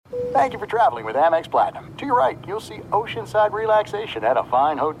Thank you for traveling with Amex Platinum. To your right, you'll see oceanside relaxation at a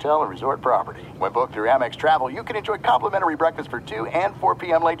fine hotel and resort property. When booked through Amex Travel, you can enjoy complimentary breakfast for 2 and 4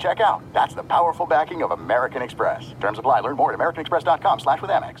 p.m. late checkout. That's the powerful backing of American Express. Terms apply. Learn more at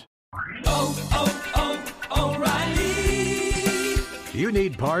americanexpress.com/withAmex. O'Reilly. You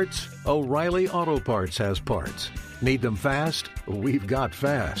need parts? O'Reilly Auto Parts has parts. Need them fast? We've got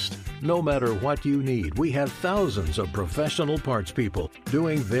fast. No matter what you need, we have thousands of professional parts people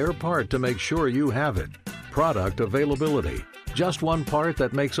doing their part to make sure you have it. Product availability. Just one part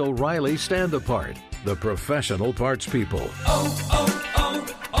that makes O'Reilly stand apart. The professional parts people.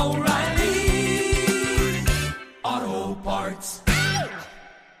 O'Reilly Auto Parts.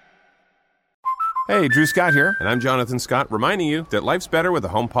 Hey, Drew Scott here, and I'm Jonathan Scott, reminding you that life's better with a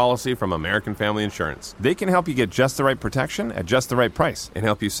home policy from American Family Insurance. They can help you get just the right protection at just the right price and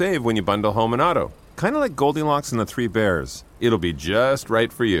help you save when you bundle home and auto. Kind of like Goldilocks and the Three Bears. It'll be just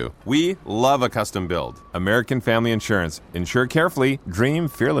right for you. We love a custom build. American Family Insurance. Insure carefully, dream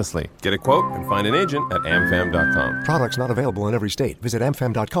fearlessly. Get a quote and find an agent at amfam.com. Products not available in every state. Visit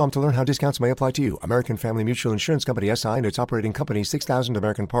amfam.com to learn how discounts may apply to you. American Family Mutual Insurance Company, SI, and its operating company, 6000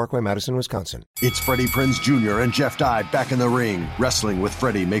 American Parkway, Madison, Wisconsin. It's Freddie Prinze Jr. and Jeff Dye back in the ring. Wrestling with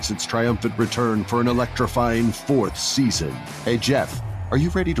Freddie makes its triumphant return for an electrifying 4th season. Hey, Jeff, are you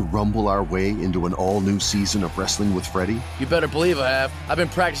ready to rumble our way into an all-new season of Wrestling with Freddie? You better believe I have. I've been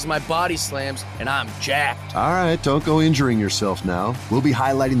practicing my body slams, and I'm jacked. All right, don't go injuring yourself now. We'll be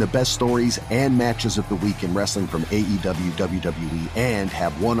highlighting the best stories and matches of the week in wrestling from AEW, WWE, and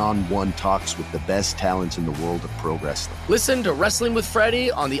have one-on-one talks with the best talents in the world of pro wrestling. Listen to Wrestling with Freddie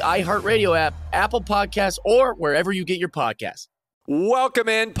on the iHeartRadio app, Apple Podcasts, or wherever you get your podcasts. Welcome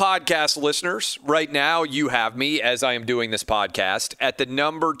in, podcast listeners. Right now, you have me, as I am doing this podcast, at the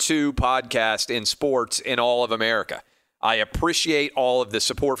number 2 podcast in sports in all of America. I appreciate all of the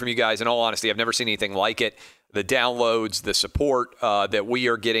support from you guys. In all honesty, I've never seen anything like it. The downloads, the support that we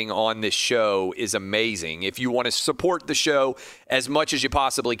are getting on this show is amazing. If you want to support the show as much as you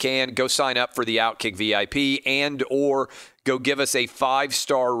possibly can, go sign up for the Outkick VIP and or go give us a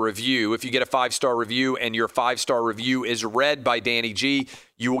 5-star review. If you get a 5-star review and your 5-star review is read by Danny G,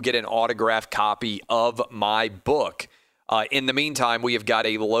 you will get an autographed copy of my book. In the meantime, we have got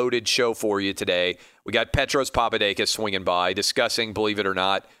a loaded show for you today. We got Petros Papadakis swinging by, discussing, believe it or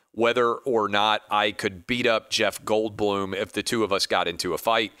not, whether or not I could beat up Jeff Goldblum if the two of us got into a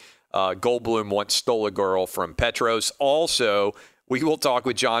fight. Goldblum once stole a girl from Petros. Also, we will talk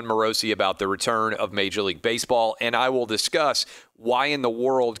with John Morosi about the return of Major League Baseball, and I will discuss why in the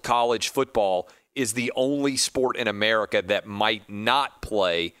world college football is the only sport in America that might not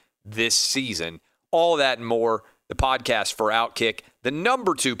play this season. All of that and more. The podcast for Outkick, the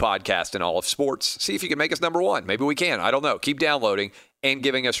number 2 podcast in all of sports. See if you can make us number 1. Maybe we can. I don't know. Keep downloading and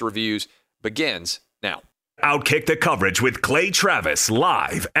giving us reviews. Begins now. Outkick the coverage with Clay Travis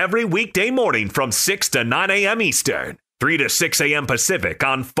live every weekday morning from 6 to 9 a.m. Eastern, 3 to 6 a.m. Pacific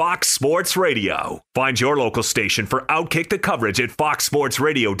on Fox Sports Radio. Find your local station for Outkick the coverage at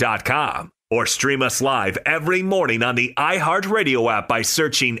foxsportsradio.com or stream us live every morning on the iHeartRadio app by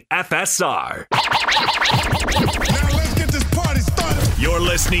searching FSR. Now let's get this party started. You're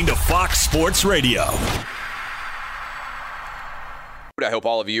listening to Fox Sports Radio. I hope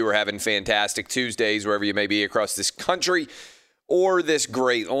all of you are having fantastic Tuesdays wherever you may be across this country or this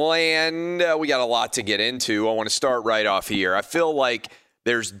great land. We got a lot to get into. I want to start right off here. I feel like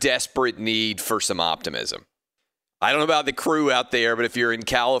there's desperate need for some optimism. I don't know about the crew out there, but if you're in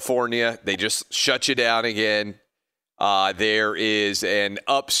California, they just shut you down again. There is an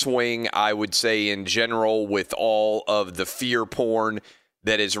upswing, I would say, in general, with all of the fear porn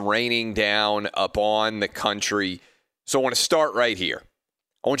that is raining down upon the country. So I want to start right here.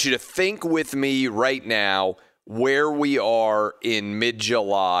 I want you to think with me right now where we are in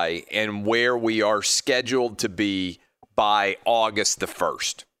mid-July and where we are scheduled to be by August the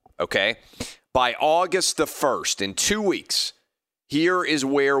 1st, okay? By August the 1st, in 2 weeks, here is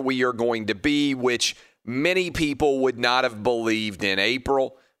where we are going to be, which many people would not have believed in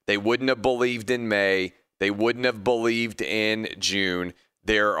April. They wouldn't have believed in May. They wouldn't have believed in June.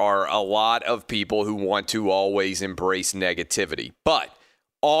 There are a lot of people who want to always embrace negativity. But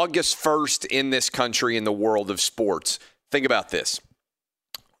August 1st in this country, in the world of sports, think about this.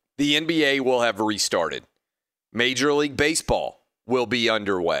 The NBA will have restarted. Major League Baseball will be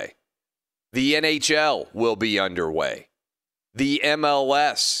underway. The NHL will be underway. The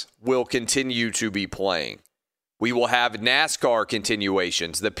MLS will continue to be playing. We will have NASCAR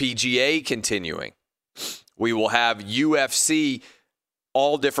continuations, the PGA continuing. We will have UFC,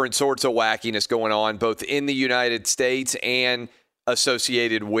 all different sorts of wackiness going on, both in the United States and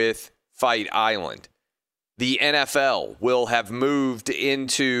associated with Fight Island. The NFL will have moved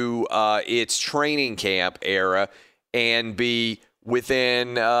into its training camp era and be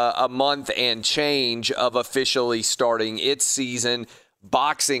within a month and change of officially starting its season.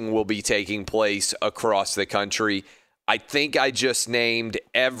 Boxing will be taking place across the country. I think I just named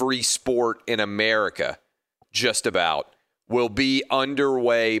every sport in America, just about, will be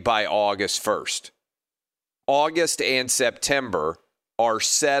underway by August 1st. August and September are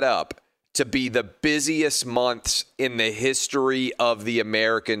set up to be the busiest months in the history of the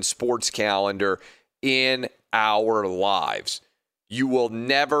American sports calendar in our lives. You will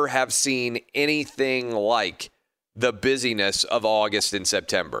never have seen anything like the busyness of August and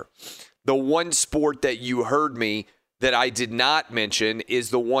September. The one sport that you heard me that I did not mention is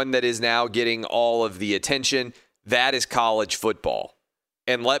the one that is now getting all of the attention. That is college football.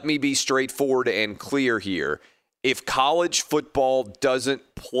 And let me be straightforward and clear here. If college football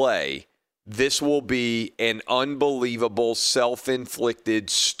doesn't play, this will be an unbelievable, self-inflicted,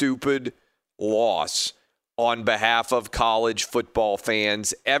 stupid loss on behalf of college football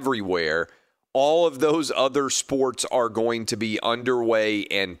fans everywhere. All of those other sports are going to be underway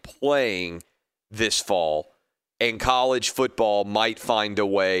and playing this fall, and college football might find a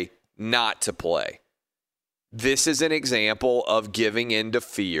way not to play. This is an example of giving in to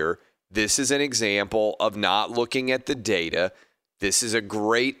fear. This is an example of not looking at the data. This is a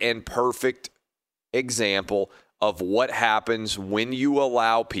great and perfect example of what happens when you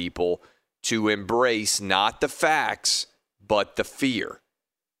allow people to embrace not the facts, but the fear.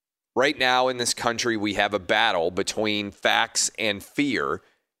 Right now in this country, we have a battle between facts and fear,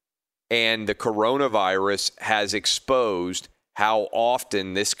 and the coronavirus has exposed how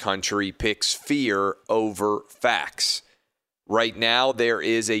often this country picks fear over facts. Right now, there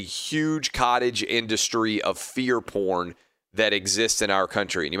is a huge cottage industry of fear porn that exists in our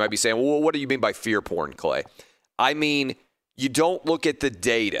country. And you might be saying, well, what do you mean by fear porn, Clay? I mean, you don't look at the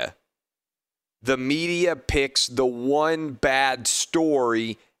data. The media picks the one bad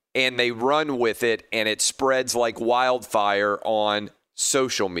story and they run with it, and it spreads like wildfire on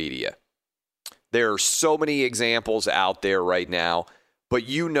social media. There are so many examples out there right now, but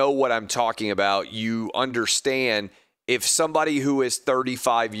you know what I'm talking about. You understand if somebody who is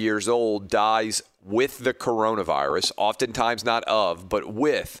 35 years old dies with the coronavirus, oftentimes not of, but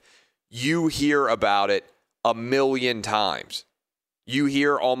with, you hear about it a million times. You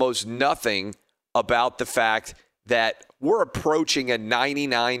hear almost nothing about the fact that we're approaching a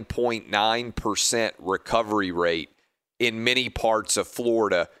 99.9% recovery rate in many parts of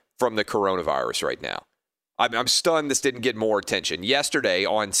Florida from the coronavirus right now. I'm stunned this didn't get more attention. Yesterday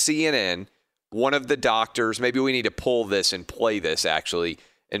on CNN, one of the doctors, maybe we need to pull this and play this actually.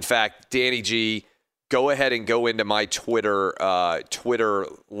 In fact, Danny G, go ahead and go into my Twitter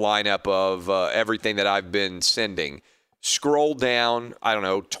lineup of everything that I've been sending. Scroll down,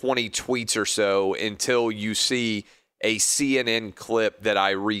 20 tweets or so until you see a CNN clip that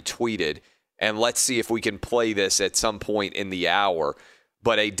I retweeted. And let's see if we can play this at some point in the hour.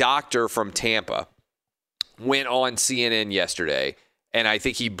 But a doctor from Tampa went on CNN yesterday, and I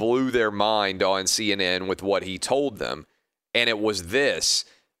think he blew their mind on CNN with what he told them. And it was this,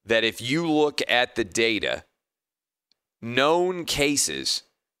 that if you look at the data, known cases,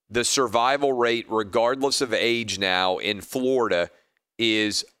 the survival rate, regardless of age now in Florida,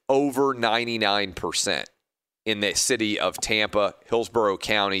 is over 99% in the city of Tampa, Hillsborough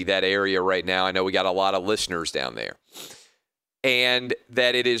County, that area right now. I know we got a lot of listeners down there. And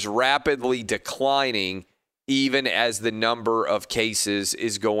that it is rapidly declining even as the number of cases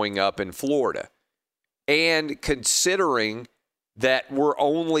is going up in Florida. And considering that we're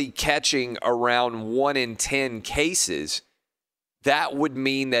only catching around 1 in 10 cases, that would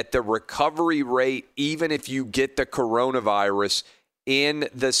mean that the recovery rate, even if you get the coronavirus in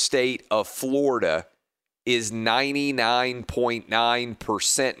the state of Florida, is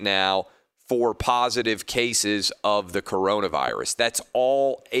 99.9% now for positive cases of the coronavirus. That's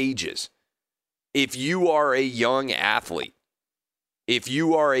all ages. If you are a young athlete, if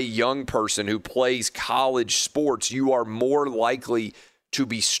you are a young person who plays college sports, you are more likely to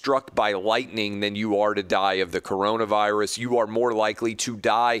be struck by lightning than you are to die of the coronavirus. You are more likely to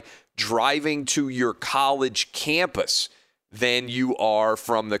die driving to your college campus than you are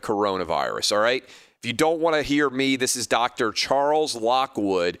from the coronavirus, all right? If you don't want to hear me, this is Dr. Charles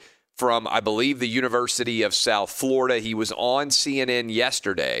Lockwood from, I believe, the University of South Florida. He was on CNN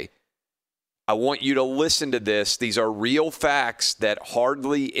yesterday. I want you to listen to this. These are real facts that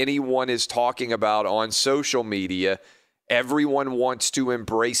hardly anyone is talking about on social media. Everyone wants to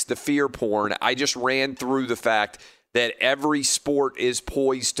embrace the fear porn. I just ran through the fact that every sport is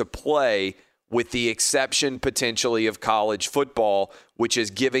poised to play, with the exception potentially of college football, which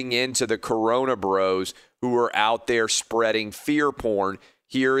is giving in to the Corona bros who are out there spreading fear porn.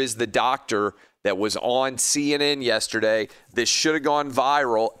 Here is the doctor that was on CNN yesterday. This should have gone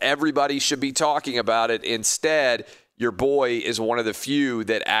viral. Everybody should be talking about it. Instead, your boy is one of the few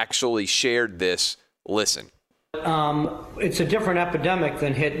that actually shared this. Listen. It's a different epidemic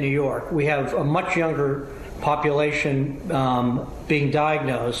than hit New York. We have a much younger population being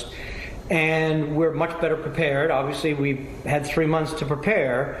diagnosed, and we're much better prepared. Obviously, we've had 3 months to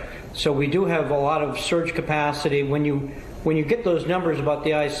prepare, so we do have a lot of surge capacity. When you get those numbers about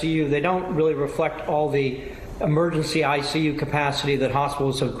the ICU, they don't really reflect all the emergency ICU capacity that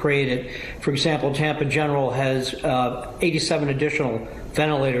hospitals have created. For example, Tampa General has 87 additional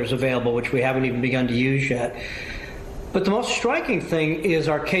ventilators available, which we haven't even begun to use yet. But the most striking thing is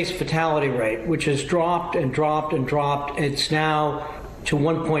our case fatality rate, which has dropped and dropped and dropped. It's now to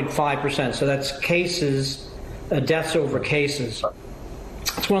 1.5%. So that's cases, deaths over cases.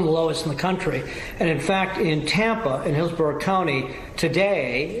 It's one of the lowest in the country. And in fact, in Tampa, in Hillsborough County,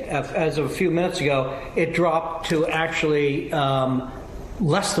 today, as of a few minutes ago, it dropped to actually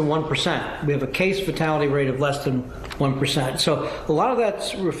less than 1%. We have a case fatality rate of less than 1%. So a lot of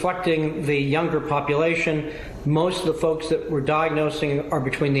that's reflecting the younger population. Most of the folks that we're diagnosing are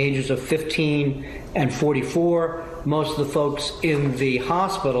between the ages of 15 and 44. Most of the folks in the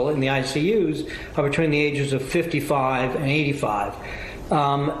hospital, in the ICUs, are between the ages of 55 and 85.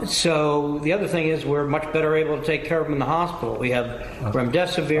 So the other thing is we're much better able to take care of them in the hospital. We have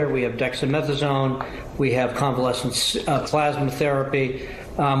remdesivir, we have dexamethasone, we have convalescent plasma therapy.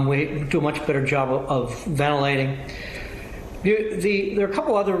 We do a much better job of ventilating. There are a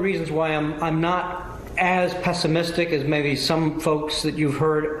couple other reasons why I'm not as pessimistic as maybe some folks that you've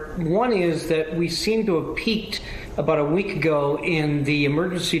heard. One is that we seem to have peaked about a week ago in the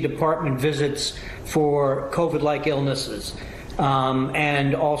emergency department visits for COVID-like illnesses.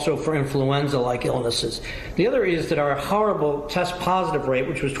 And also for influenza-like illnesses. The other is that our horrible test positive rate,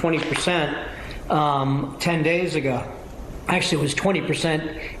 which was 20% 10 days ago, actually it was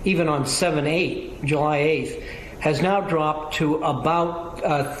 20% even on July 8th, has now dropped to about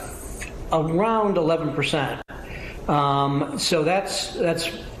around 11%. So that's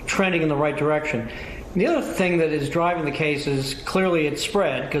trending in the right direction. The other thing that is driving the case is clearly it's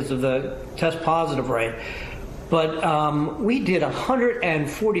spread because of the test positive rate. But we did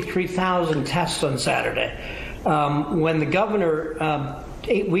 143,000 tests on Saturday. When the governor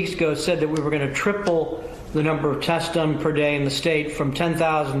 8 weeks ago said that we were going to triple the number of tests done per day in the state from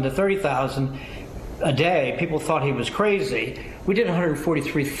 10,000 to 30,000 a day, people thought he was crazy. We did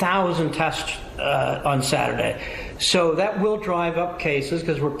 143,000 tests on Saturday. So that will drive up cases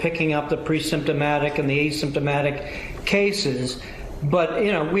because we're picking up the pre-symptomatic and the asymptomatic cases. But,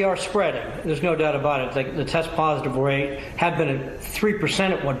 we are spreading. There's no doubt about it. The test positive rate had been at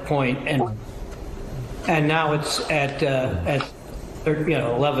 3% at one point, and now it's at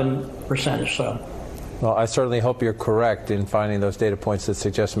 11% or so. Well, I certainly hope you're correct in finding those data points that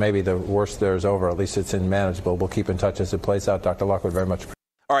suggest maybe the worst there is over. At least it's manageable. We'll keep in touch as it plays out. Dr. Lockwood, very much.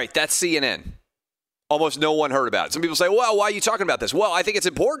 All right, that's CNN. Almost no one heard about it. Some people say, well, why are you talking about this? Well, I think it's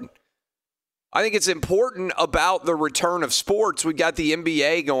important. I think it's important about the return of sports. We've got the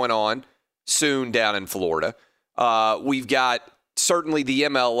NBA going on soon down in Florida. We've got certainly the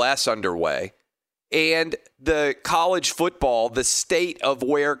MLS underway. And the college football, the state of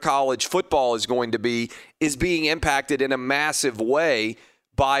where college football is going to be, is being impacted in a massive way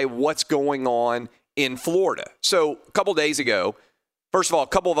by what's going on in Florida. So a couple days ago, first of all, a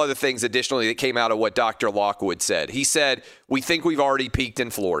couple of other things additionally that came out of what Dr. Lockwood said. He said, we think we've already peaked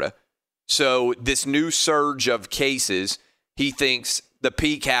in Florida. So this new surge of cases, he thinks the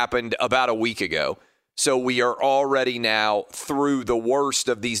peak happened about a week ago. So we are already now through the worst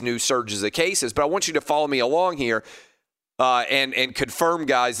of these new surges of cases. But I want you to follow me along here and confirm,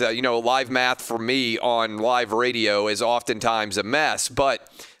 guys, that, live math for me on live radio is oftentimes a mess. But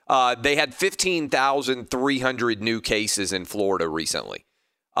they had 15,300 new cases in Florida recently.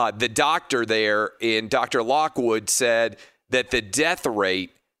 The doctor there, Dr. Lockwood, said that the death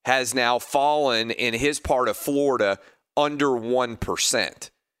rate has now fallen in his part of Florida under 1%.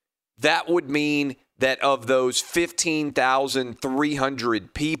 That would mean that of those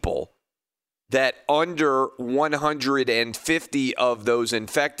 15,300 people, that under 150 of those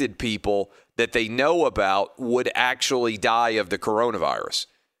infected people that they know about would actually die of the coronavirus.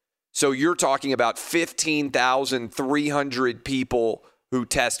 So you're talking about 15,300 people who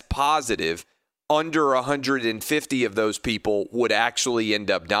test positive. Under 150 of those people would actually end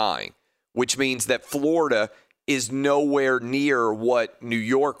up dying, which means that Florida is nowhere near what New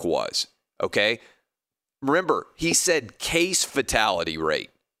York was, okay? Remember, he said case fatality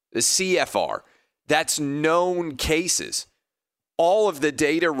rate, the CFR. That's known cases. All of the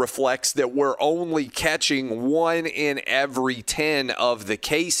data reflects that we're only catching 1 in every 10 of the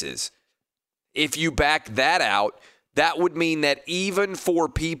cases. If you back that out, that would mean that even for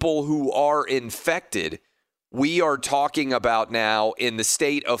people who are infected, we are talking about now in the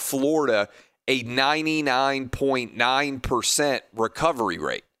state of Florida a 99.9% recovery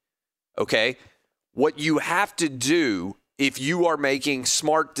rate. Okay? What you have to do if you are making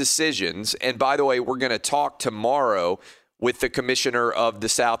smart decisions, and by the way, we're going to talk tomorrow with the commissioner of the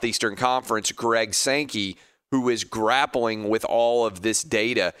Southeastern Conference, Greg Sankey, who is grappling with all of this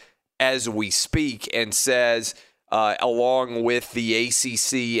data as we speak and says, along with the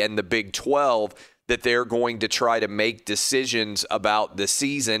ACC and the Big 12, that they're going to try to make decisions about the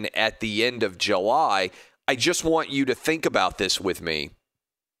season at the end of July. I just want you to think about this with me.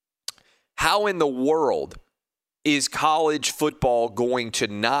 How in the world is college football going to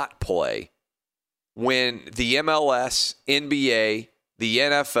not play when the MLS, NBA, the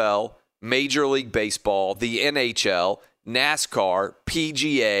NFL, Major League Baseball, the NHL, NASCAR,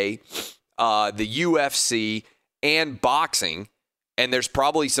 PGA, the UFC, and boxing, and there's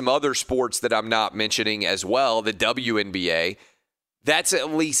probably some other sports that I'm not mentioning as well, the WNBA, that's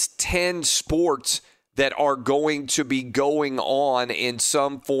at least 10 sports that are going to be going on in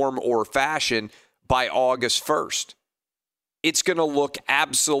some form or fashion by August 1st. It's going to look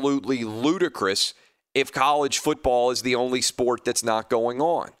absolutely ludicrous if college football is the only sport that's not going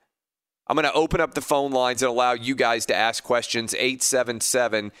on. I'm going to open up the phone lines and allow you guys to ask questions.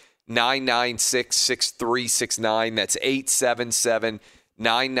 877-996-6369. That's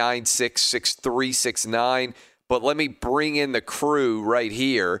 877-996-6369. But let me bring in the crew right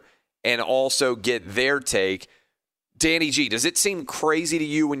here and also get their take. Danny G, does it seem crazy to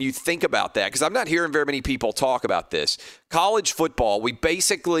you when you think about that? Because I'm not hearing very many people talk about this. College football, we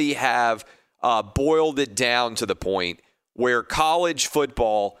basically have boiled it down to the point where college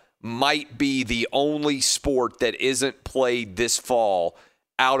football might be the only sport that isn't played this fall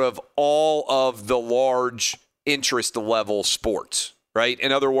out of all of the large interest level sports, right?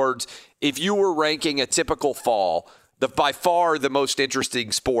 In other words, if you were ranking a typical fall, by far the most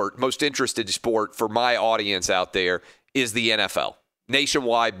interested sport for my audience out there is the NFL.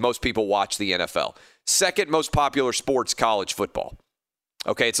 Nationwide, most people watch the NFL. Second most popular sport's college football.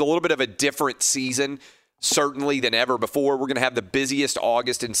 Okay, it's a little bit of a different season, certainly, than ever before. We're going to have the busiest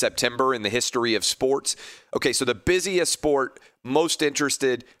August and September in the history of sports. Okay, so the busiest sport, most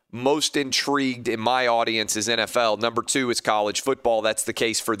interested, most intrigued in my audience is NFL. Number 2 is college football. That's the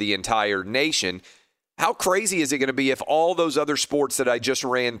case for the entire nation. How crazy is it going to be if all those other sports that I just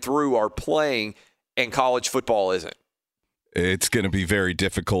ran through are playing and college football isn't? It's going to be very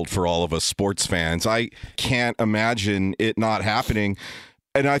difficult for all of us sports fans. I can't imagine it not happening.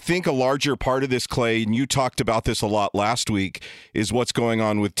 And I think a larger part of this, Clay, and you talked about this a lot last week, is what's going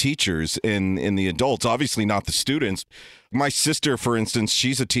on with teachers and the adults, obviously not the students. My sister, for instance,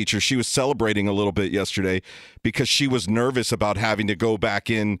 she's a teacher. She was celebrating a little bit yesterday because she was nervous about having to go back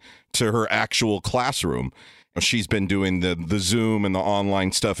in to her actual classroom. She's been doing the Zoom and the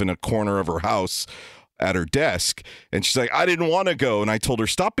online stuff in a corner of her house at her desk, and she's like, I didn't want to go. And I told her,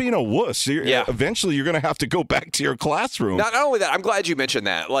 stop being a wuss. Eventually you're going to have to go back to your classroom. Not only that, I'm glad you mentioned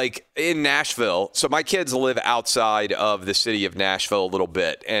that. Like in Nashville, so my kids live outside of the city of Nashville a little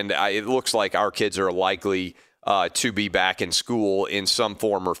bit, and it looks like our kids are likely to be back in school in some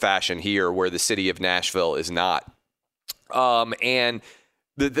form or fashion here where the city of Nashville is not. And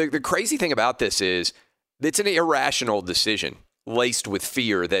the crazy thing about this is it's an irrational decision laced with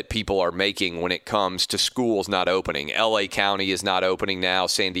fear that people are making when it comes to schools not opening. LA County is not opening now,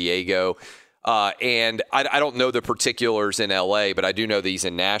 San Diego. And I don't know the particulars in LA, but I do know these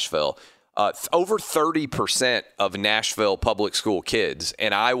in Nashville. Over 30% of Nashville public school kids,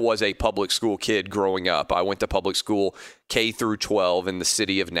 and I was a public school kid growing up. I went to public school K through 12 in the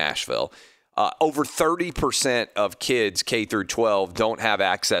city of Nashville. Over 30% of kids K through 12 don't have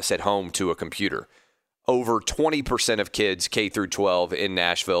access at home to a computer. Over 20% of kids K through 12 in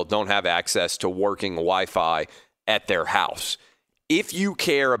Nashville don't have access to working Wi-Fi at their house. If you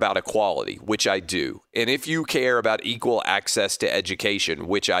care about equality, which I do, and if you care about equal access to education,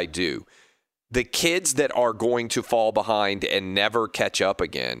 which I do, the kids that are going to fall behind and never catch up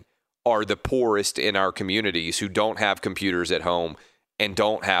again are the poorest in our communities who don't have computers at home and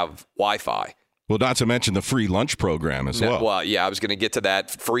don't have Wi-Fi. Well, not to mention the free lunch program as well. Well, yeah, I was going to get to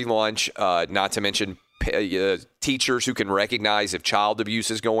that. Free lunch, not to mention teachers who can recognize if child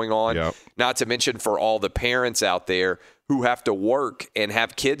abuse is going on. Yep. Not to mention for all the parents out there who have to work and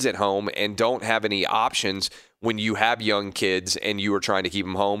have kids at home and don't have any options when you have young kids and you are trying to keep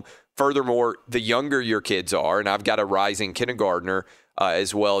them home. Furthermore, the younger your kids are, and I've got a rising kindergartner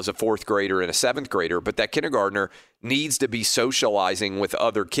as well as a fourth grader and a seventh grader, but that kindergartner needs to be socializing with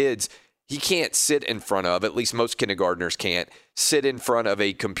other kids. He can't sit in front of, at least most kindergartners can't, sit in front of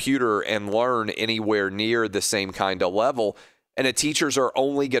a computer and learn anywhere near the same kind of level. And the teachers are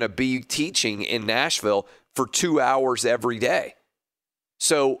only going to be teaching in Nashville for 2 hours every day.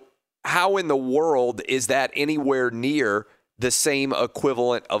 So how in the world is that anywhere near the same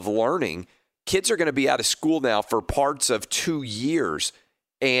equivalent of learning? Kids are going to be out of school now for parts of 2 years,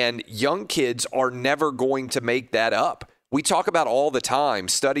 and young kids are never going to make that up. We talk about all the time,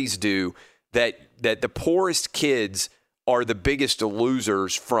 studies do, that the poorest kids are the biggest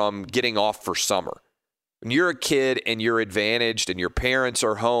losers from getting off for summer. When you're a kid and you're advantaged and your parents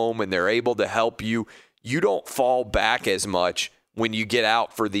are home and they're able to help you, you don't fall back as much when you get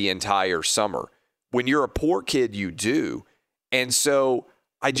out for the entire summer. When you're a poor kid, you do. And so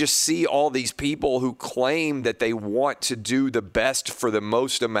I just see all these people who claim that they want to do the best for the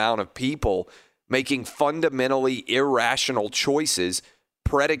most amount of people, making fundamentally irrational choices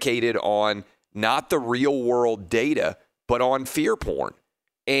predicated on not the real world data, but on fear porn.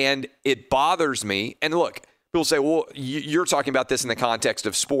 And it bothers me. And look, people say, well, you're talking about this in the context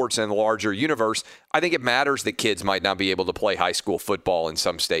of sports and the larger universe. I think it matters that kids might not be able to play high school football in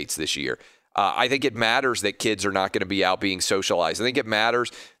some states this year. I think it matters that kids are not going to be out being socialized. I think it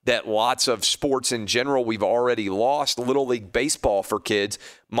matters that lots of sports in general, we've already lost. Little League Baseball for kids.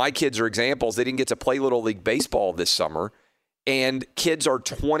 My kids are examples. They didn't get to play Little League Baseball this summer. And kids are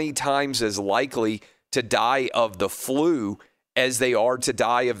 20 times as likely to die of the flu as they are to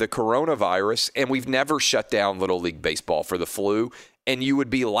die of the coronavirus. And we've never shut down Little League Baseball for the flu. And you would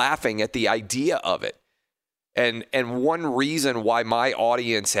be laughing at the idea of it. And one reason why my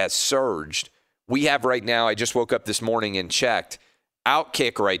audience has surged, we have right now, I just woke up this morning and checked,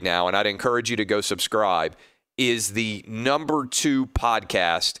 Outkick right now, and I'd encourage you to go subscribe, is the number 2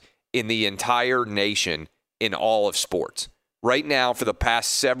 podcast in the entire nation in all of sports. Right now, for the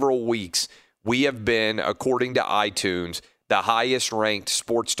past several weeks, we have been, according to iTunes, the highest ranked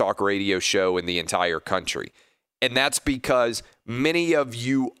sports talk radio show in the entire country. And that's because many of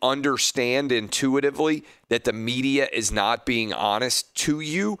you understand intuitively that the media is not being honest to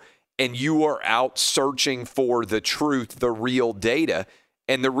you, and you are out searching for the truth, the real data.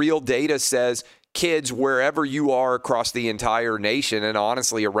 And the real data says kids, wherever you are across the entire nation and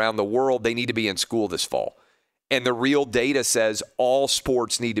honestly around the world, they need to be in school this fall. And the real data says all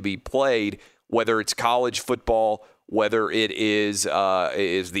sports need to be played, whether it's college football, whether it is the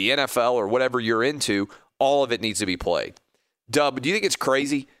NFL or whatever you're into. All of it needs to be played. Dub, do you think it's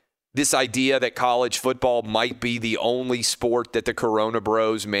crazy, this idea that college football might be the only sport that the Corona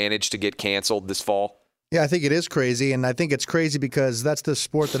Bros managed to get canceled this fall? Yeah, I think it is crazy, and I think it's crazy because that's the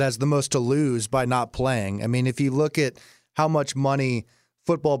sport that has the most to lose by not playing. I mean, if you look at how much money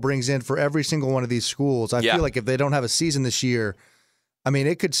football brings in for every single one of these schools, I feel like if they don't have a season this year, I mean,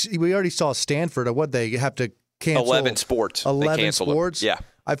 it could. We already saw Stanford, or what they have to cancel 11 sports. 11 sports. Yeah.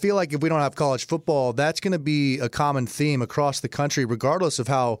 I feel like if we don't have college football, that's going to be a common theme across the country, regardless of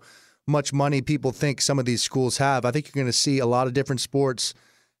how much money people think some of these schools have. I think you're going to see a lot of different sports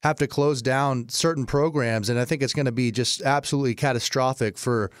have to close down certain programs, and I think it's going to be just absolutely catastrophic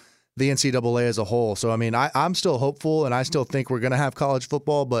for the NCAA as a whole. So, I mean, I'm still hopeful, and I still think we're going to have college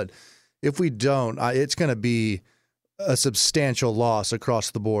football, but if we don't, it's going to be a substantial loss across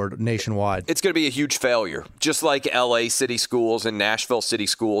the board nationwide. It's going to be a huge failure. Just like LA city schools and Nashville city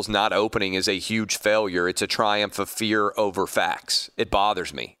schools not opening is a huge failure. It's a triumph of fear over facts. It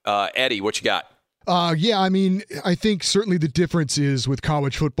bothers me. Eddie, what you got? Yeah, I mean, I think certainly the difference is with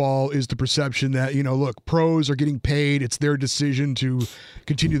college football is the perception that, look, pros are getting paid. It's their decision to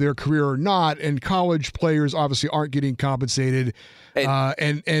continue their career or not. And college players obviously aren't getting compensated.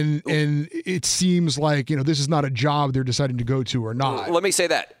 And it seems like, this is not a job they're deciding to go to or not. Let me say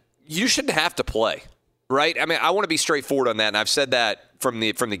that. You shouldn't have to play, right? I mean, I want to be straightforward on that. And I've said that from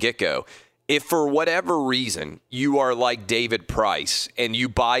the get-go. If for whatever reason you are like David Price and you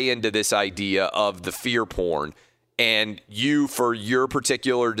buy into this idea of the fear porn, and you, for your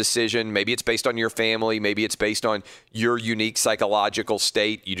particular decision, maybe it's based on your family, maybe it's based on your unique psychological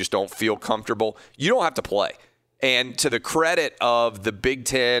state, you just don't feel comfortable, you don't have to play. And to the credit of the Big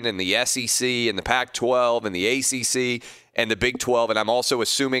Ten and the SEC and the Pac-12 and the ACC and the Big 12, and I'm also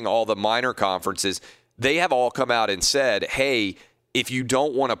assuming all the minor conferences, they have all come out and said, hey, if you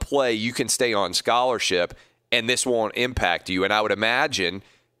don't want to play, you can stay on scholarship, and this won't impact you. And I would imagine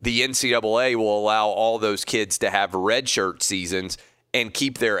the NCAA will allow all those kids to have redshirt seasons and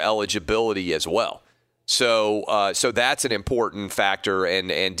keep their eligibility as well. So that's an important factor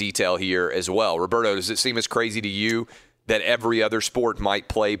and detail here as well. Roberto, does it seem as crazy to you that every other sport might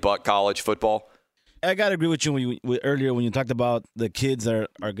play but college football? I got to agree with you earlier when you talked about the kids that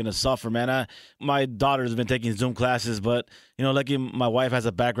are going to suffer, man. My daughter's been taking Zoom classes, but, lucky my wife has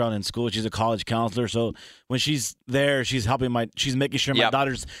a background in school. She's a college counselor. So when she's there, she's she's making sure my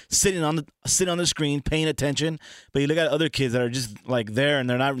daughter's sitting on the screen, paying attention. But you look at other kids that are just like there, and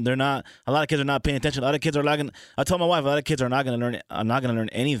they're not, a lot of kids are not paying attention. A lot of kids are I told my wife, a lot of kids are not going to learn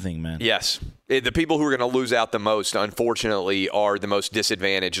anything, man. Yes. The people who are going to lose out the most, unfortunately, are the most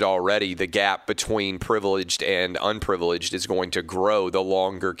disadvantaged already. The gap between privileged and unprivileged is going to grow the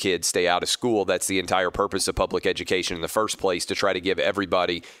longer kids stay out of school. That's the entire purpose of public education in the first place, to try to give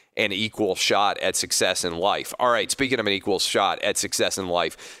everybody an equal shot at success in life. All right, speaking of an equal shot at success in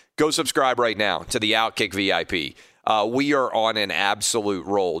life, go subscribe right now to the Outkick VIP. We are on an absolute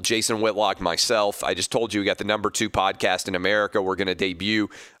roll. Jason Whitlock, myself, I just told you we got the #2 podcast in America. We're going to debut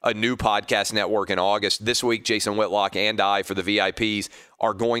a new podcast network in August. This week, Jason Whitlock and I, for the VIPs,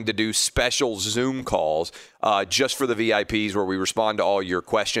 are going to do special Zoom calls just for the VIPs where we respond to all your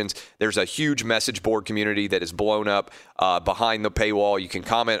questions. There's a huge message board community that is blown up behind the paywall. You can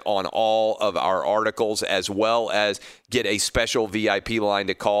comment on all of our articles, as well as get a special VIP line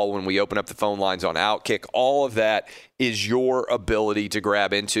to call when we open up the phone lines on Outkick. All of that is your ability to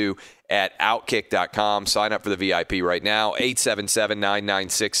grab into at Outkick.com. Sign up for the VIP right now,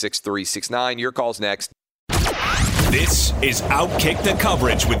 877-996-6369. Your call's next. This is Outkick the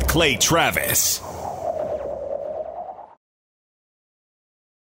Coverage with Clay Travis.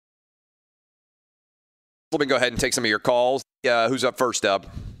 Let me go ahead and take some of your calls. Who's up first, Dub?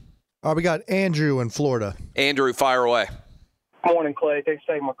 We got Andrew in Florida. Andrew, fire away. Morning, Clay. Thanks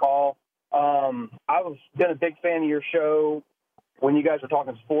for taking my call. I've been a big fan of your show when you guys were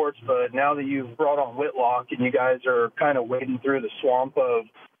talking sports, but now that you've brought on Whitlock and you guys are kind of wading through the swamp of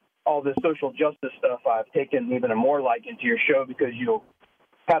all this social justice stuff, I've taken even a more liking to your show because you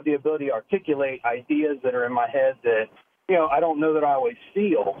have the ability to articulate ideas that are in my head that, I don't know that I always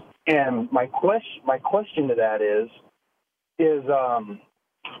feel. And my question to that is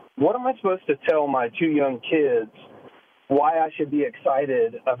what am I supposed to tell my 2 young kids why I should be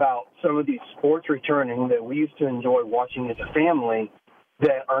excited about some of these sports returning that we used to enjoy watching as a family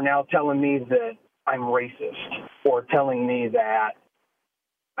that are now telling me that I'm racist, or telling me that,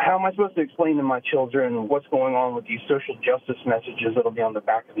 how am I supposed to explain to my children what's going on with these social justice messages that'll be on the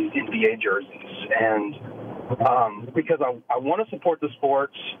back of these NBA jerseys? And because I want to support the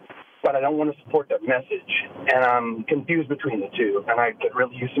sports, but I don't want to support that message. And I'm confused between the two, and I could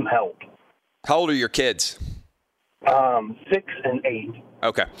really use some help. How old are your kids? 6 and 8.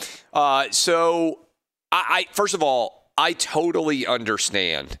 Okay. So I first of all, I totally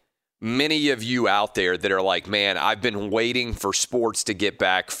understand many of you out there that are like, man, I've been waiting for sports to get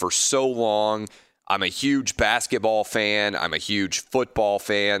back for so long. I'm a huge basketball fan. I'm a huge football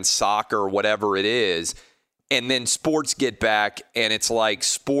fan, soccer, whatever it is. And then sports get back, and it's like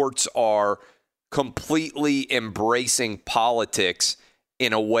sports are completely embracing politics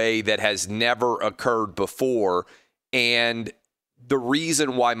in a way that has never occurred before. And the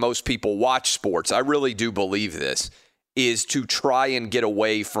reason why most people watch sports, I really do believe this, is to try and get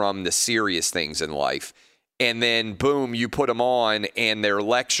away from the serious things in life. And then, boom, you put them on, and they're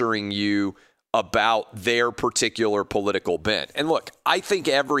lecturing you about their particular political bent. And look, I think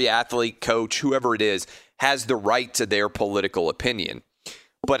every athlete, coach, whoever it is, has the right to their political opinion.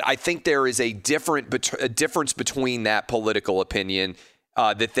 But I think there is a difference between that political opinion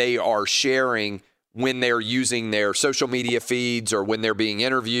that they are sharing when they're using their social media feeds, or when they're being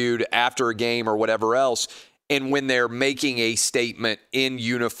interviewed after a game or whatever else, and when they're making a statement in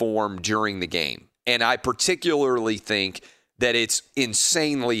uniform during the game. And I particularly think that it's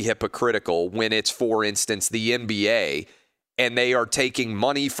insanely hypocritical when it's, for instance, the NBA, and they are taking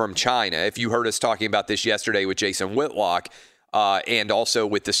money from China. If you heard us talking about this yesterday with Jason Whitlock and also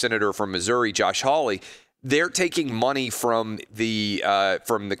with the senator from Missouri, Josh Hawley, they're taking money from the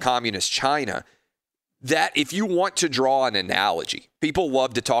communist China. That, if you want to draw an analogy, people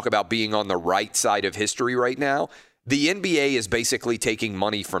love to talk about being on the right side of history right now. The NBA is basically taking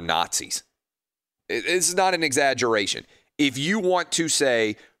money from Nazis. It's not an exaggeration. If you want to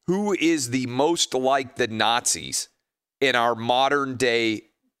say who is the most like the Nazis in our modern day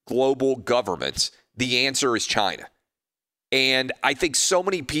global governments, the answer is China. And I think so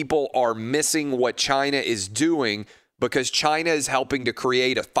many people are missing what China is doing because China is helping to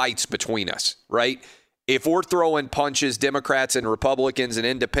create a fights between us, right? If we're throwing punches, Democrats and Republicans and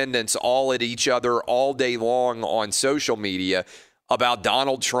independents all at each other all day long on social media about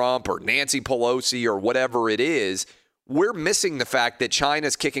Donald Trump or Nancy Pelosi or whatever it is, we're missing the fact that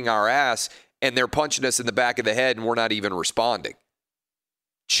China's kicking our ass and they're punching us in the back of the head and we're not even responding.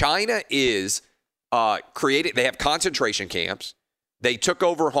 China is created, they have concentration camps. They took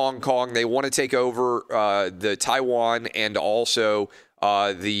over Hong Kong. They want to take over the Taiwan and also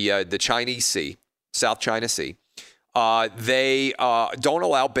the Chinese Sea, South China Sea. They don't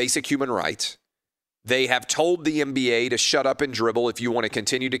allow basic human rights. They have told the NBA to shut up and dribble if you want to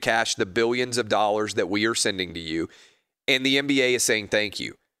continue to cash the billions of dollars that we are sending to you. And the NBA is saying thank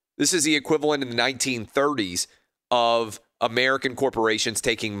you. This is the equivalent in the 1930s of American corporations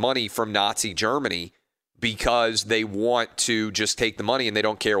taking money from Nazi Germany because they want to just take the money and they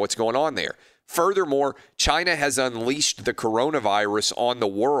don't care what's going on there. Furthermore, China has unleashed the coronavirus on the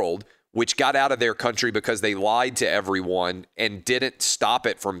world, which got out of their country because they lied to everyone and didn't stop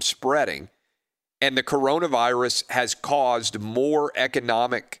it from spreading. And the coronavirus has caused more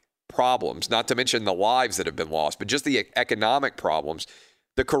economic problems, not to mention the lives that have been lost, but just the economic problems.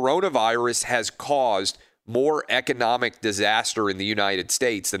 The coronavirus has caused more economic disaster in the United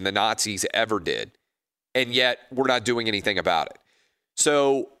States than the Nazis ever did. And yet we're not doing anything about it.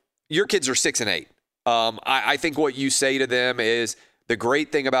 So your kids are 6 and 8. I think what you say to them is the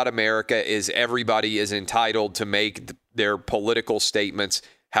great thing about America is everybody is entitled to make their political statements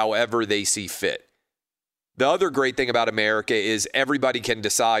however they see fit. The other great thing about America is everybody can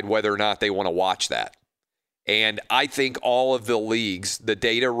decide whether or not they want to watch that. And I think all of the leagues, the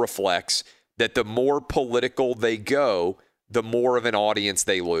data reflects that the more political they go, the more of an audience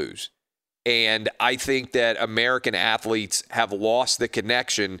they lose. And I think that American athletes have lost the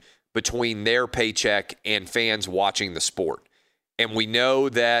connection between their paycheck and fans watching the sport. And we know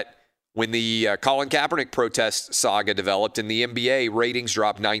that when the Colin Kaepernick protest saga developed in the NBA, ratings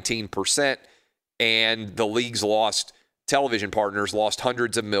dropped 19%, and the league's television partners lost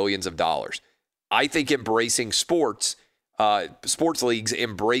hundreds of millions of dollars. I think embracing sports leagues,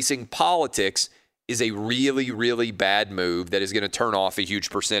 embracing politics is a really, really bad move that is going to turn off a huge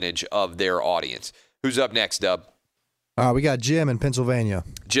percentage of their audience. Who's up next, Dub? We got Jim in Pennsylvania.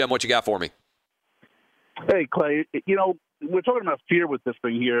 Jim, what you got for me? Hey, Clay, we're talking about fear with this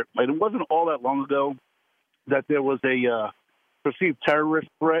thing here. It wasn't all that long ago that there was a perceived terrorist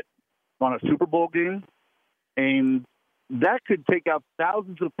threat on a Super Bowl game, and that could take out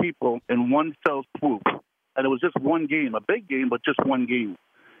thousands of people in one fell swoop. And it was just one game, a big game, but just one game.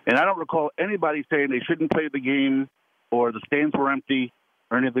 And I don't recall anybody saying they shouldn't play the game or the stands were empty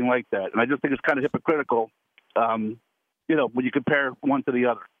or anything like that. And I just think it's kind of hypocritical, when you compare one to the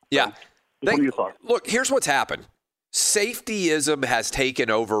other. Yeah. What are your thoughts? Look, here's what's happened. Safetyism has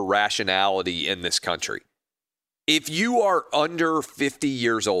taken over rationality in this country. If you are under 50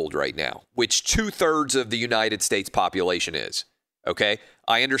 years old right now, which 2/3 of the United States population is, okay?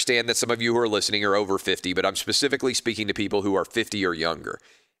 I understand that some of you who are listening are over 50, but I'm specifically speaking to people who are 50 or younger.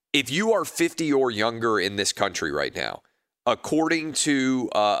 If you are 50 or younger in this country right now, according to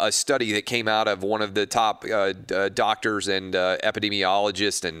a study that came out of one of the top doctors and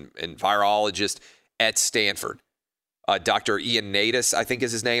epidemiologists and virologists at Stanford, Dr. Ian Natus, I think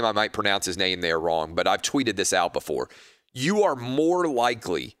is his name. I might pronounce his name there wrong, but I've tweeted this out before. You are more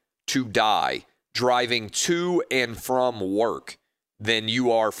likely to die driving to and from work than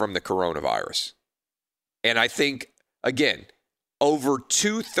you are from the coronavirus. And I think, again, over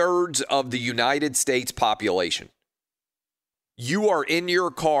 2/3 of the United States population, you are in your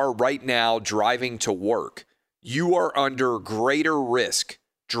car right now driving to work. You are under greater risk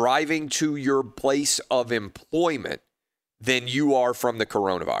driving to your place of employment than you are from the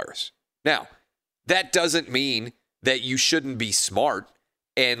coronavirus. Now, that doesn't mean that you shouldn't be smart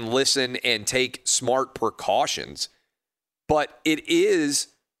and listen and take smart precautions, but it is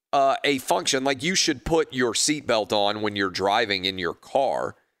a function. Like, you should put your seatbelt on when you're driving in your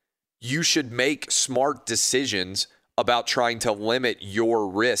car. You should make smart decisions about trying to limit your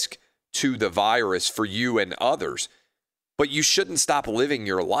risk to the virus for you and others, but you shouldn't stop living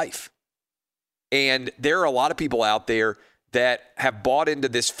your life. And there are a lot of people out there that have bought into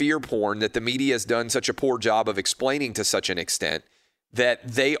this fear porn that the media has done such a poor job of explaining to such an extent that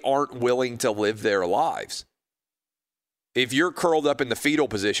they aren't willing to live their lives. If you're curled up in the fetal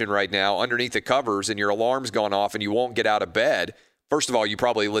position right now underneath the covers and your alarm's gone off and you won't get out of bed, first of all, you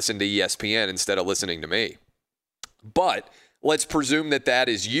probably listen to ESPN instead of listening to me. But let's presume that that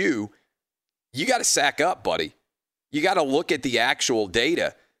is you. You got to sack up, buddy. You got to look at the actual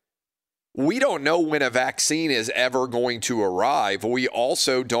data. We don't know when a vaccine is ever going to arrive. We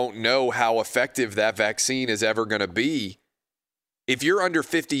also don't know how effective that vaccine is ever going to be. If you're under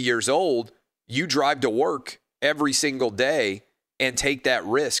 50 years old, you drive to work every single day and take that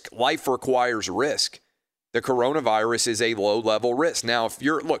risk. Life requires risk. The coronavirus is a low-level risk. Now,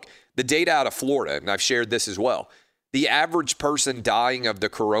 look, the data out of Florida, and I've shared this as well, the average person dying of the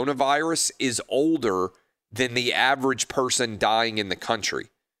coronavirus is older than the average person dying in the country.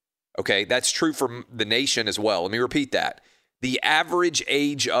 Okay, that's true for the nation as well. Let me repeat that. The average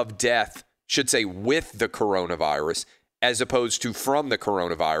age of death, should say with the coronavirus, as opposed to from the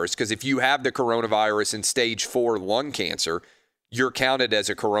coronavirus, because if you have the coronavirus in stage 4 lung cancer, you're counted as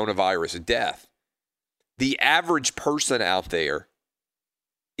a coronavirus death. The average person out there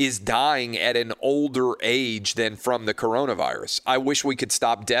is dying at an older age than from the coronavirus. I wish we could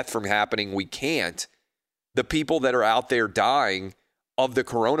stop death from happening. We can't. The people that are out there dying of the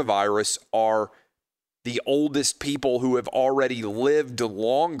coronavirus are the oldest people who have already lived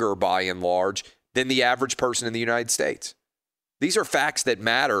longer, by and large, than the average person in the United States. These are facts that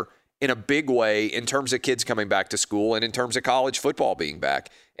matter in a big way in terms of kids coming back to school and in terms of college football being back.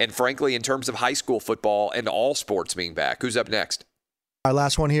 And frankly, in terms of high school football and all sports being back. Who's up next? Our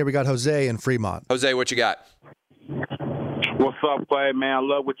last one here, we got Jose in Fremont. Jose, what you got? What's up, Clay, man? I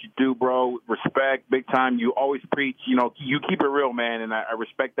love what you do, bro. Respect, big time. You always preach. You know, you keep it real, man, and I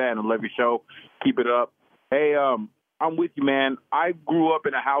respect that, and I love your show. Keep it up. Hey, I'm with you, man. I grew up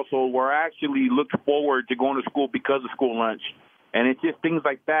in a household where I actually looked forward to going to school because of school lunch, and it's just things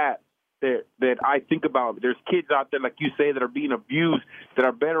like that I think about. There's kids out there, like you say, that are being abused, that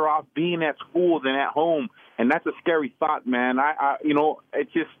are better off being at school than at home, and that's a scary thought, man.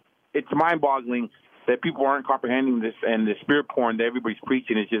 It's mind-boggling that people aren't comprehending this, and the spirit porn that everybody's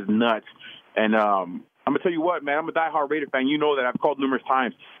preaching is just nuts. And I'm going to tell you what, man, I'm a diehard Raider fan. You know that. I've called numerous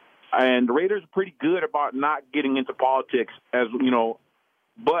times. And the Raiders are pretty good about not getting into politics, as you know.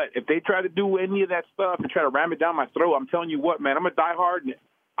 But if they try to do any of that stuff and try to ram it down my throat, I'm telling you what, man, I'm a diehard, and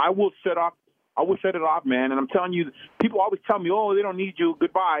I will shut it off, man. And I'm telling you, people always tell me, oh, they don't need you,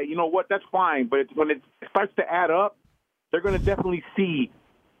 goodbye. You know what, that's fine. But when it starts to add up, they're going to definitely see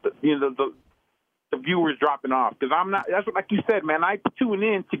the viewers dropping off, because I'm not. That's what, like you said, man. I tune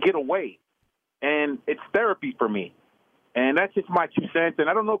in to get away, and it's therapy for me. And that's just my 2 cents. And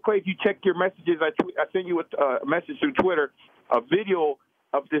I don't know, Clay, if you check your messages, I sent you a message through Twitter, a video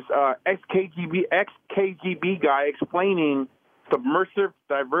of this ex-KGB guy explaining submersive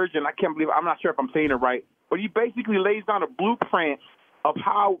diversion. I'm not sure if I'm saying it right, but he basically lays down a blueprint of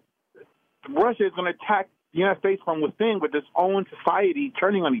how Russia is going to attack the United States from within, with its own society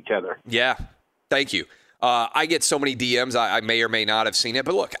turning on each other. Yeah. Thank you. I get so many DMs. I may or may not have seen it.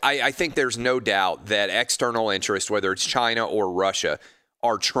 But look, I think there's no doubt that external interest, whether it's China or Russia,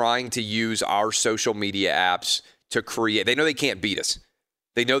 are trying to use our social media apps to create. They know they can't beat us.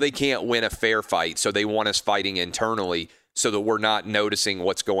 They know they can't win a fair fight, so they want us fighting internally so that we're not noticing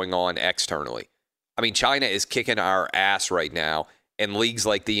what's going on externally. I mean, China is kicking our ass right now, and leagues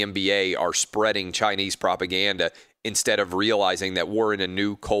like the NBA are spreading Chinese propaganda instead of realizing that we're in a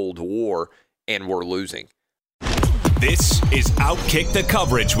new Cold War and we're losing. This is Outkick the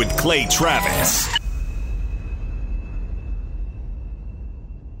Coverage with Clay Travis.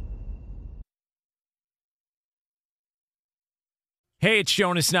 Hey, it's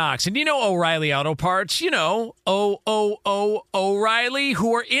Jonas Knox, and you know O'Reilly Auto Parts. You know, O'Reilly,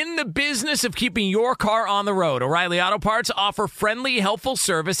 who are in the business of keeping your car on the road. O'Reilly Auto Parts offer friendly, helpful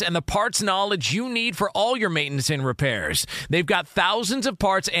service and the parts knowledge you need for all your maintenance and repairs. They've got thousands of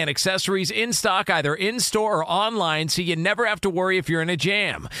parts and accessories in stock, either in-store or online, so you never have to worry if you're in a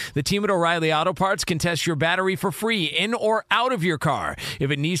jam. The team at O'Reilly Auto Parts can test your battery for free, in or out of your car.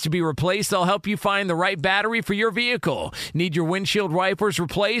 If it needs to be replaced, they'll help you find the right battery for your vehicle. Need your windshield wipers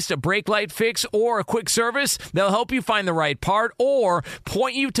replaced, a brake light fix, or a quick service? They'll help you find the right part or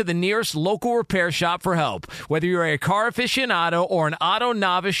point you to the nearest local repair shop for help. Whether you're a car aficionado or an auto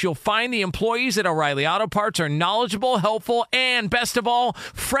novice, you'll find the employees at O'Reilly Auto Parts are knowledgeable, helpful, and best of all,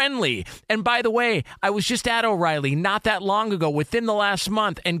 friendly. And by the way, I was just at O'Reilly not that long ago, within the last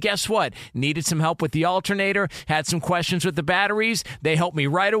month, and guess what? Needed some help with the alternator, had some questions with the batteries. They helped me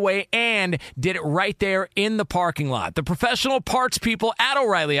right away and did it right there in the parking lot. The professional parts people at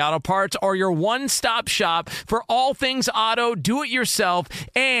O'Reilly Auto Parts are your one-stop shop for all things auto, do-it-yourself,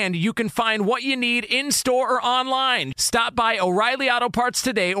 and you can find what you need in-store or online. Stop by O'Reilly Auto Parts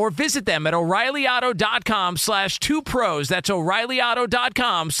today or visit them at O'ReillyAuto.com/2pros. That's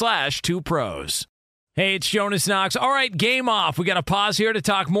O'ReillyAuto.com/2pros. Hey, it's Jonas Knox. All right, game off. We got to pause here to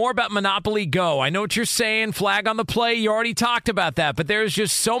talk more about Monopoly Go. I know what you're saying, flag on the play. You already talked about that, but there's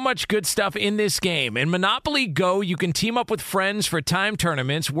just so much good stuff in this game. In Monopoly Go, you can team up with friends for time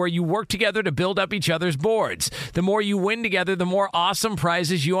tournaments where you work together to build up each other's boards. The more you win together, the more awesome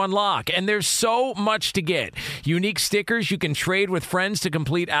prizes you unlock. And there's so much to get. Unique stickers you can trade with friends to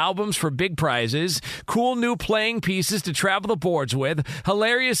complete albums for big prizes, cool new playing pieces to travel the boards with,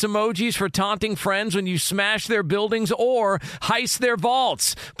 hilarious emojis for taunting friends when you smash their buildings or heist their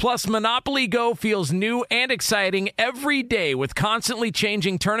vaults. Plus, Monopoly Go feels new and exciting every day with constantly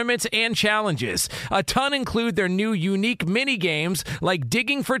changing tournaments and challenges. A ton include their new unique mini games like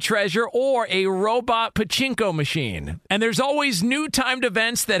digging for treasure or a robot pachinko machine. And there's always new timed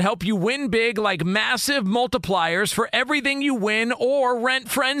events that help you win big, like massive multipliers for everything you win or rent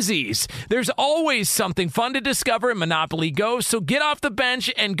frenzies. There's always something fun to discover in Monopoly Go, so get off the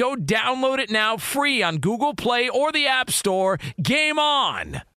bench and go download it now free on Google Play or the App Store. Game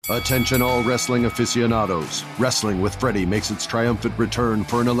on! Attention all wrestling aficionados. Wrestling with Freddie makes its triumphant return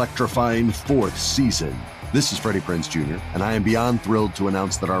for an electrifying 4th season. This is Freddie Prinze Jr., and I am beyond thrilled to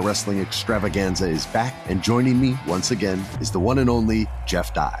announce that our wrestling extravaganza is back, and joining me once again is the one and only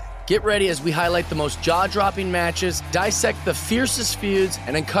Jeff Dye. Get ready as we highlight the most jaw-dropping matches, dissect the fiercest feuds,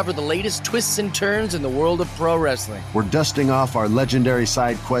 and uncover the latest twists and turns in the world of pro wrestling. We're dusting off our legendary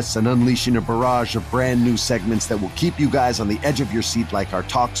side quests and unleashing a barrage of brand new segments that will keep you guys on the edge of your seat like our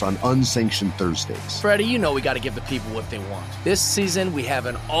talks on Unsanctioned Thursdays. Freddie, you know we got to give the people what they want. This season, we have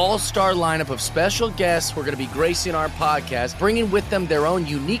an all-star lineup of special guests who are going to be gracing our podcast, bringing with them their own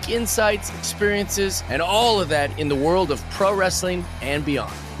unique insights, experiences, and all of that in the world of pro wrestling and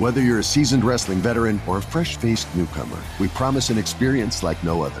beyond. Whether you're a seasoned wrestling veteran or a fresh-faced newcomer, we promise an experience like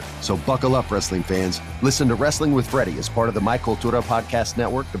no other. So buckle up, wrestling fans. Listen to Wrestling with Freddie as part of the My Cultura Podcast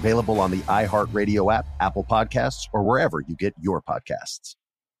Network, available on the iHeartRadio app, Apple Podcasts, or wherever you get your podcasts.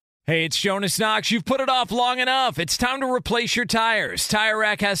 Hey, it's Jonas Knox. You've put it off long enough. It's time to replace your tires. Tire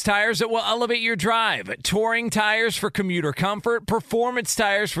Rack has tires that will elevate your drive. Touring tires for commuter comfort, performance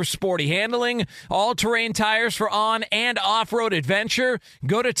tires for sporty handling, all-terrain tires for on- and off-road adventure.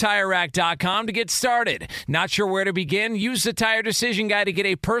 Go to TireRack.com to get started. Not sure where to begin? Use the Tire Decision Guide to get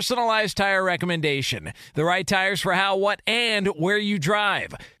a personalized tire recommendation. The right tires for how, what, and where you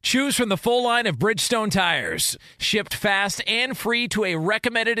drive. Choose from the full line of Bridgestone tires. Shipped fast and free to a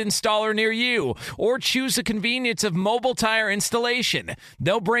recommended installer near you, or choose the convenience of mobile tire installation.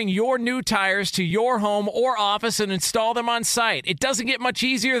 They'll bring your new tires to your home or office and install them on site. It doesn't get much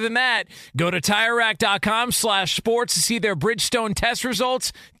easier than that. Go to TireRack.com/sports to see their Bridgestone test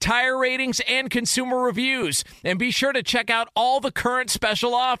results, tire ratings, and consumer reviews. And be sure to check out all the current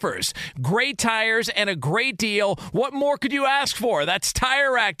special offers. Great tires and a great deal. What more could you ask for? That's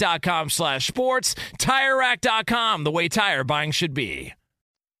TireRack.com/sports. TireRack.com, the way tire buying should be.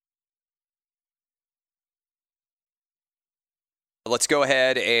 Let's go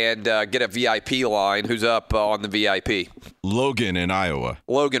ahead and get a VIP line. Who's up on the VIP? Logan in Iowa.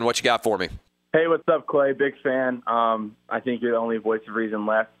 Logan, what you got for me? Hey, what's up, Clay? Big fan. I think you're the only voice of reason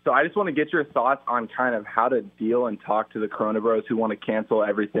left. So I just want to get your thoughts on kind of how to deal and talk to the Corona Bros who want to cancel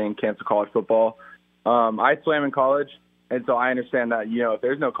everything, cancel college football. I swam in college, and so I understand that, if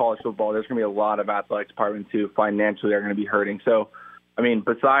there's no college football, there's going to be a lot of athletic departments who financially are going to be hurting. So,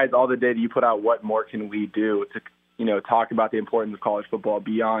 besides all the data you put out, what more can we do to talk about the importance of college football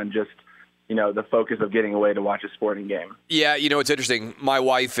beyond just, the focus of getting away to watch a sporting game? Yeah, it's interesting. My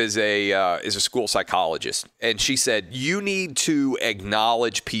wife is a school psychologist, and she said you need to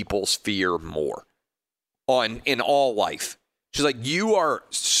acknowledge people's fear more in all life. She's like, you are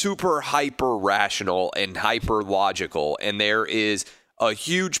super hyper rational and hyper logical, and there is a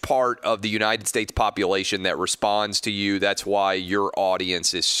huge part of the United States population that responds to you. That's why your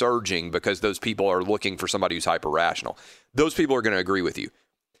audience is surging, because those people are looking for somebody who's hyper-rational. Those people are going to agree with you.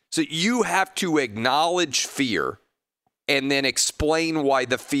 So you have to acknowledge fear and then explain why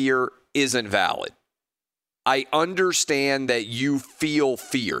the fear isn't valid. I understand that you feel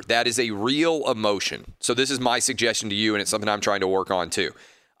fear. That is a real emotion. So this is my suggestion to you, and it's something I'm trying to work on too.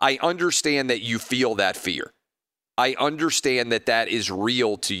 I understand that you feel that fear. I understand that that is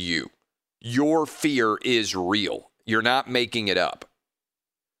real to you. Your fear is real. You're not making it up.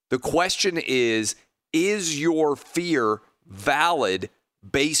 The question is your fear valid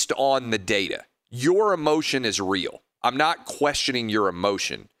based on the data? Your emotion is real. I'm not questioning your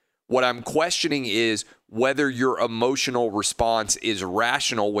emotion. What I'm questioning is whether your emotional response is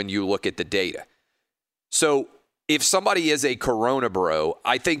rational when you look at the data. So if somebody is a Corona bro,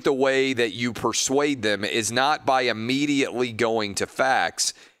 I think the way that you persuade them is not by immediately going to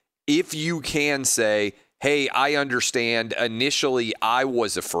facts. if you can say, hey, I understand initially I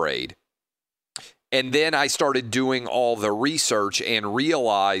was afraid, and then I started doing all the research and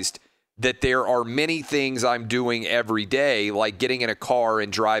realized that there are many things I'm doing every day, like getting in a car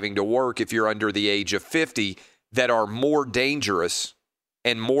and driving to work if you're under the age of 50, that are more dangerous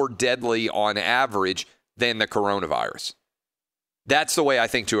and more deadly on average than the coronavirus. That's the way I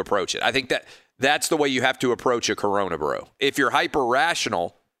think to approach it. I think that's the way you have to approach a corona, bro. If you're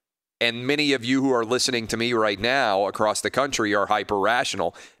hyper-rational, and many of you who are listening to me right now across the country are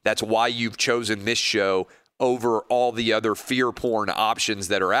hyper-rational, that's why you've chosen this show over all the other fear porn options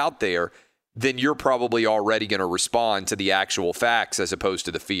that are out there, then you're probably already going to respond to the actual facts as opposed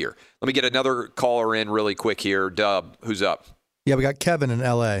to the fear. Let me get another caller in really quick here. Dub, who's up? Yeah, we got Kevin in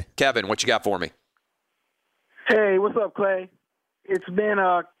L.A. Kevin, what you got for me? Hey, what's up, Clay? It's been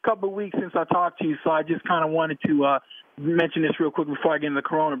a couple of weeks since I talked to you, so I just kind of wanted to mention this real quick before I get into the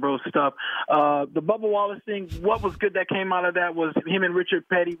Corona Bros stuff. The Bubba Wallace thing, what was good that came out of that was him and Richard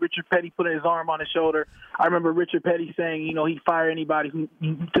Petty. Richard Petty putting his arm on his shoulder. I remember Richard Petty saying, he'd fire anybody who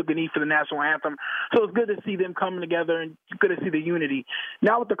took a knee for the national anthem. So it's good to see them coming together and good to see the unity.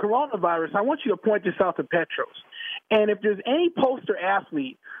 Now with the coronavirus, I want you to point this out to Petros. And if there's any poster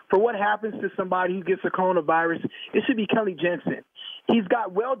athlete for what happens to somebody who gets the coronavirus, it should be Kelly Jensen. He's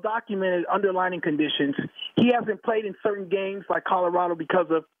got well-documented underlying conditions. He hasn't played in certain games like Colorado because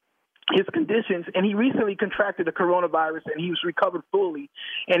of his conditions, and he recently contracted the coronavirus, and he was recovered fully,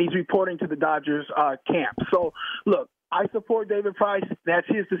 and he's reporting to the Dodgers camp. So, look, I support David Price. That's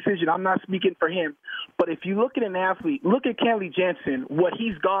his decision. I'm not speaking for him. But if you look at an athlete, look at Kelly Jensen, what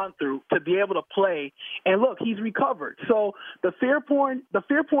he's gone through to be able to play. And look, he's recovered. So the fear porn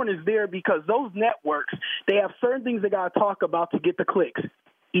is there because those networks, they have certain things they got to talk about to get the clicks,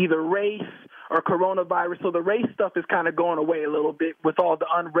 either race or coronavirus. So the race stuff is kind of going away a little bit with all the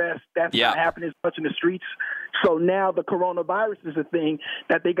unrest. That's not happening as much in the streets. So now the coronavirus is a thing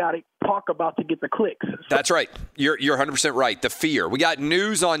that they got to talk about to get the clicks. That's right. You're 100% right. The fear. We got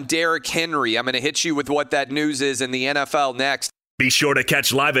news on Derrick Henry. I'm going to hit you with what that news is in the NFL next. Be sure to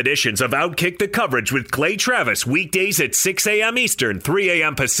catch live editions of Outkick the Coverage with Clay Travis weekdays at 6 a.m. Eastern, 3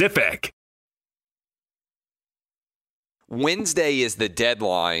 a.m. Pacific. Wednesday is the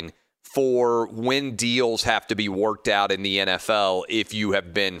deadline for when deals have to be worked out in the NFL if you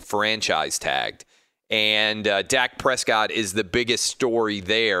have been franchise tagged. And Dak Prescott is the biggest story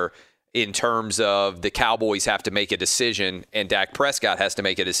there in terms of the Cowboys have to make a decision, and Dak Prescott has to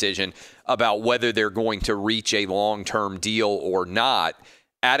make a decision about whether they're going to reach a long-term deal or not.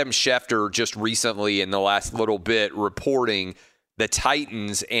 Adam Schefter just recently in the last little bit reporting the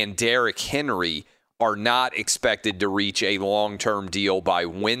Titans and Derrick Henry are not expected to reach a long-term deal by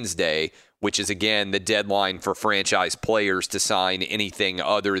Wednesday, which is, again, the deadline for franchise players to sign anything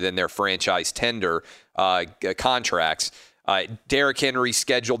other than their franchise tender contracts. Derrick Henry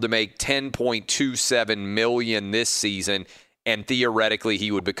scheduled to make $10.27 million this season, and theoretically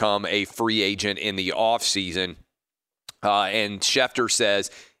he would become a free agent in the offseason. And Schefter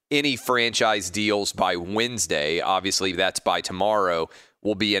says any franchise deals by Wednesday, obviously that's by tomorrow,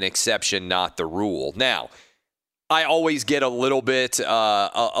 will be an exception, not the rule. Now, I always get a little bit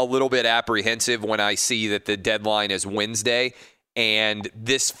apprehensive when I see that the deadline is Wednesday, and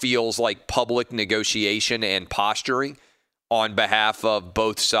this feels like public negotiation and posturing on behalf of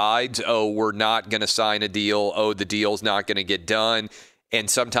both sides. Oh, we're not going to sign a deal. Oh, the deal's not going to get done. And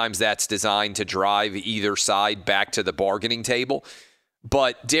sometimes that's designed to drive either side back to the bargaining table.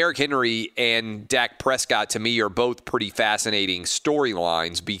 But Derrick Henry and Dak Prescott, to me, are both pretty fascinating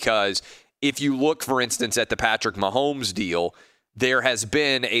storylines because if you look, for instance, at the Patrick Mahomes deal, there has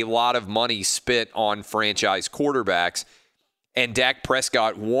been a lot of money spent on franchise quarterbacks, and Dak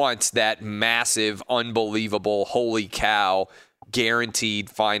Prescott wants that massive, unbelievable, holy cow,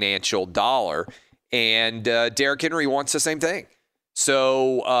 guaranteed financial dollar, and Derrick Henry wants the same thing.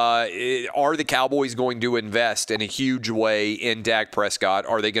 So are the Cowboys going to invest in a huge way in Dak Prescott?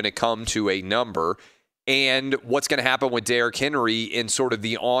 Are they going to come to a number? And what's going to happen with Derrick Henry in sort of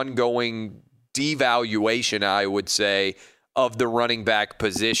the ongoing devaluation, I would say, of the running back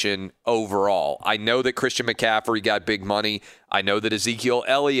position overall? I know that Christian McCaffrey got big money. I know that Ezekiel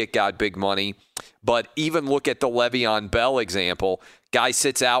Elliott got big money. But even look at the Le'Veon Bell example. Guy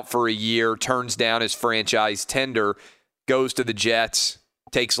sits out for a year, turns down his franchise tender, goes to the Jets,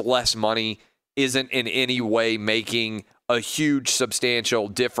 takes less money, isn't in any way making a huge substantial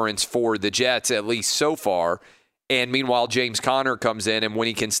difference for the Jets, at least so far. And meanwhile, James Conner comes in, and when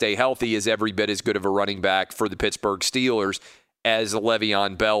he can stay healthy, is every bit as good of a running back for the Pittsburgh Steelers as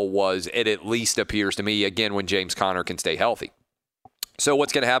Le'Veon Bell was. It at least appears to me, again, when James Conner can stay healthy. So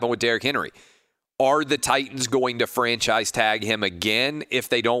what's going to happen with Derrick Henry? Are the Titans going to franchise tag him again if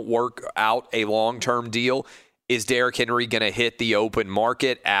they don't work out a long-term deal? Is Derrick Henry going to hit the open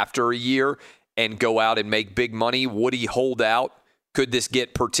market after a year and go out and make big money? Would he hold out? Could this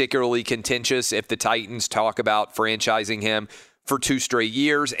get particularly contentious if the Titans talk about franchising him for 2 straight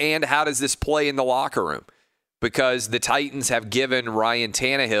years? And how does this play in the locker room? Because the Titans have given Ryan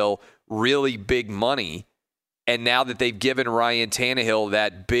Tannehill really big money, and now that they've given Ryan Tannehill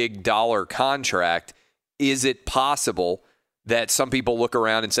that big dollar contract, is it possible that some people look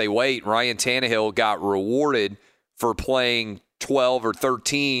around and say, wait, Ryan Tannehill got rewarded for playing 12 or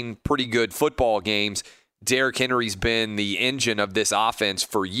 13 pretty good football games? Derrick Henry's been the engine of this offense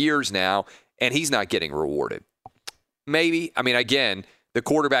for years now, and he's not getting rewarded. Maybe. I mean, again, the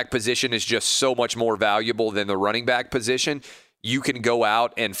quarterback position is just so much more valuable than the running back position. You can go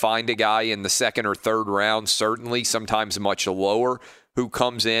out and find a guy in the 2nd or 3rd round, certainly, sometimes much lower, who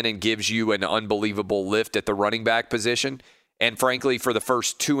comes in and gives you an unbelievable lift at the running back position. And frankly, for the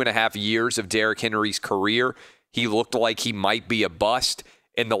first 2.5 years of Derrick Henry's career, he looked like he might be a bust.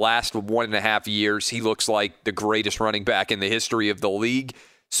 In the last 1.5 years, he looks like the greatest running back in the history of the league.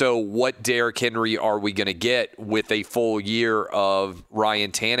 So what Derrick Henry are we going to get with a full year of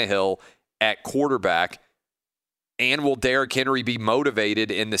Ryan Tannehill at quarterback? And will Derrick Henry be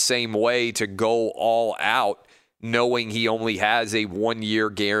motivated in the same way to go all out, knowing he only has a 1-year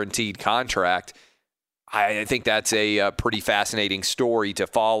guaranteed contract? I think that's a pretty fascinating story to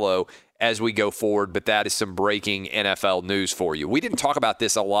follow as we go forward, but that is some breaking NFL news for you. We didn't talk about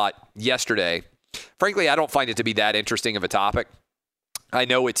this a lot yesterday. Frankly, I don't find it to be that interesting of a topic. I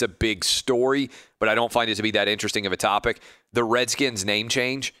know it's a big story, but I don't find it to be that interesting of a topic. The Redskins name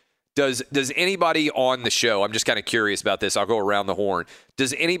change. Does anybody on the show, I'm just kind of curious about this, I'll go around the horn.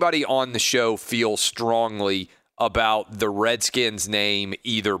 Does anybody on the show feel strongly about the Redskins name,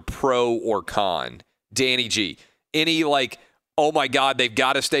 either pro or con? Danny G, any oh my God, they've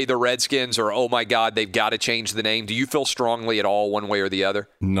got to stay the Redskins, or oh my God, they've got to change the name? Do you feel strongly at all one way or the other?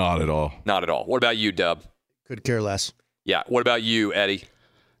 Not at all. Not at all. What about you, Dub? Could care less. Yeah. What about you, Eddie?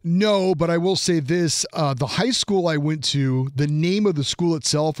 No, but I will say this. The high school I went to, the name of the school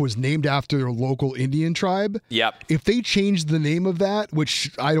itself was named after their local Indian tribe. Yep. If they changed the name of that, which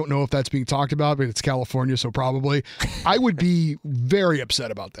I don't know if that's being talked about, but it's California, so probably, I would be very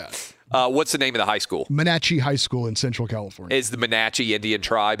upset about that. What's the name of the high school? Monache High School in Central California. Is the Monache Indian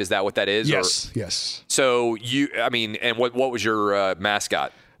tribe, is that what that is? Yes, yes. So and what was your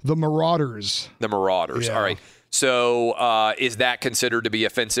mascot? The Marauders. The Marauders. Yeah. All right. So is that considered to be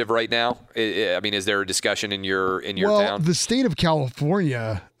offensive right now? I mean, is there a discussion in your town? The state of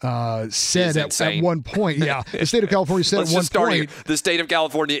California said at one point, the state of California said at one point. The state of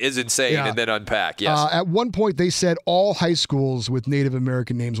California is insane, and then unpack. Yes. At one point, they said all high schools with Native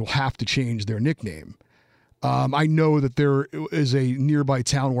American names will have to change their nickname. I know that there is a nearby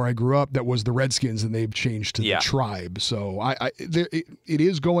town where I grew up that was the Redskins, and they've changed to the tribe. So it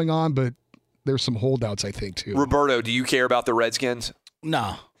is going on, but there's some holdouts, I think, too. Roberto, do you care about the Redskins?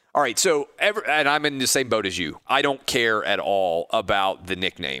 No. All right, so and I'm in the same boat as you. I don't care at all about the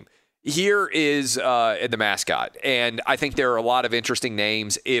nickname. Here is the mascot, and I think there are a lot of interesting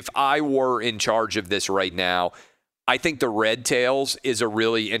names. If I were in charge of this right now, I think the Red Tails is a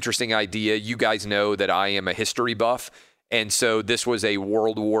really interesting idea. You guys know that I am a history buff, and so this was a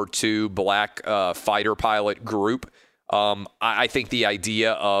World War II black fighter pilot group. I think the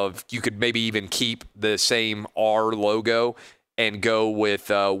idea of you could maybe even keep the same R logo and go with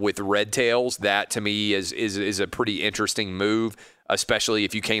Red Tails, that to me is a pretty interesting move, especially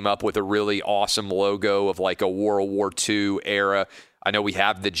if you came up with a really awesome logo of like a World War II era. I know we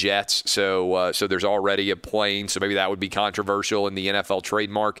have the Jets, so there's already a plane, so maybe that would be controversial in the NFL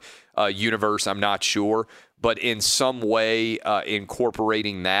trademark universe. I'm not sure. But in some way,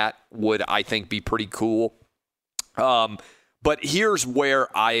 incorporating that would, I think, be pretty cool. But here's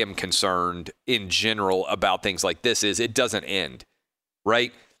where I am concerned in general about things like this is it doesn't end,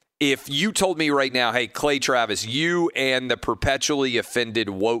 right? If you told me right now, hey, Clay Travis, you and the perpetually offended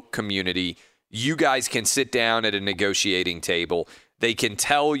woke community, you guys can sit down at a negotiating table. They can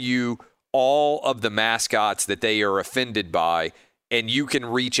tell you all of the mascots that they are offended by, and you can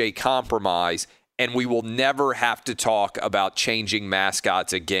reach a compromise, and we will never have to talk about changing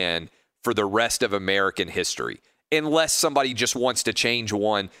mascots again for the rest of American history. Unless somebody just wants to change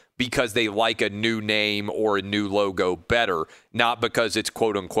one because they like a new name or a new logo better, not because it's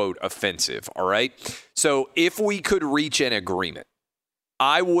quote-unquote offensive, all right? So if we could reach an agreement,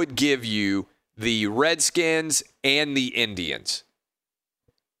 I would give you the Redskins and the Indians.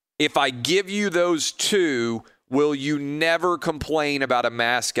 If I give you those two, will you never complain about a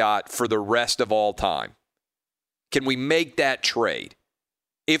mascot for the rest of all time? Can we make that trade?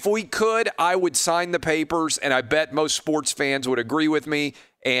 If we could, I would sign the papers, and I bet most sports fans would agree with me.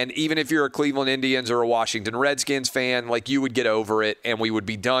 And even if you're a Cleveland Indians or a Washington Redskins fan, like, you would get over it, and we would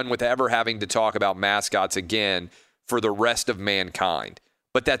be done with ever having to talk about mascots again for the rest of mankind.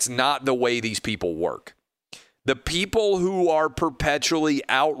 But that's not the way these people work. The people who are perpetually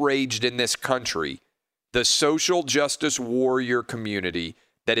outraged in this country, the social justice warrior community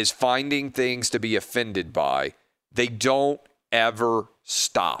that is finding things to be offended by, they don't ever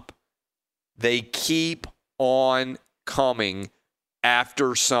stop. They keep on coming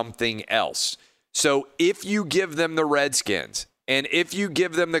after something else. So if you give them the Redskins and if you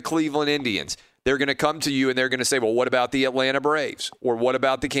give them the Cleveland Indians, they're going to come to you and they're going to say, well, what about the Atlanta Braves? Or what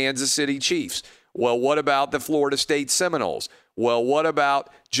about the Kansas City Chiefs? Well, what about the Florida State Seminoles? Well, what about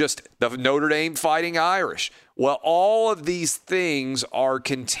just the Notre Dame Fighting Irish? Well, all of these things are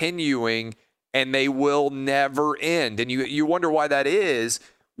continuing and they will never end. And you wonder why that is.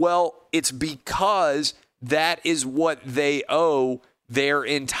 Well, it's because that is what they owe their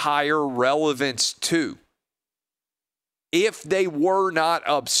entire relevance to. If they were not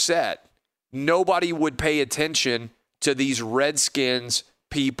upset, nobody would pay attention to these Redskins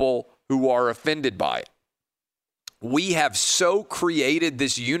people who are offended by it. We have so created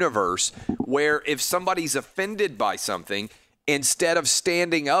this universe where if somebody's offended by something, instead of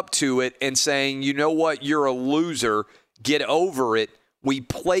standing up to it and saying, you know what, you're a loser, get over it, we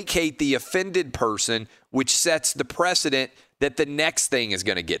placate the offended person, which sets the precedent that the next thing is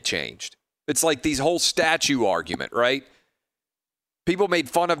going to get changed. It's like these whole statue argument, right? People made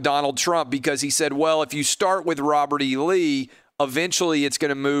fun of Donald Trump because he said, well, if you start with Robert E. Lee, eventually it's going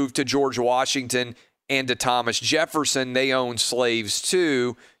to move to George Washington and to Thomas Jefferson. They owned slaves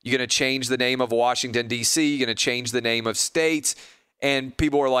too. You're going to change the name of Washington, D.C. You're going to change the name of states. And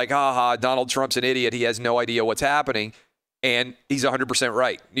people were like, Donald Trump's an idiot. He has no idea what's happening. And he's 100%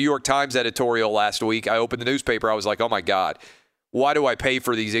 right. New York Times editorial last week, I opened the newspaper. I was like, oh, my God, why do I pay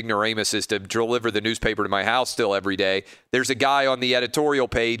for these ignoramuses to deliver the newspaper to my house still every day? There's a guy on the editorial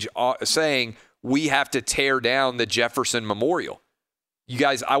page saying we have to tear down the Jefferson Memorial. You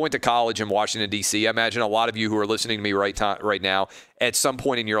guys, I went to college in Washington, D.C. I imagine a lot of you who are listening to me right now at some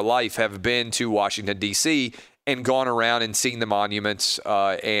point in your life have been to Washington, D.C. and gone around and seen the monuments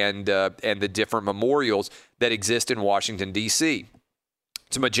and the different memorials that exist in Washington, D.C.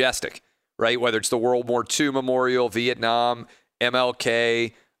 It's majestic, right? Whether it's the World War II Memorial, Vietnam,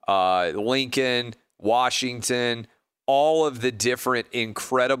 MLK, Lincoln, Washington, all of the different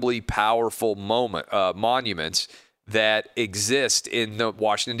incredibly powerful monuments that exist in the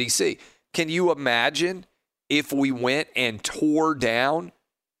Washington, D.C. Can you imagine if we went and tore down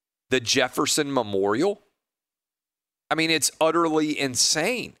the Jefferson Memorial? I mean, it's utterly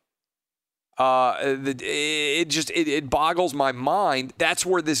insane. It boggles my mind. That's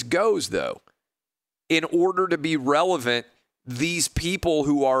where this goes, though. In order to be relevant, these people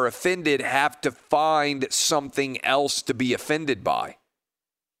who are offended have to find something else to be offended by,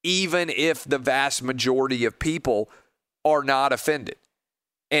 even if the vast majority of people are not offended.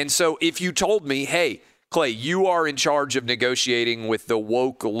 And so if you told me, hey, Clay, you are in charge of negotiating with the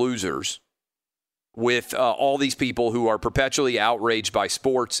woke losers, with all these people who are perpetually outraged by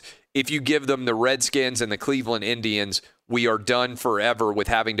sports, if you give them the Redskins and the Cleveland Indians, we are done forever with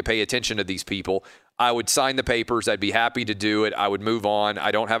having to pay attention to these people. I would sign the papers. I'd be happy to do it. I would move on.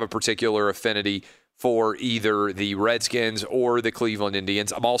 I don't have a particular affinity for either the Redskins or the Cleveland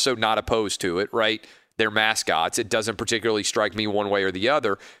Indians. I'm also not opposed to it, right? They're mascots. It doesn't particularly strike me one way or the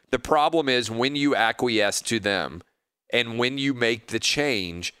other. The problem is when you acquiesce to them and when you make the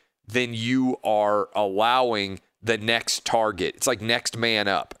change, then you are allowing the next target. It's like next man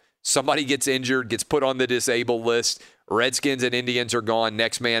up. Somebody gets injured, gets put on the disabled list. Redskins and Indians are gone.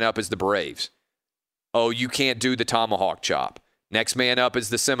 Next man up is the Braves. Oh, you can't do the tomahawk chop. Next man up is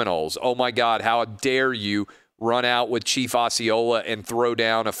the Seminoles. Oh, my God, how dare you run out with Chief Osceola and throw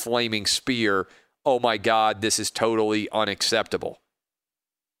down a flaming spear. Oh, my God, this is totally unacceptable,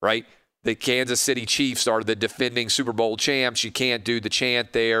 right? The Kansas City Chiefs are the defending Super Bowl champs. You can't do the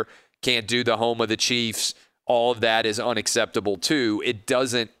chant there, can't do the home of the Chiefs. All of that is unacceptable, too. It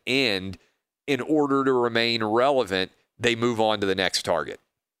doesn't end. In order to remain relevant, they move on to the next target.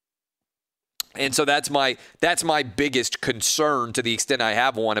 And so that's my biggest concern, to the extent I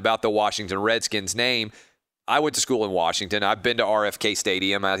have one, about the Washington Redskins name. I went to school in Washington. I've been to RFK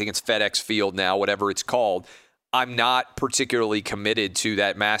Stadium. I think it's FedEx Field now, whatever it's called. I'm not particularly committed to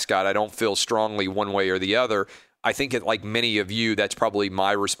that mascot. I don't feel strongly one way or the other. I think, like many of you, that's probably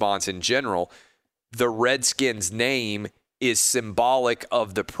my response in general. the Redskins name is symbolic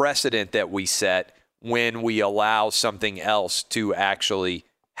of the precedent that we set when we allow something else to actually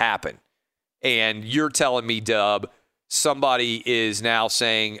happen. And you're telling me, Dub, somebody is now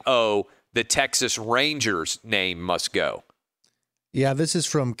saying, oh, the Texas Rangers name must go. Yeah, this is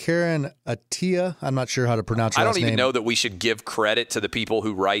from Karen Atia. I'm not sure how to pronounce her I last don't even name. know that we should give credit to the people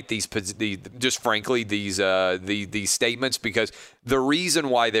who write these statements, because the reason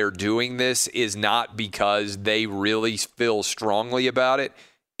why they're doing this is not because they really feel strongly about it.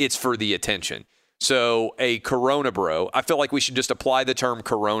 It's for the attention. So a Corona Bro, I feel like we should just apply the term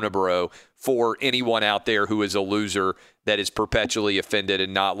Corona Bro for anyone out there who is a loser that is perpetually offended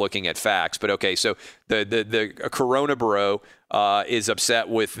and not looking at facts. But okay, so the Corona Bro is upset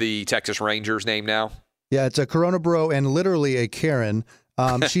with the Texas Rangers name now? Yeah, it's a Corona Bro and literally a Karen.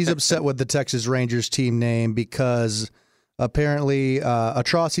 She's upset with the Texas Rangers team name because apparently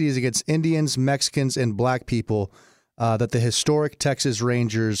atrocities against Indians, Mexicans, and black people that the historic Texas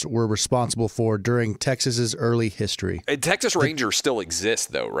Rangers were responsible for during Texas's early history. And Texas Rangers still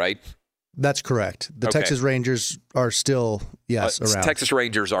exist, though, right? That's correct. The Okay. Texas Rangers are still, around. Texas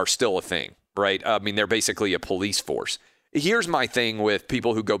Rangers are still a thing, right? I mean, they're basically a police force. Here's my thing with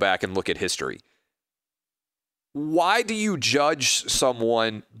people who go back and look at history. Why do you judge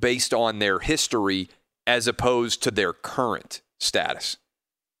someone based on their history as opposed to their current status?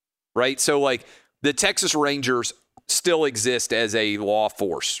 Right? So, like, the Texas Rangers still exist as a law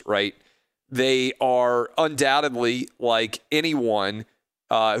force, right? They are undoubtedly, like anyone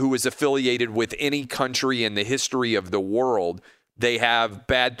who is affiliated with any country in the history of the world, they have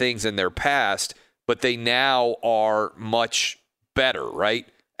bad things in their past, but they now are much better, right?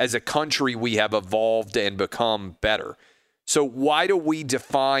 As a country, we have evolved and become better. So why do we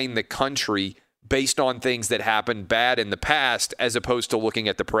define the country based on things that happened bad in the past as opposed to looking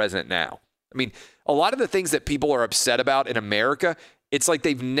at the present now? I mean, a lot of the things that people are upset about in America, it's like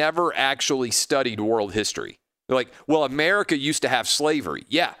they've never actually studied world history. They're like, well, America used to have slavery.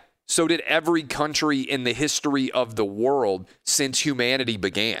 Yeah, so did every country in the history of the world since humanity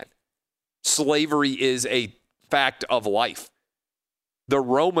began. Slavery is a fact of life. The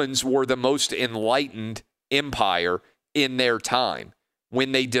Romans were the most enlightened empire in their time.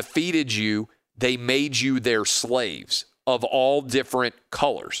 When they defeated you, they made you their slaves of all different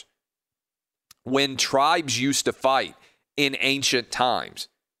colors. When tribes used to fight in ancient times,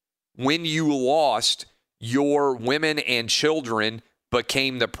 when you lost, your women and children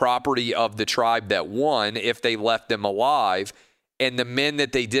became the property of the tribe that won if they left them alive, and the men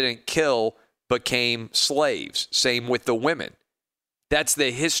that they didn't kill became slaves. Same with the women. That's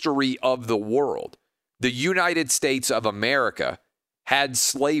the history of the world. The United States of America had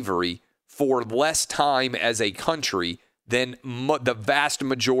slavery for less time as a country than the vast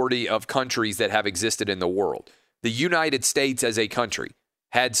majority of countries that have existed in the world. The United States as a country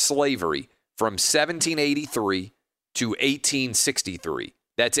had slavery from 1783 to 1863.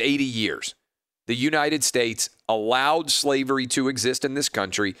 That's 80 years. The United States allowed slavery to exist in this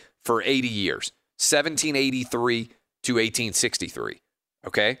country for 80 years, 1783 to 1863.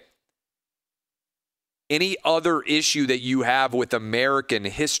 Okay? Any other issue that you have with American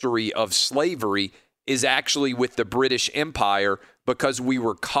history of slavery is actually with the British Empire, because we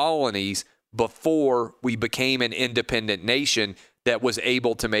were colonies before we became an independent nation that was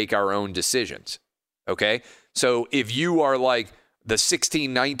able to make our own decisions. Okay? So if you are like the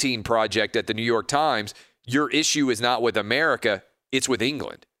 1619 Project at the New York Times, your issue is not with America, it's with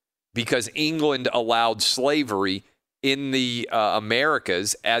England, because England allowed slavery in the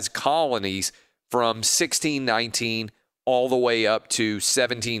Americas as colonies from 1619 all the way up to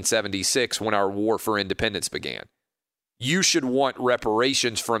 1776 when our war for independence began. You should want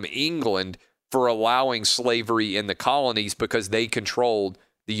reparations from England for allowing slavery in the colonies, because they controlled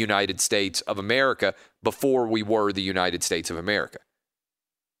the United States of America before we were the United States of America.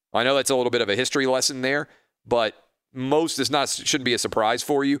 I know that's a little bit of a history lesson there, but shouldn't be a surprise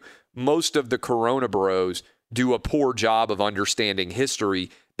for you. Most of the Corona Bros do a poor job of understanding history.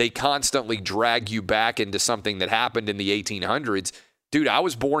 They constantly drag you back into something that happened in the 1800s. Dude, I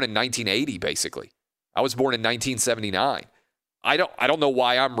was born in 1980, basically. I was born in 1979. I don't know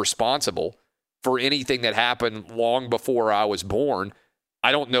why I'm responsible for anything that happened long before I was born.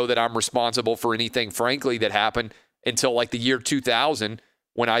 I don't know that I'm responsible for anything, frankly, that happened until like the year 2000,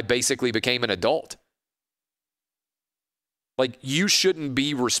 when I basically became an adult. Like, you shouldn't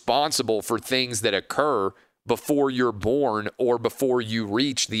be responsible for things that occur before you're born or before you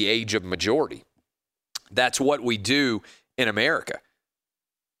reach the age of majority. That's what we do in America.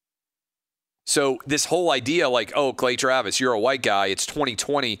 So this whole idea like, oh, Clay Travis, you're a white guy. It's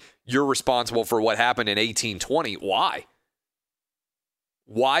 2020. You're responsible for what happened in 1820. Why?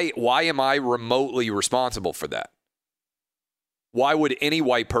 Why am I remotely responsible for that? Why would any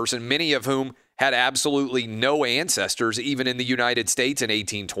white person, many of whom had absolutely no ancestors, even in the United States in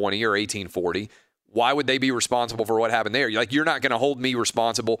 1820 or 1840, why would they be responsible for what happened there? Like, you're not going to hold me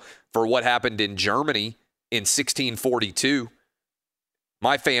responsible for what happened in Germany in 1642.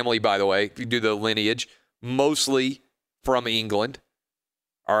 My family, by the way, if you do the lineage, mostly from England.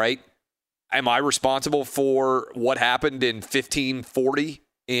 All right. Am I responsible for what happened in 1540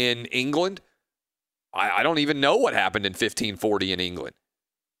 in England? I don't even know what happened in 1540 in England.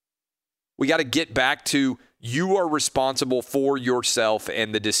 We got to get back to you are responsible for yourself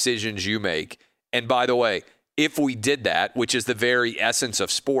and the decisions you make. And by the way, if we did that, which is the very essence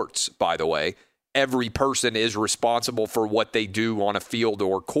of sports, by the way, every person is responsible for what they do on a field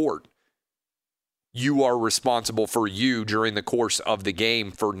or court. You are responsible for you during the course of the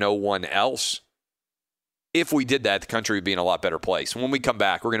game, for no one else. If we did that, the country would be in a lot better place. When we come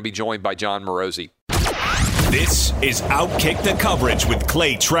back, we're going to be joined by John Morosi. This is Outkick the Coverage with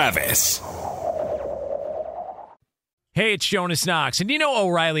Clay Travis. Hey, it's Jonas Knox, and you know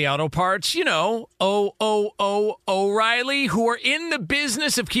O'Reilly Auto Parts. You know, O'Reilly, who are in the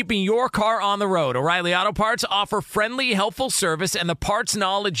business of keeping your car on the road. O'Reilly Auto Parts offer friendly, helpful service and the parts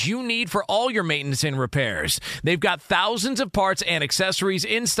knowledge you need for all your maintenance and repairs. They've got thousands of parts and accessories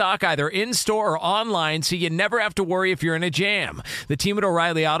in stock, either in-store or online, so you never have to worry if you're in a jam. The team at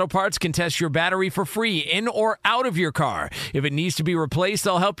O'Reilly Auto Parts can test your battery for free in or out of your car. If it needs to be replaced,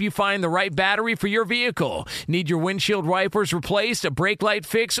 they'll help you find the right battery for your vehicle. Need your windshield wipers replaced, a brake light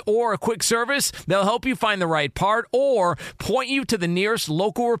fix, or a quick service? They'll help you find the right part or point you to the nearest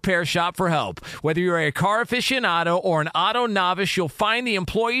local repair shop for help. Whether you're a car aficionado or an auto novice, you'll find the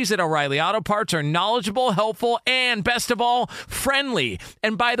employees at O'Reilly Auto Parts are knowledgeable, helpful, and best of all, friendly.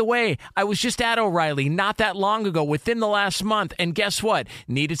 And by the way, I was just at O'Reilly not that long ago, within the last month, and guess what?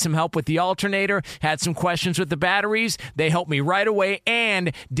 Needed some help with the alternator, had some questions with the batteries. They helped me right away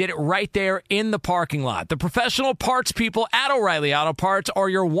and did it right there in the parking lot. The professional parts people at O'Reilly Auto Parts are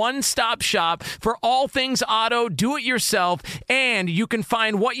your one-stop shop for all things auto, do-it-yourself, and you can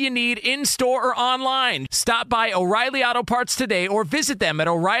find what you need in-store or online. Stop by O'Reilly Auto Parts today or visit them at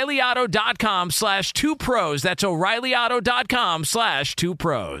O'ReillyAuto.com/2pros. That's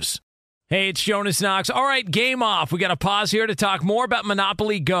O'ReillyAuto.com/2pros. Hey, it's Jonas Knox. All right, game off. We got to pause here to talk more about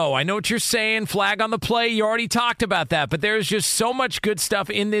Monopoly Go. I know what you're saying. Flag on the play. You already talked about that, but there's just so much good stuff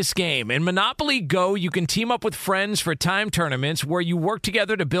in this game. In Monopoly Go, you can team up with friends for time tournaments where you work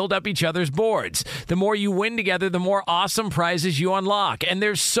together to build up each other's boards. The more you win together, the more awesome prizes you unlock. And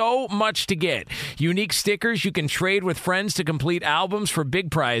there's so much to get. Unique stickers you can trade with friends to complete albums for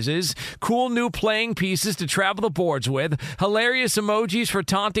big prizes. Cool new playing pieces to travel the boards with. Hilarious emojis for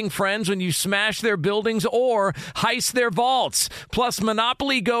taunting friends when you smash their buildings or heist their vaults. Plus,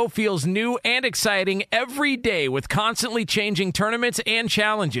 Monopoly Go feels new and exciting every day with constantly changing tournaments and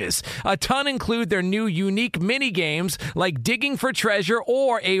challenges. A ton include their new unique mini games like digging for treasure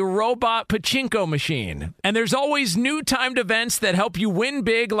or a robot pachinko machine. And there's always new timed events that help you win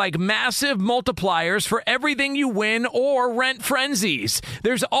big, like massive multipliers for everything you win or rent frenzies.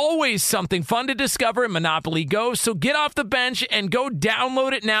 There's always something fun to discover in Monopoly Go, so get off the bench and go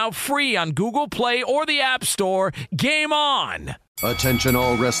download it now free on Google Play or the App Store. Game on! Attention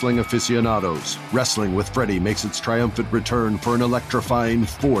all wrestling aficionados. Wrestling with Freddie makes its triumphant return for an electrifying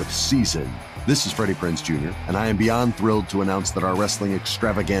 4th season. This is Freddie Prinze Jr., and I am beyond thrilled to announce that our wrestling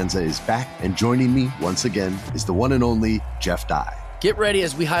extravaganza is back, and joining me once again is the one and only Jeff Dye. Get ready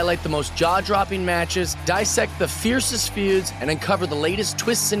as we highlight the most jaw-dropping matches, dissect the fiercest feuds, and uncover the latest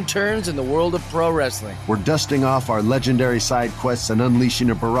twists and turns in the world of pro wrestling. We're dusting off our legendary side quests and unleashing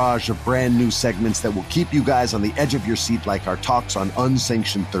a barrage of brand new segments that will keep you guys on the edge of your seat, like our talks on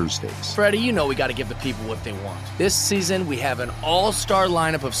Unsanctioned Thursdays. Freddie, you know we got to give the people what they want. This season, we have an all-star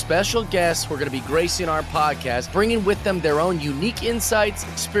lineup of special guests who are going to be gracing our podcast, bringing with them their own unique insights,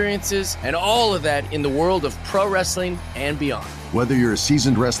 experiences, and all of that in the world of pro wrestling and beyond. Whether you're a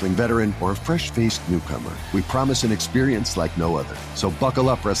seasoned wrestling veteran or a fresh-faced newcomer, we promise an experience like no other. So buckle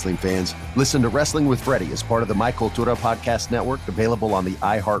up, wrestling fans. Listen to Wrestling with Freddie as part of the My Cultura Podcast Network, available on the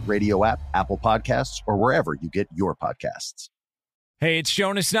iHeartRadio app, Apple Podcasts, or wherever you get your podcasts. Hey, it's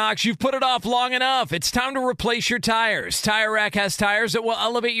Jonas Knox. You've put it off long enough. It's time to replace your tires. Tire Rack has tires that will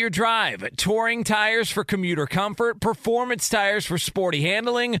elevate your drive. Touring tires for commuter comfort, performance tires for sporty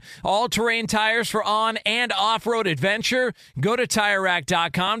handling, all-terrain tires for on- and off-road adventure. Go to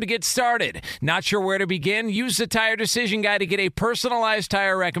TireRack.com to get started. Not sure where to begin? Use the Tire Decision Guide to get a personalized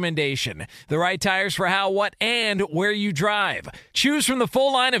tire recommendation. The right tires for how, what, and where you drive. Choose from the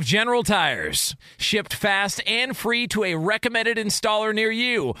full line of General Tires. Shipped fast and free to a recommended installer near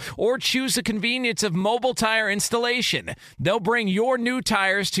you, or choose the convenience of mobile tire installation. They'll bring your new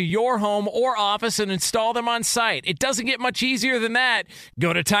tires to your home or office and install them on site. It doesn't get much easier than that.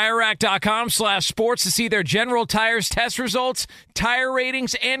 Go to TireRack.com/sports to see their General Tires test results, tire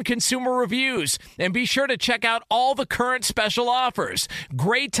ratings, and consumer reviews. And be sure to check out all the current special offers.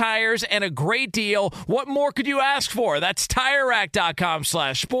 Great tires and a great deal. What more could you ask for? That's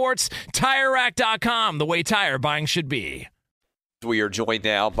TireRack.com/sports. TireRack.com, the way tire buying should be. We are joined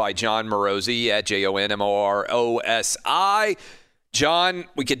now by John Morosi at JONMOROSI. John,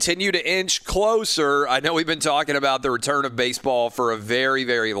 we continue to inch closer. I know we've been talking about the return of baseball for a very,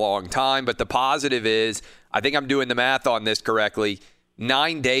 very long time, but the positive is, I think I'm doing the math on this correctly,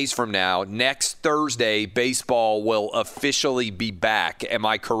 9 days from now, next Thursday, baseball will officially be back. Am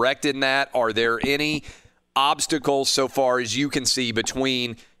I correct in that? Are there any obstacles so far as you can see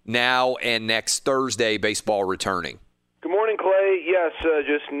between now and next Thursday, baseball returning? Good morning, Clay. Yes,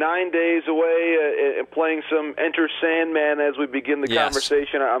 just 9 days away and playing some Enter Sandman as we begin the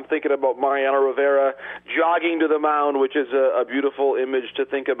conversation. I'm thinking about Mariano Rivera jogging to the mound, which is a beautiful image to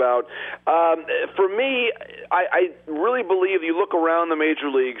think about. For me, I really believe you look around the major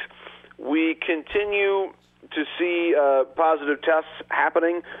leagues, we continue to see positive tests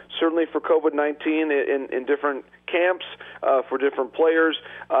happening, certainly for COVID-19 in different camps for different players.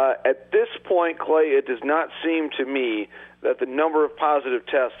 At this point, Clay, it does not seem to me that the number of positive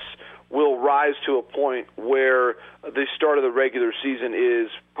tests will rise to a point where the start of the regular season is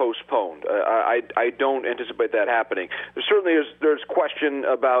postponed. I don't anticipate that happening. There's question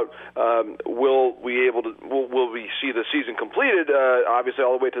about will we see the season completed? Obviously,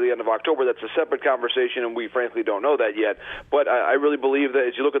 all the way to the end of October. That's a separate conversation, and we frankly don't know that yet. But I really believe that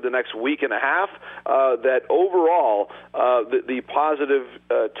as you look at the next week and a half, that overall the positive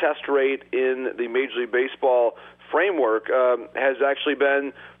test rate in the Major League Baseball framework has actually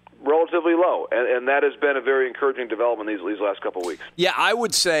been relatively low, and that has been a very encouraging development these last couple of weeks. Yeah, I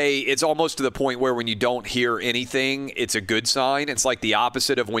would say it's almost to the point where when you don't hear anything, it's a good sign. It's like the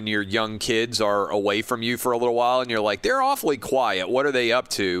opposite of when your young kids are away from you for a little while, and you're like, they're awfully quiet. What are they up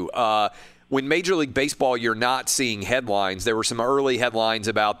to? When Major League Baseball, you're not seeing headlines. There were some early headlines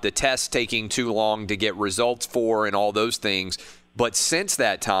about the tests taking too long to get results for and all those things. But since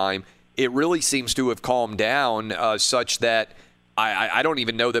that time, it really seems to have calmed down such that I don't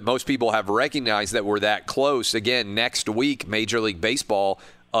even know that most people have recognized that we're that close. Again, next week, Major League Baseball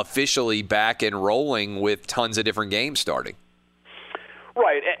officially back and rolling with tons of different games starting.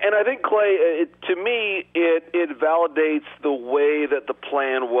 Right, and I think, Clay, to me, it validates the way that the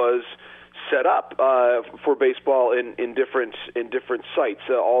plan was set up for baseball in different sites,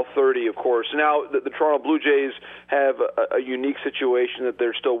 all 30, of course. Now, the Toronto Blue Jays have a unique situation that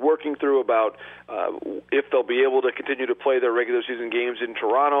they're still working through about if they'll be able to continue to play their regular season games in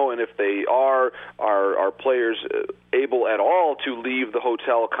Toronto, and if they are players able at all to leave the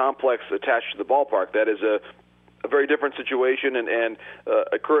hotel complex attached to the ballpark. That is a very different situation, and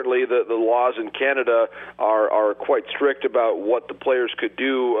currently the laws in Canada are quite strict about what the players could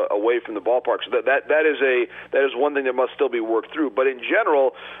do away from the ballpark. So that is one thing that must still be worked through. But in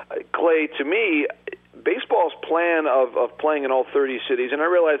general, Clay, to me, baseball's plan of playing in all 30 cities, and I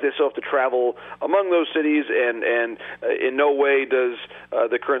realize they still have to travel among those cities, and in no way does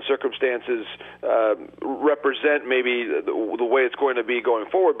the current circumstances represent maybe the way it's going to be going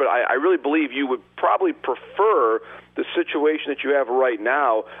forward, but I really believe you would probably prefer the situation that you have right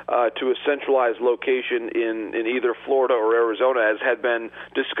now to a centralized location in either Florida or Arizona, as had been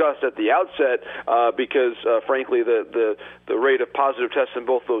discussed at the outset, because frankly the rate of positive tests in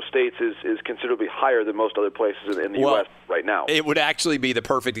both those states is considerably higher than most other places in the U.S. right now. It would actually be the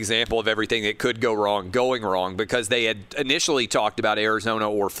perfect example of everything that could go wrong going wrong, because they had initially talked about Arizona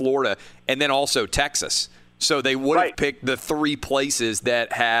or Florida and then also Texas. So they would have picked the three places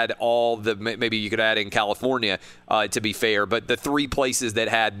that had all the, maybe you could add in California to be fair, but the three places that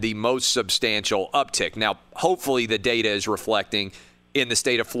had the most substantial uptick. Now, hopefully the data is reflecting in the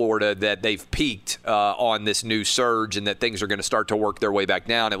state of Florida that they've peaked on this new surge and that things are going to start to work their way back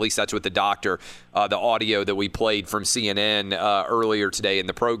down. At least that's what the doctor, the audio that we played from CNN earlier today in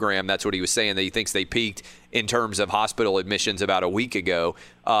the program, that's what he was saying, that he thinks they peaked in terms of hospital admissions about a week ago.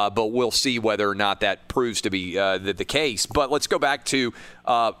 But we'll see whether or not that proves to be the case. But let's go back to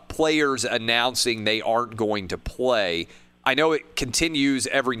players announcing they aren't going to play. I know it continues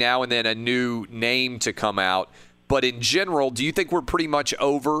every now and then a new name to come out. But in general, do you think we're pretty much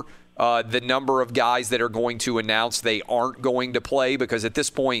over the number of guys that are going to announce they aren't going to play? Because at this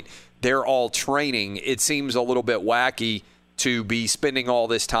point, they're all training. It seems a little bit wacky to be spending all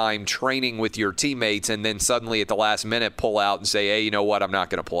this time training with your teammates and then suddenly at the last minute pull out and say, hey, you know what, I'm not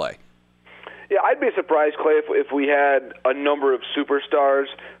going to play. Yeah, I'd be surprised, Clay, if we had a number of superstars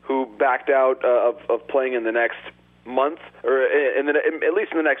who backed out of playing in the next month, or at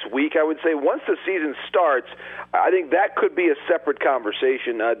least in the next week, I would say. Once the season starts, I think that could be a separate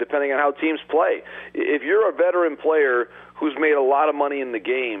conversation, depending on how teams play. If you're a veteran player who's made a lot of money in the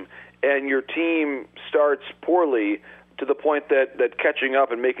game and your team starts poorly to the point that catching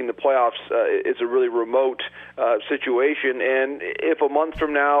up and making the playoffs is a really remote situation, and if a month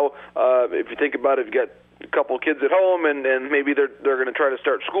from now, if you think about it, you got a couple of kids at home, and maybe they're going to try to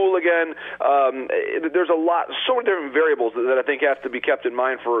start school again. There's so many different variables that I think have to be kept in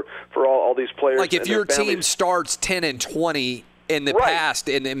mind for all these players. Like if your team starts 10-20 in the past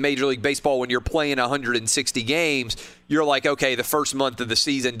in Major League Baseball, when you're playing 160 games, you're like, okay, the first month of the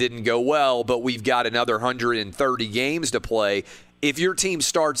season didn't go well, but we've got another 130 games to play. If your team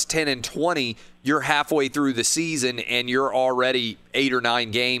starts 10-20, you're halfway through the season and you're already 8 or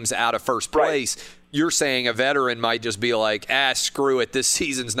 9 games out of first place. Right. You're saying a veteran might just be like, screw it, this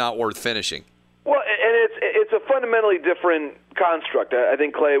season's not worth finishing. Well, and it's a fundamentally different construct. I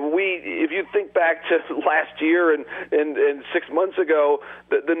think, Clay, if you think back to last year and 6 months ago,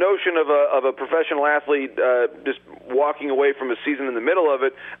 the notion of a professional athlete just walking away from a season in the middle of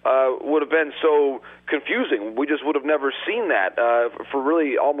it would have been so confusing. We just would have never seen that for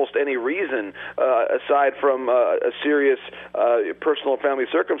really almost any reason aside from a serious personal and family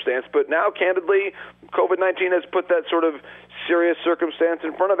circumstance. But now, candidly, COVID-19 has put that sort of serious circumstance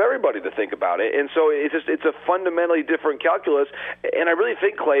in front of everybody to think about it. And so it's a fundamentally different calculus. And I really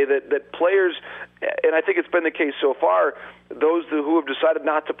think, Clay, that players, and I think it's been the case so far, those who have decided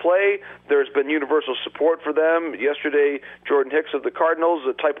not to play, there's been universal support for them. Yesterday, Jordan Hicks of the Cardinals,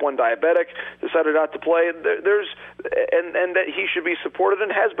 a type 1 diabetic, decided not to play. And that he should be supported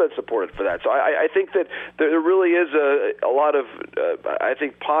and has been supported for that. So I think that there really is a lot of, I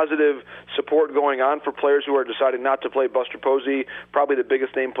think, positive support going on for players who are deciding not to play. Buster Posey, probably the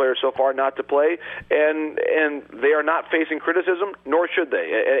biggest name player so far, not to play. And they are not facing criticism, nor should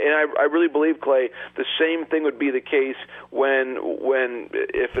they. And I really believe, Clay, the same thing would be the case when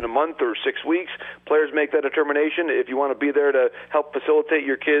if in a month or 6 weeks players make that determination, if you want to be there to help facilitate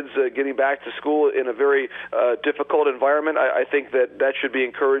your kids getting back to school in a very difficult environment, I think that should be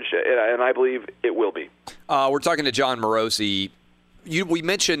encouraged, and I believe it will be. We're talking to Jon Morosi. We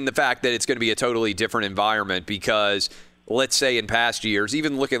mentioned the fact that it's going to be a totally different environment because, let's say in past years,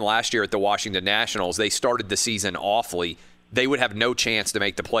 even looking last year at the Washington Nationals, they started the season awfully. They would have no chance to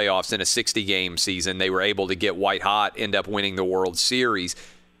make the playoffs in a 60-game season. They were able to get white hot, end up winning the World Series.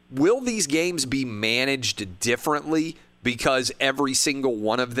 Will these games be managed differently because every single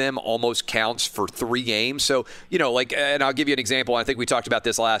one of them almost counts for 3 games? So, and I'll give you an example. I think we talked about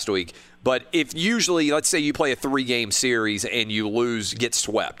this last week. But if usually, let's say you play a 3-game series and you lose, get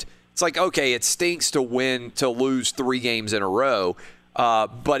swept. It's like, okay, it stinks to lose 3 games in a row.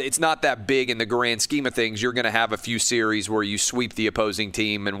 But it's not that big in the grand scheme of things. You're going to have a few series where you sweep the opposing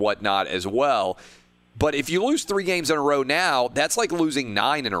team and whatnot as well. But if you lose 3 games in a row now, that's like losing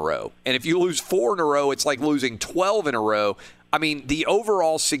 9 in a row. And if you lose 4 in a row, it's like losing 12 in a row. I mean, the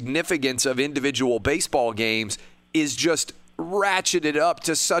overall significance of individual baseball games is just ratcheted up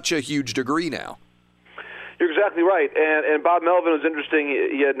to such a huge degree now. You're exactly right. And Bob Melvin was interesting.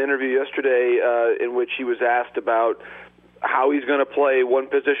 He had an interview yesterday in which he was asked about how he's going to play one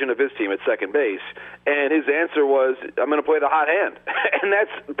position of his team at second base. And his answer was, I'm going to play the hot hand. And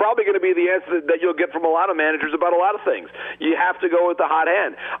that's probably going to be the answer that you'll get from a lot of managers about a lot of things. You have to go with the hot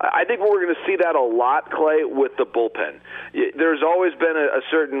hand. I think we're going to see that a lot, Clay, with the bullpen. There's always been a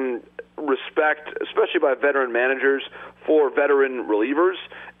certain respect, especially by veteran managers, for veteran relievers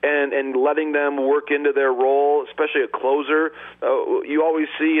and letting them work into their role, especially a closer. You always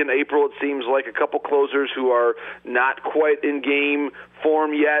see in April, it seems like a couple closers who are not quite in game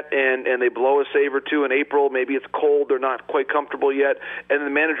form yet, and they blow a save or two in April. Maybe it's cold, they're not quite comfortable yet, and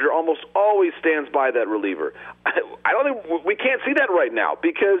the manager almost always stands by that reliever. I don't think we can't see that right now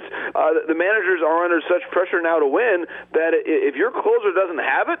because the managers are under such pressure now to win that if your closer doesn't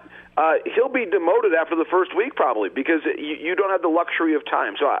have it, he'll be demoted after the first week probably because you don't have the luxury of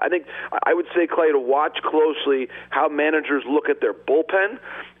time. So I think I would say, Clay, to watch closely how managers look at their bullpen.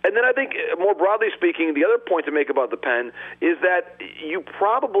 And then I think, more broadly speaking, the other point to make about the pen is that you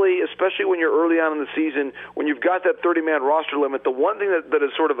probably, especially when you're early on in the season, when you've got that 30-man roster limit, the one thing that is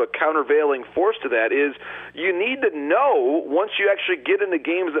sort of a countervailing force to that is you need to know once you actually get into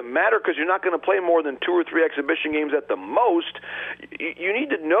games that matter, because you're not going to play more than 2 or 3 exhibition games at the most. You need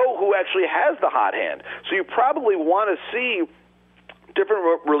to know who actually has the hot hand. So you probably want to see different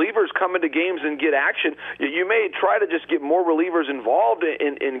relievers come into games and get action. You may try to just get more relievers involved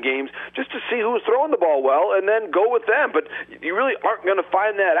in games just to see who's throwing the ball well and then go with them. But you really aren't going to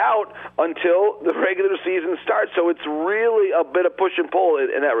find that out until the regular season starts. So it's really a bit of push and pull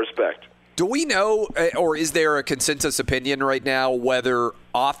in that respect. Do we know, or is there a consensus opinion right now, whether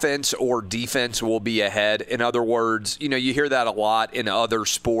offense or defense will be ahead? In other words, you hear that a lot in other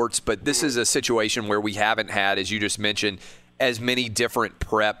sports, but this is a situation where we haven't had, as you just mentioned, as many different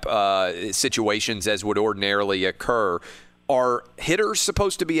prep situations as would ordinarily occur. Are hitters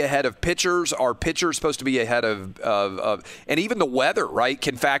supposed to be ahead of pitchers? Are pitchers supposed to be ahead of and even the weather, right,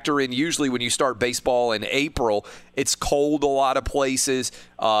 can factor in. Usually when you start baseball in April, it's cold a lot of places.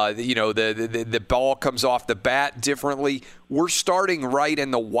 The ball comes off the bat differently. We're starting right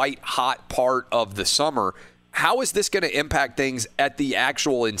in the white-hot part of the summer. How is this going to impact things at the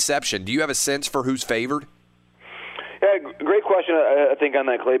actual inception? Do you have a sense for who's favored? Yeah, great question, I think, on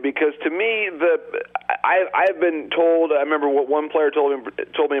that, Clay, because to me, I've been told, I remember what one player told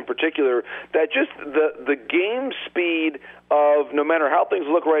me in particular, that just the game speed of, no matter how things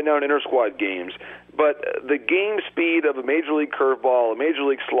look right now in inter-squad games, but the game speed of a Major League curveball, a Major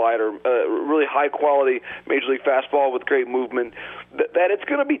League slider, a really high-quality Major League fastball with great movement, that it's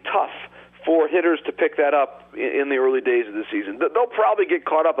going to be tough for hitters to pick that up in the early days of the season. They'll probably get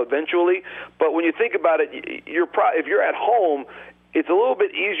caught up eventually, but when you think about it, if you're at home, it's a little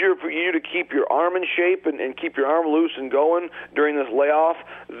bit easier for you to keep your arm in shape and keep your arm loose and going during this layoff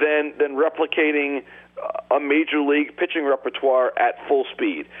than replicating a Major League pitching repertoire at full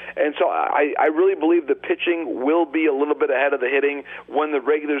speed. And so I really believe the pitching will be a little bit ahead of the hitting when the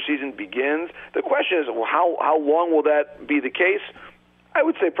regular season begins. The question is, well, how long will that be the case? I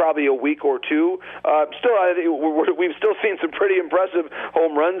would say probably a week or two. We've still seen some pretty impressive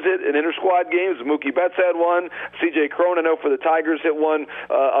home runs hit in inter-squad games. Mookie Betts had one. C.J. Cron, I know, for the Tigers, hit one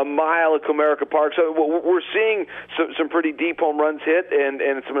a mile at Comerica Park. So we're seeing some pretty deep home runs hit and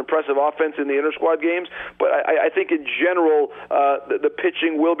some impressive offense in the inter-squad games. But I think in general the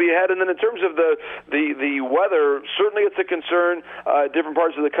pitching will be ahead. And then in terms of the weather, certainly it's a concern. Different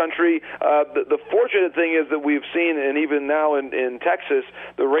parts of the country. The fortunate thing is that we've seen, and even now in Texas,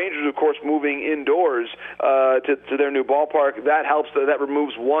 the Rangers, of course, moving indoors to their new ballpark. That helps. That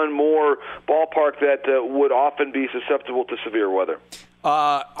removes one more ballpark that would often be susceptible to severe weather.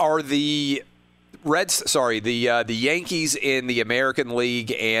 Are the the Yankees in the American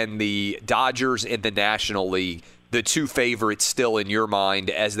League and the Dodgers in the National League the two favorites still in your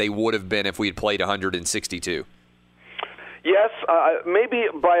mind as they would have been if we had played 162? Yes, maybe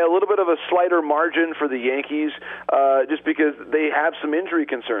by a little bit of a slighter margin for the Yankees, just because they have some injury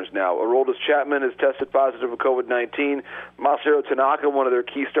concerns now. Aroldis Chapman has tested positive for COVID-19. Masahiro Tanaka, one of their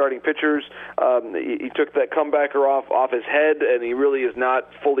key starting pitchers, he took that comebacker off his head, and he really is not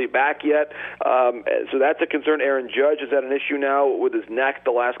fully back yet. So that's a concern. Aaron Judge has had an issue now with his neck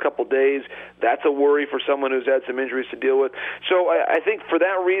the last couple days. That's a worry for someone who's had some injuries to deal with. So I think for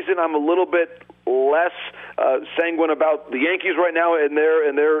that reason, I'm a little bit less sanguine about the Yankees right now and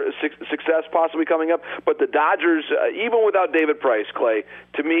their success possibly coming up. But the Dodgers, even without David Price, Clay,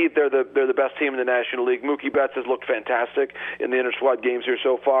 to me they're the best team in the National League. Mookie Betts has looked fantastic in the inter-squad games here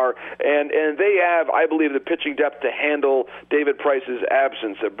so far, and they have, I believe, the pitching depth to handle David Price's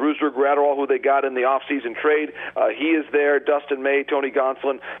absence. Brusdar Graterol, who they got in the offseason trade, he is there. Dustin May, Tony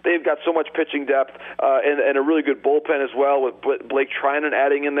Gonsolin, they've got so much pitching depth and a really good bullpen as well with Blake Treinen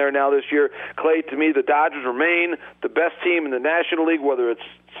adding in there now this year. Clay, to me, the Dodgers remain the best team in the National League, whether it's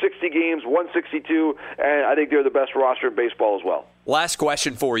 60 games, 162, and I think they're the best roster in baseball as well. Last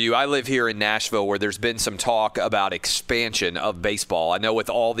question for you. I live here in Nashville where there's been some talk about expansion of baseball. I know with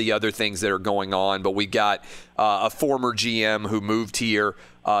all the other things that are going on, but we've got a former GM who moved here.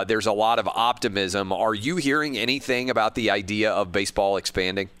 There's a lot of optimism. Are you hearing anything about the idea of baseball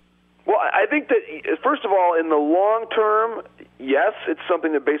expanding? Well, I think that, first of all, in the long term, yes, it's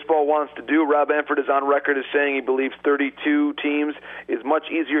something that baseball wants to do. Rob Manfred is on record as saying he believes 32 teams is much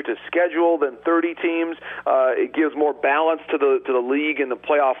easier to schedule than 30 teams. It gives more balance to the league and the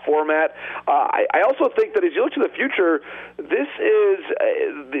playoff format. I also think that as you look to the future, this is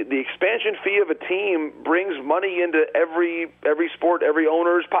the expansion fee of a team brings money into every sport, every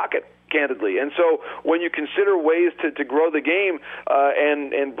owner's pocket, candidly. And so when you consider ways to grow the game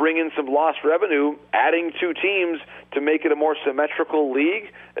and bring in some lost revenue, adding 2 teams to make it a more symmetrical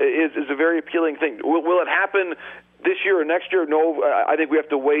league is a very appealing thing. Will it happen this year or next year? No, I think we have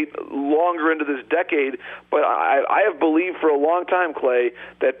to wait longer into this decade. But I have believed for a long time, Clay,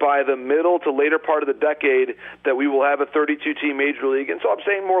 that by the middle to later part of the decade that we will have a 32-team major league. And so I'm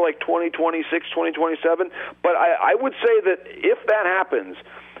saying more like 2026, 2027. But I would say that if that happens,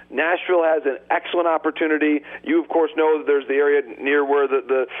 Nashville has an excellent opportunity. You, of course, know that there's the area near where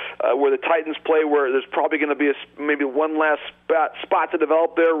the Titans play, where there's probably going to be maybe one last spot to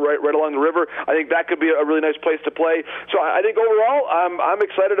develop there, right along the river. I think that could be a really nice place to play. So I think overall, I'm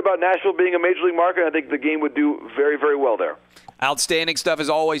excited about Nashville being a major league market. I think the game would do very, very well there. Outstanding stuff as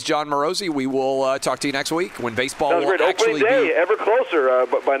always, John Morosi. We will talk to you next week when baseball Sounds will great. actually Opening day, be ever closer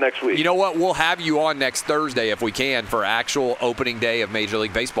by next week. You know what? We'll have you on next Thursday if we can for actual opening day of Major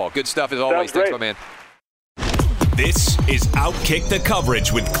League Baseball. Good stuff as always. Thanks, my man. This is Outkick the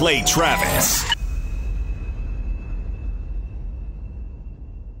Coverage with Clay Travis.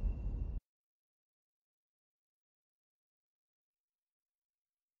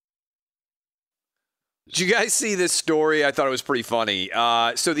 Did you guys see this story? I thought it was pretty funny.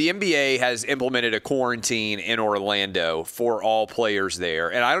 So the NBA has implemented a quarantine in Orlando for all players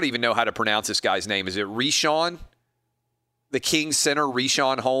there. And I don't even know how to pronounce this guy's name. Is it Richaun? The Kings center,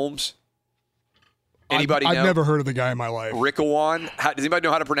 Richaun Holmes? Anybody know? I've never heard of the guy in my life. Richaun? Does anybody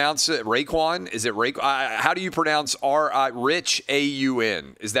know how to pronounce it? Raekwon? Is it Raekwon? How do you pronounce Rich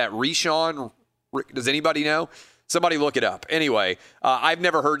A-U-N? Is that Richaun? Does anybody know? Somebody look it up. Anyway, I've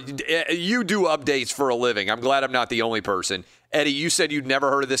never heard. You do updates for a living. I'm glad I'm not the only person. Eddie, you said you'd never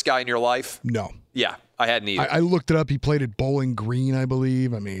heard of this guy in your life? No. Yeah, I hadn't either. I looked it up. He played at Bowling Green, I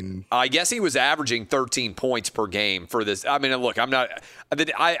believe. I guess he was averaging 13 points per game for this. I mean, look, I'm not.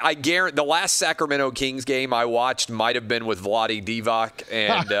 I guarantee the last Sacramento Kings game I watched might have been with Vlade Divac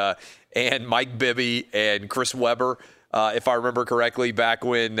and Mike Bibby and Chris Webber, if I remember correctly, back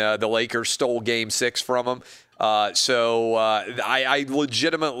when the Lakers stole Game 6 from him. I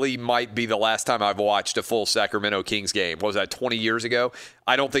legitimately might be the last time I've watched a full Sacramento Kings game. What was that, 20 years ago?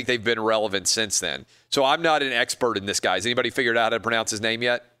 I don't think they've been relevant since then. So I'm not an expert in this guy. Has anybody figured out how to pronounce his name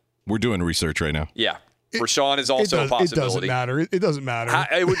yet? We're doing research right now. Yeah. Rashawn is also a possibility. It doesn't matter. It doesn't matter.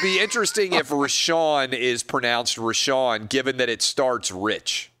 It would be interesting if Rashawn is pronounced Rashawn, given that it starts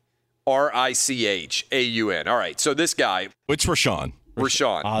Rich. Richaun. All right. So this guy. It's Rashawn.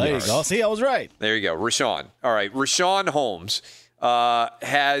 Rashawn. Oh, there you go. See, I was right. There you go. Rashawn. All right. Richaun Holmes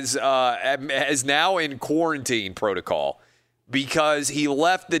is now in quarantine protocol because he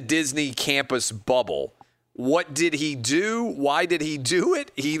left the Disney campus bubble. What did he do? Why did he do it?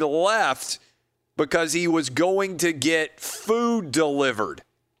 He left because he was going to get food delivered.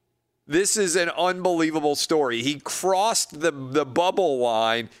 This is an unbelievable story. He crossed the bubble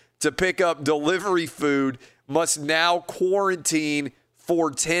line to pick up delivery food, must now quarantine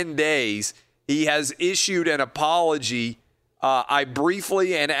for 10 days. He has issued an apology. I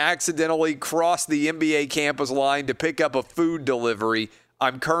briefly and accidentally crossed the NBA campus line to pick up a food delivery.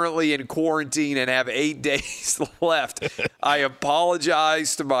 I'm currently in quarantine and have 8 days left. I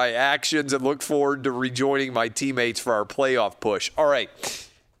apologize to my actions and look forward to rejoining my teammates for our playoff push. All right.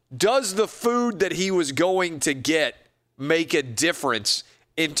 Does the food that he was going to get make a difference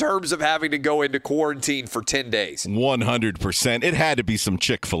in terms of having to go into quarantine for 10 days? 100%. It had to be some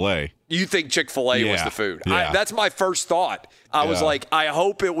Chick-fil-A. You think Chick-fil-A was the food? Yeah. That's my first thought. I was like, I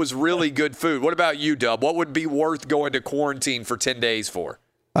hope it was really good food. What about you, Dub? What would be worth going to quarantine for 10 days for?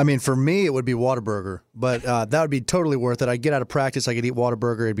 I mean, for me, it would be Whataburger, but that would be totally worth it. I'd get out of practice. I could eat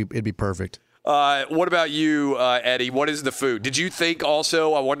Whataburger. It'd be perfect. What about you, Eddie? What is the food? Did you think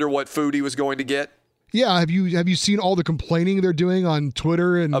also, I wonder what food he was going to get? Yeah, have you seen all the complaining they're doing on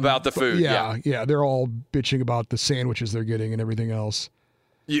Twitter and about the food? Yeah, they're all bitching about the sandwiches they're getting and everything else.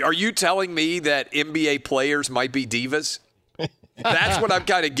 Are you telling me that NBA players might be divas? That's what I'm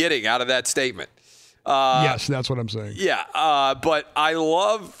kind of getting out of that statement. Yes, that's what I'm saying. Yeah, but I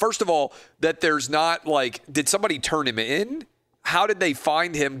love, first of all, that there's not did somebody turn him in? How did they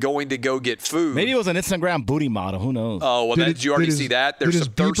find him going to go get food? Maybe it was an Instagram booty model. Who knows? Oh, well, did you already see that? There's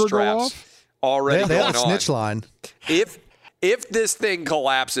some thirst traps already they going have a on. snitch line. If if this thing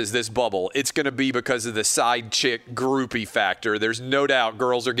collapses, this bubble, it's going to be because of the side chick groupie factor. There's no doubt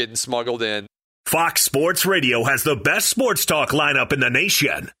girls are getting smuggled in. Fox Sports Radio has the best sports talk lineup in the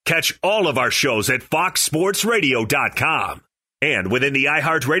nation. Catch all of our shows at foxsportsradio.com. And within the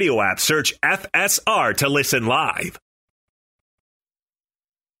iHeartRadio app, search FSR to listen live.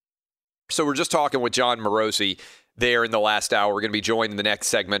 So we're just talking with Jon Morosi there in the last hour. We're going to be joined in the next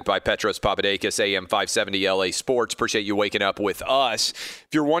segment by Petros Papadakis, AM 570 LA Sports. Appreciate you waking up with us. If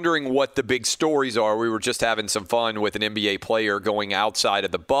you're wondering what the big stories are, we were just having some fun with an NBA player going outside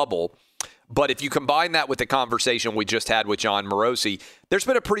of the bubble. But if you combine that with the conversation we just had with Jon Morosi, there's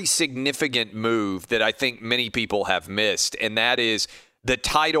been a pretty significant move that I think many people have missed, and that is the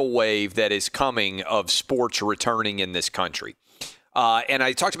tidal wave that is coming of sports returning in this country. And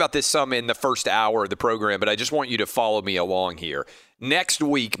I talked about this some in the first hour of the program, but I just want you to follow me along here. Next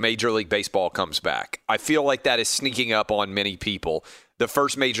week, Major League Baseball comes back. I feel like that is sneaking up on many people. The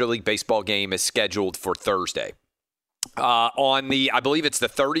first Major League Baseball game is scheduled for Thursday. I believe it's the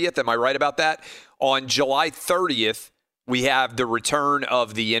 30th. Am I right about that? On July 30th, we have the return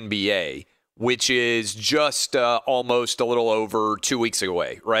of the NBA, which is just almost a little over 2 weeks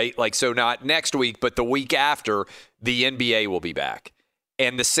away, right? Like, so not next week, but the week after, the NBA will be back.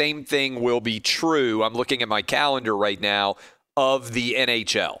 And the same thing will be true, I'm looking at my calendar right now, of the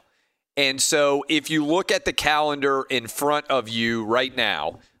NHL. And so if you look at the calendar in front of you right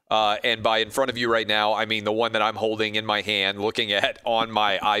now, and by in front of you right now, I mean the one that I'm holding in my hand, looking at on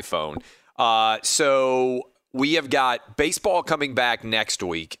my iPhone. So we have got baseball coming back next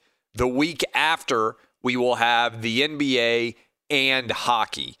week. The week after, we will have the NBA and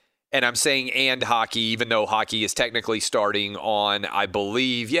hockey. And I'm saying and hockey, even though hockey is technically starting on, I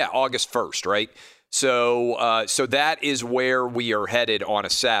believe, August 1st, right? So that is where we are headed on a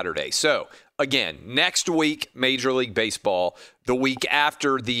Saturday. So again, next week, Major League Baseball. The week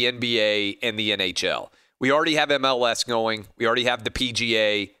after, the NBA and the NHL. We already have MLS going. We already have the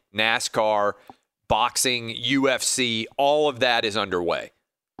PGA, NASCAR, boxing, UFC. All of that is underway.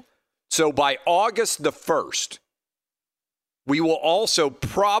 So by August the 1st, we will also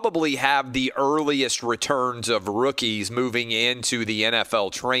probably have the earliest returns of rookies moving into the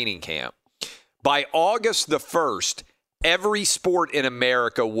NFL training camp. By August the 1st, every sport in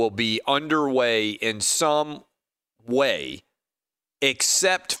America will be underway in some way,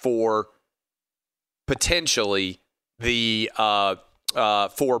 except for potentially the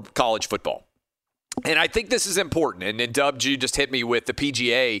for college football. And I think this is important. And Dub, you just hit me with the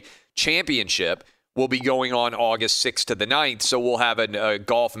PGA Championship will be going on August 6th to the 9th, so we'll have a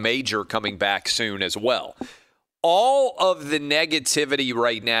golf major coming back soon as well. All of the negativity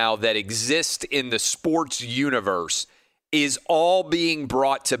right now that exists in the sports universe is all being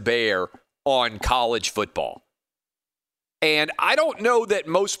brought to bear on college football. And I don't know that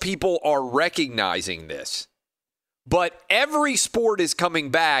most people are recognizing this, but every sport is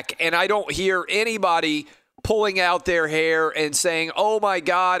coming back, and I don't hear anybody pulling out their hair and saying, oh my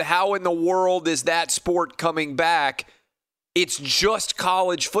God, how in the world is that sport coming back? It's just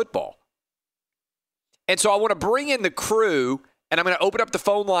college football. And so I want to bring in the crew, and I'm going to open up the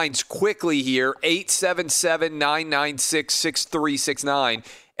phone lines quickly here, 877-996-6369.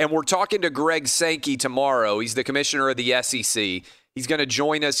 And we're talking to Greg Sankey tomorrow. He's the commissioner of the SEC. He's going to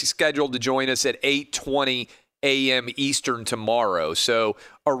join us. He's scheduled to join us at 8:20 a.m. Eastern tomorrow. So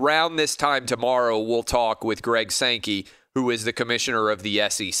around this time tomorrow, we'll talk with Greg Sankey, who is the commissioner of the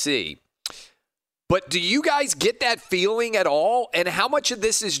SEC. But do you guys get that feeling at all? And how much of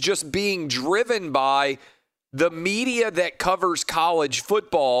this is just being driven by the media that covers college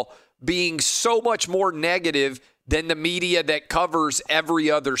football being so much more negative than the media that covers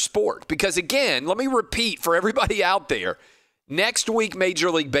every other sport? Because again, let me repeat for everybody out there, next week Major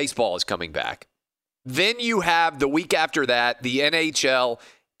League Baseball is coming back. Then you have the week after that, the NHL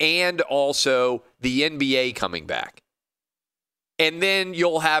and also the NBA coming back. And then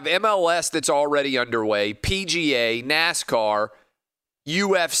you'll have MLS that's already underway, PGA, NASCAR,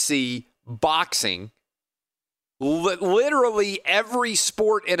 UFC, boxing. Literally every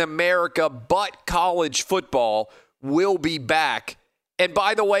sport in America but college football will be back. And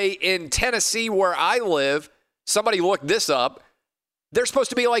by the way, in Tennessee where I live, somebody looked this up, there's supposed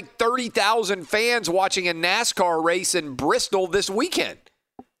to be like 30,000 fans watching a NASCAR race in Bristol this weekend.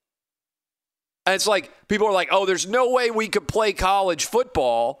 And it's like, people are like, oh, there's no way we could play college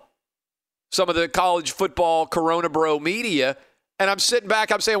football. Some of the college football Corona Bro media. And I'm sitting back,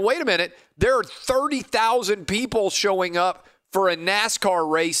 I'm saying, wait a minute. There are 30,000 people showing up for a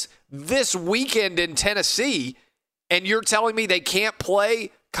NASCAR race this weekend in Tennessee. And you're telling me they can't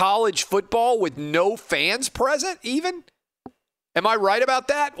play college football with no fans present even? Am I right about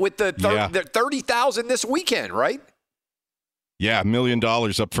that? With the 30,000 this weekend, right? Yeah, $1 million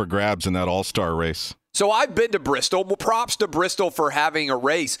up for grabs in that all-star race. So I've been to Bristol. Well, props to Bristol for having a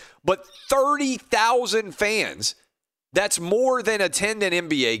race. But 30,000 fans, that's more than attend an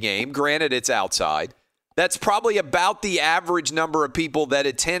NBA game. Granted, it's outside. That's probably about the average number of people that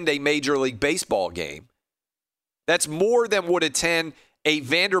attend a Major League Baseball game. That's more than would attend a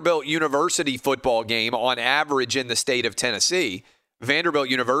Vanderbilt University football game on average in the state of Tennessee. Vanderbilt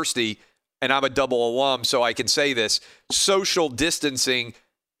University, and I'm a double alum, so I can say this, social distancing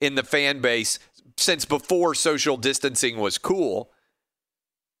in the fan base since before social distancing was cool.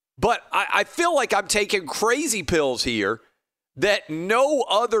 But I feel like I'm taking crazy pills here that no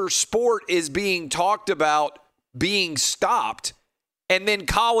other sport is being talked about being stopped. And then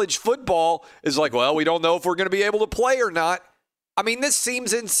college football is like, well, we don't know if we're going to be able to play or not. I mean, this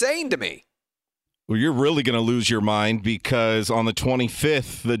seems insane to me. Well, you're really going to lose your mind because on the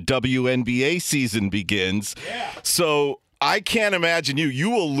 25th, the WNBA season begins. Yeah. So I can't imagine you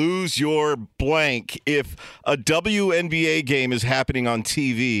will lose your blank if a WNBA game is happening on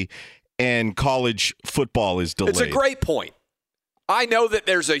TV and college football is delayed. It's a great point. I know that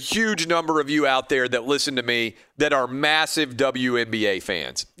there's a huge number of you out there that listen to me that are massive WNBA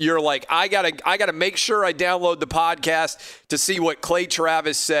fans. You're like, I gotta make sure I download the podcast to see what Clay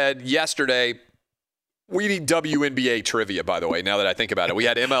Travis said yesterday. We need WNBA trivia, by the way, now that I think about it. We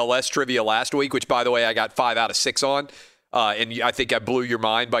had MLS trivia last week, which, by the way, I got 5 out of 6 on. And I think I blew your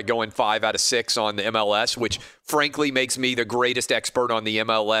mind by going 5 out of 6 on the MLS, which frankly makes me the greatest expert on the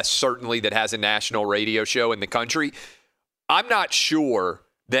MLS, certainly that has a national radio show in the country. I'm not sure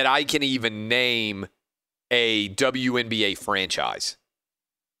that I can even name a WNBA franchise.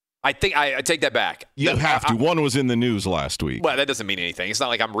 I think I take that back. You have to. One was in the news last week. Well, that doesn't mean anything. It's not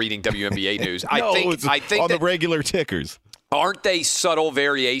like I'm reading WNBA news. It's on the regular tickers. Aren't they subtle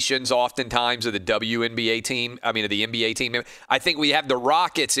variations oftentimes of the WNBA team? I mean, of the NBA team? I think we have the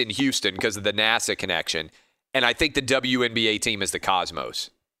Rockets in Houston because of the NASA connection. And I think the WNBA team is the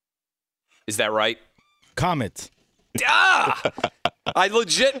Cosmos. Is that right? Comets. I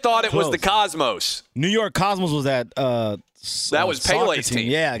legit thought it was the Cosmos. New York Cosmos was that was Pele's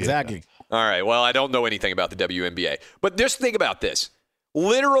team. Yeah, exactly. Yeah. All right. Well, I don't know anything about the WNBA. But just think about this.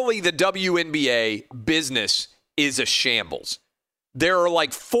 Literally, the WNBA business is a shambles. There are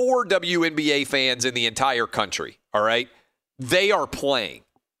like 4 WNBA fans in the entire country, all right? They are playing.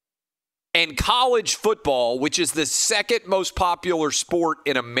 And college football, which is the second most popular sport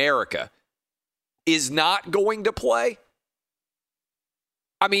in America, is not going to play.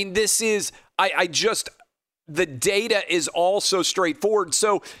 I mean, this is, the data is all so straightforward.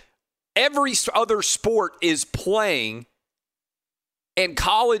 So every other sport is playing, and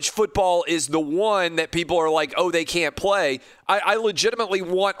college football is the one that people are like, oh, they can't play. I legitimately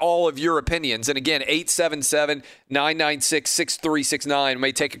want all of your opinions. And again, 877-996-6369.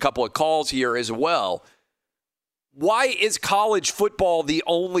 May take a couple of calls here as well. Why is college football the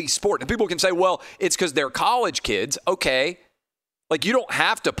only sport? And people can say, well, it's because they're college kids. Okay. Like, you don't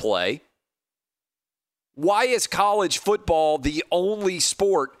have to play. Why is college football the only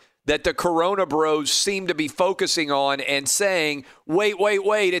sport that the Corona Bros seem to be focusing on and saying, wait,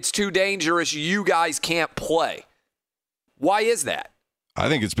 it's too dangerous, you guys can't play? Why is that? I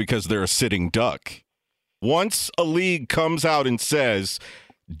think it's because they're a sitting duck. Once a league comes out and says,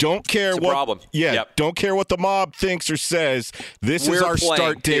 don't care what problem. Yeah, yep. Don't care what the mob thinks or says, this is our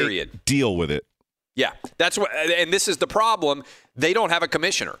start date. Period. Deal with it. Yeah, that's what, and this is the problem. They don't have a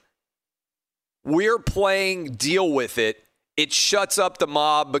commissioner. We're playing, deal with it. It shuts up the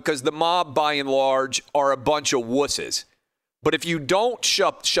mob because the mob, by and large, are a bunch of wusses. But if you don't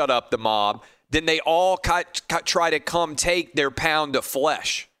shut up the mob, then they all try to come take their pound of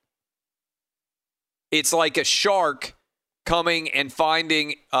flesh. It's like a shark coming and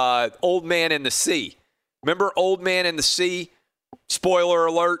finding Old Man in the Sea. Remember Old Man in the Sea? Spoiler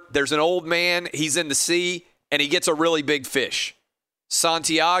alert, there's an old man, he's in the sea, and he gets a really big fish.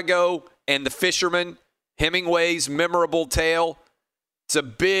 Santiago and the fisherman, Hemingway's memorable tale. It's a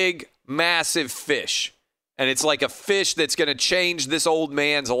big, massive fish. And it's like a fish that's going to change this old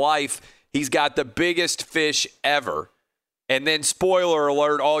man's life. He's got the biggest fish ever. And then, spoiler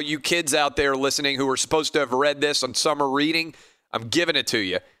alert, all you kids out there listening who are supposed to have read this on summer reading, I'm giving it to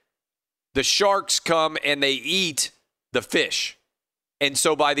you. The sharks come and they eat the fish. And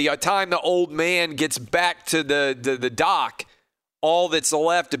so by the time the old man gets back to the dock, all that's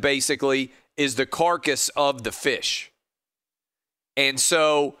left basically is the carcass of the fish. And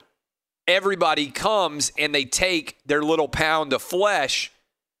so everybody comes and they take their little pound of flesh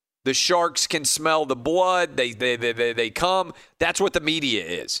The sharks can smell the blood. They come. That's what the media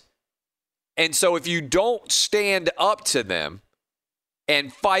is. And so if you don't stand up to them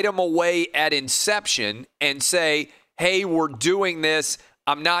and fight them away at inception and say, hey, we're doing this,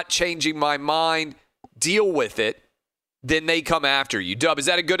 I'm not changing my mind, deal with it, then they come after you. Dub, is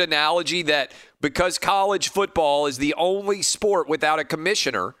that a good analogy that because college football is the only sport without a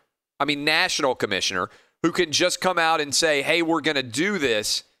commissioner, national commissioner, who can just come out and say, hey, we're going to do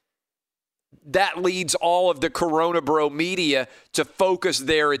this, that leads all of the Corona Bro media to focus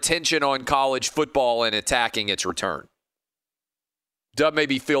their attention on college football and attacking its return? Dub may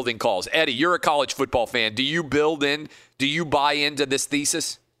be fielding calls. Eddie, you're a college football fan. Do you buy into this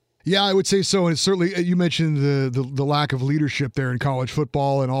thesis? Yeah, I would say so. And certainly, you mentioned the lack of leadership there in college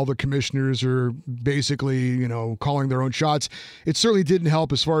football, and all the commissioners are basically, calling their own shots. It certainly didn't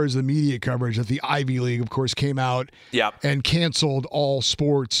help as far as the media coverage that the Ivy League, of course, came out and canceled all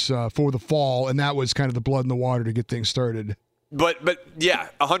sports for the fall, and that was kind of the blood in the water to get things started. But yeah,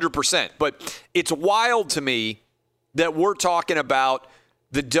 100%. But it's wild to me that we're talking about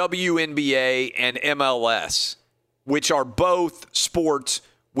the WNBA and MLS, which are both sports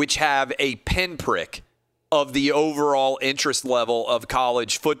which have a pinprick of the overall interest level of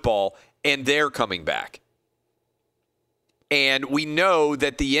college football, and they're coming back. And we know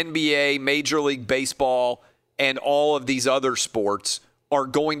that the NBA, Major League Baseball, and all of these other sports are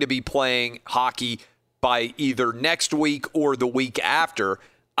going to be playing hockey by either next week or the week after.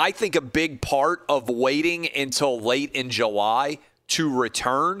 I think a big part of waiting until late in July to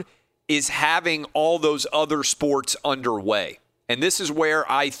return is having all those other sports underway. And this is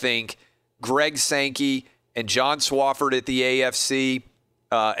where I think Greg Sankey and John Swofford at the ACC,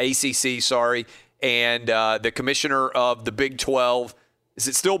 and the commissioner of the Big 12, is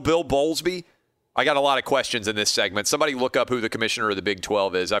it still Bill Bowlesby? I got a lot of questions in this segment. Somebody look up who the commissioner of the Big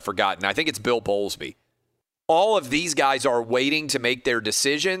 12 is. I've forgotten. I think it's Bill Bowlesby. All of these guys are waiting to make their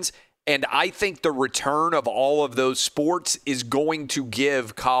decisions, and I think the return of all of those sports is going to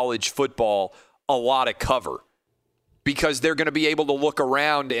give college football a lot of cover, because they're going to be able to look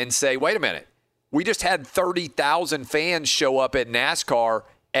around and say, wait a minute, we just had 30,000 fans show up at NASCAR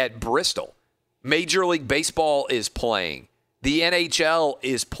at Bristol. Major League Baseball is playing. The NHL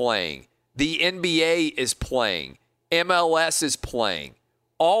is playing. The NBA is playing. MLS is playing.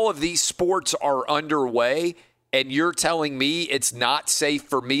 All of these sports are underway, and you're telling me it's not safe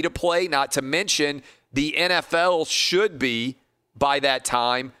for me to play, not to mention the NFL should be, by that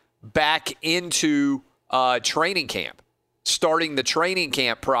time, back into training camp, starting the training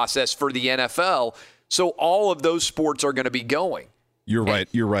camp process for the NFL. So all of those sports are going to be going. You're right.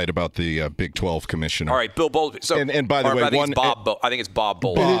 You're right about the Big 12 commissioner. All right, Bill Bowlesby. So, and by the way, I think it's Bob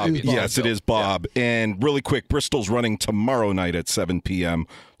Bowlesby. Bob, yes, it is Bob. Yeah. And really quick, Bristol's running tomorrow night at 7 p.m.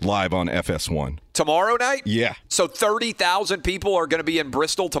 live on FS1. Tomorrow night? Yeah. So 30,000 people are going to be in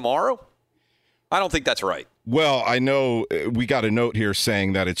Bristol tomorrow? I don't think that's right. Well, I know we got a note here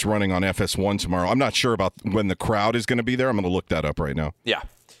saying that it's running on FS1 tomorrow. I'm not sure about when the crowd is going to be there. I'm going to look that up right now. Yeah.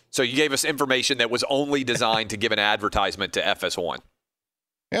 So you gave us information that was only designed to give an advertisement to FS1.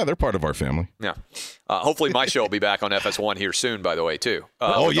 Yeah, they're part of our family. Yeah. Hopefully my show will be back on FS1 here soon, by the way, too.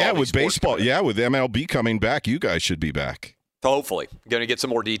 With baseball. Yeah, with MLB coming back, you guys should be back. Hopefully. Going to get some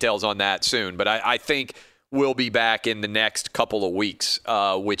more details on that soon. But I think we'll be back in the next couple of weeks,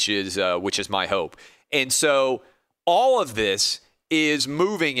 which is my hope. And so all of this is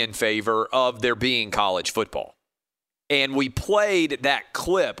moving in favor of there being college football. And we played that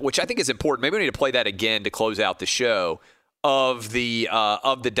clip, which I think is important. Maybe we need to play that again to close out the show, of the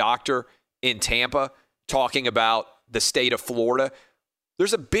doctor in Tampa talking about the state of Florida.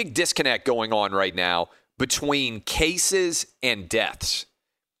 There's a big disconnect going on right now between cases and deaths.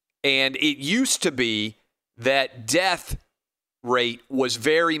 And it used to be that death rate was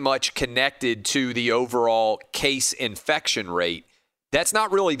very much connected to the overall case infection rate. That's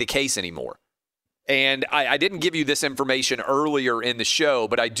not really the case anymore. And I didn't give you this information earlier in the show,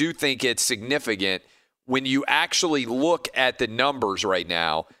 but I do think it's significant when you actually look at the numbers right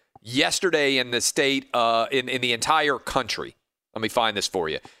now. Yesterday in the state, in the entire country, let me find this for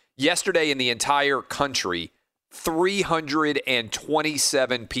you. Yesterday in the entire country,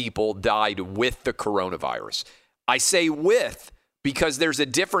 327 people died with the coronavirus. I say with because there's a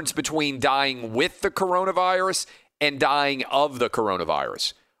difference between dying with the coronavirus and dying of the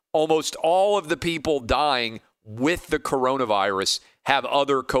coronavirus. Almost all of the people dying with the coronavirus have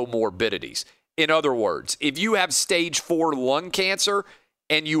other comorbidities. In other words, if you have stage 4 lung cancer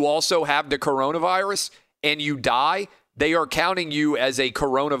and you also have the coronavirus and you die, they are counting you as a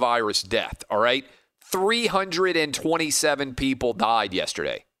coronavirus death, all right? 327 people died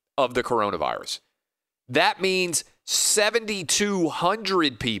yesterday of the coronavirus. That means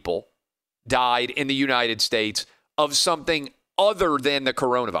 7,200 people died in the United States of something other than the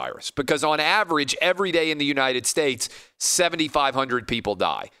coronavirus. Because on average, every day in the United States, 7,500 people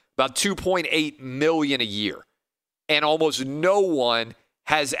die, about 2.8 million a year. And almost no one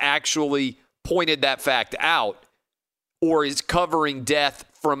has actually pointed that fact out or is covering death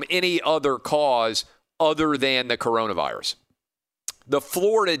from any other cause other than the coronavirus. The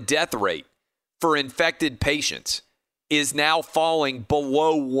Florida death rate for infected patients is now falling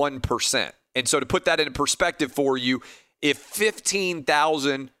below 1%. And so to put that into perspective for you, if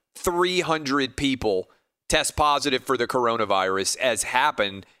 15,300 people test positive for the coronavirus, as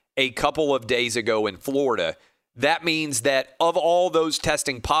happened a couple of days ago in Florida, that means that of all those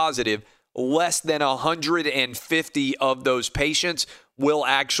testing positive, less than 150 of those patients will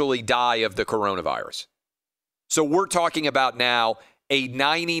actually die of the coronavirus. So we're talking about now a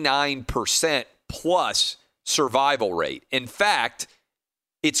 99% plus survival rate. In fact,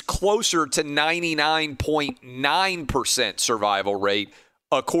 it's closer to 99.9% survival rate,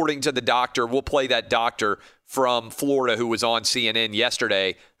 according to the doctor. We'll play that doctor from Florida who was on CNN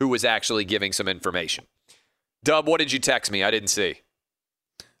yesterday, who was actually giving some information. Dub, what did you text me? I didn't see.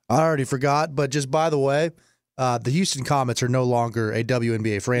 I already forgot, but just by the way, the Houston Comets are no longer a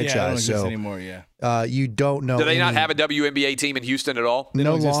WNBA franchise. Yeah, they don't exist so anymore, yeah. You don't know. Do they not have a WNBA team in Houston at all?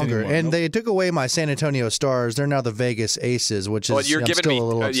 No longer. And they took away my San Antonio Stars. They're now the Vegas Aces, which is you're I'm giving still me, a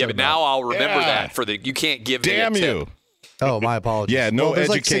little upset yeah, but now I'll remember that for the. You can't give Damn me a you. tip. Oh, my apologies. Yeah, no there's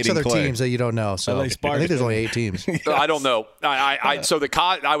like 6 educating other Clay. teams that you don't know. So I think there's only 8 teams. I don't know. So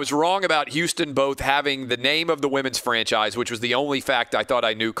I was wrong about Houston both having the name of the women's franchise, which was the only fact I thought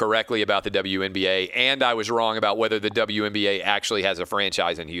I knew correctly about the WNBA, and I was wrong about whether the WNBA actually has a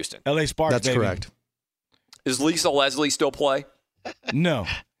franchise in Houston. LA Sparks. That's baby. correct. Does Lisa Leslie still play? No.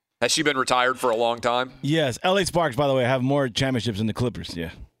 Has she been retired for a long time? Yes. LA Sparks, by the way, have more championships than the Clippers.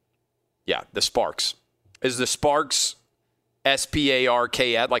 Yeah. Yeah, the Sparks. Is the Sparks SPARK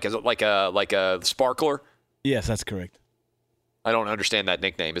like a sparkler? Yes, that's correct. I don't understand that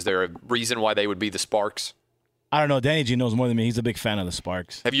nickname. Is there a reason why they would be the Sparks? I don't know. Danny G knows more than me. He's a big fan of the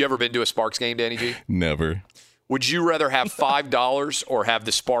Sparks. Have you ever been to a Sparks game, Danny G? Never. Would you rather have $5 or have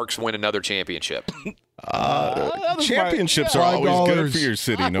the Sparks win another championship? Championships are always good for your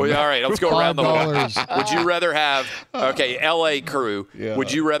city. No Well, all right, let's go around the horn. $5. Would you rather have, LA crew,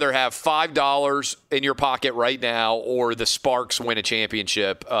 would you rather have $5 in your pocket right now or the Sparks win a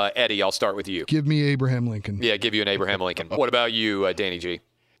championship? Eddie, I'll start with you. Give me Abraham Lincoln. Yeah, give you an Abraham Lincoln. What about you, Danny G?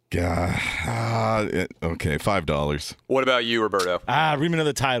 Okay, $5. What about you, Roberto? Read me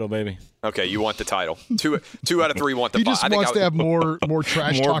another title, baby. Okay, you want the title. Two out of three want the He just wants to have more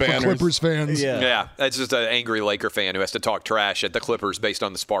trash More talk with banners. Clippers fans. Yeah, that's just an angry Laker fan who has to talk trash at the Clippers based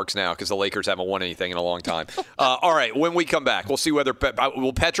on the Sparks now because the Lakers haven't won anything in a long time. All right, when we come back, we'll see whether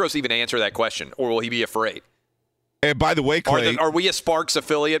will Petros even answer that question or will he be afraid? And by the way, Clay, Are we a Sparks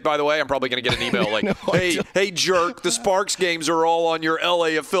affiliate, by the way? I'm probably going to get an email like, hey, jerk, the Sparks games are all on your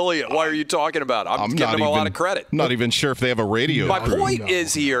L.A. affiliate. Why are you talking about it? I'm giving them a lot of credit. I'm not even sure if they have a radio My crew. point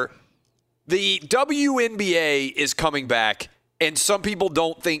is here, the WNBA is coming back, and some people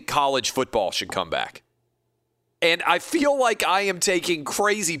don't think college football should come back. And I feel like I am taking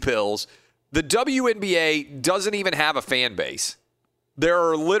crazy pills. The WNBA doesn't even have a fan base. There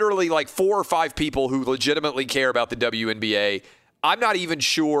are literally like 4 or 5 people who legitimately care about the WNBA. I'm not even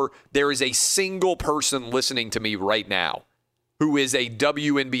sure there is a single person listening to me right now who is a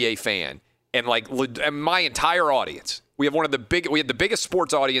WNBA fan. And and my entire audience, we have the biggest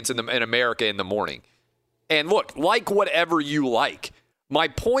sports audience in America in the morning. And look, like whatever you like. My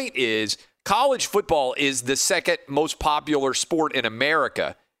point is college football is the second most popular sport in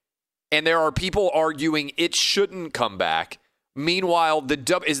America. And there are people arguing it shouldn't come back. Meanwhile,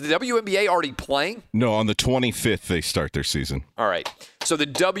 is the WNBA already playing? No, on the 25th they start their season. All right. So the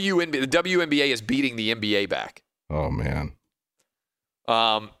WNBA is beating the NBA back. Oh man.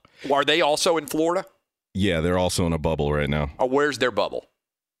 Are they also in Florida? Yeah, they're also in a bubble right now. Where's their bubble?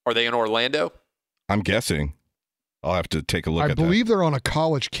 Are they in Orlando? I'm guessing. I'll have to take a look I at that. believe they're on a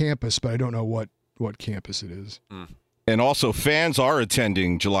college campus, but I don't know what campus it is. And also, fans are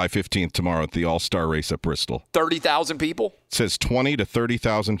attending July 15th tomorrow at the All-Star Race at Bristol. 30,000 people? It says 20 to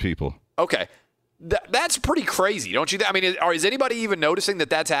 30,000 people. Okay. That's pretty crazy, don't you? I mean, is anybody even noticing that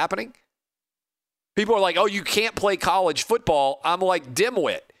that's happening? People are like, oh, you can't play college football. I'm like,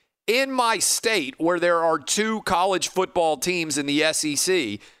 dimwit. In my state, where there are 2 college football teams in the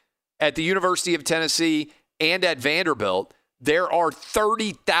SEC, at the University of Tennessee and at Vanderbilt, there are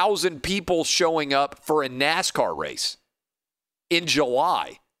 30,000 people showing up for a NASCAR race in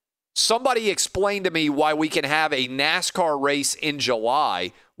July. Somebody explain to me why we can have a NASCAR race in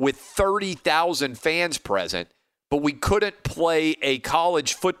July with 30,000 fans present, but we couldn't play a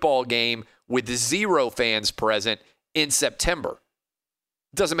college football game with 0 fans present in September.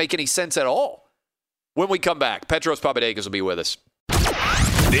 Doesn't make any sense at all. When we come back, Petros Papadakis will be with us.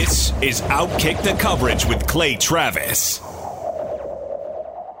 This is Outkick the Coverage with Clay Travis.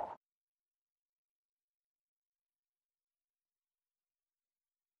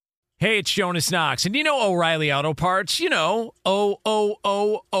 Hey, it's Jonas Knox, and you know O'Reilly Auto Parts, you know,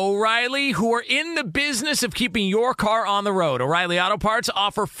 O'Reilly, who are in the business of keeping your car on the road. O'Reilly Auto Parts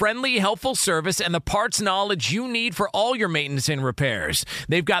offer friendly, helpful service and the parts knowledge you need for all your maintenance and repairs.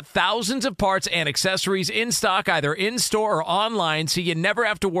 They've got thousands of parts and accessories in stock, either in-store or online, so you never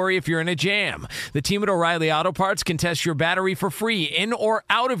have to worry if you're in a jam. The team at O'Reilly Auto Parts can test your battery for free, in or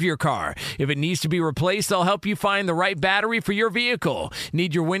out of your car. If it needs to be replaced, they'll help you find the right battery for your vehicle.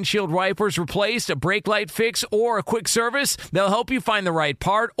 Need your windshield wipers replaced, a brake light fix, or a quick service? They'll help you find the right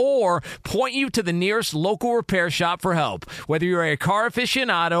part or point you to the nearest local repair shop for help. Whether you're a car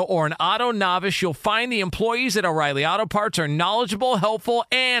aficionado or an auto novice, you'll find the employees at O'Reilly Auto Parts are knowledgeable, helpful,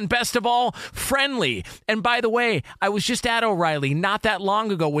 and best of all, friendly. And by the way, I was just at O'Reilly not that long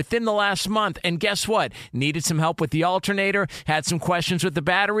ago, within the last month, and guess what? Needed some help with the alternator, had some questions with the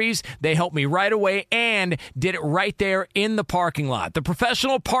batteries. They helped me right away and did it right there in the parking lot. The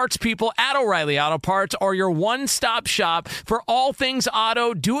professional parts people at O'Reilly Auto Parts are your one-stop shop for all things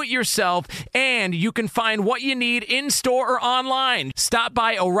auto, do-it-yourself, and you can find what you need in-store or online. Stop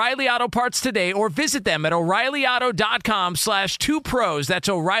by O'Reilly Auto Parts today or visit them at O'ReillyAuto.com/2pros. That's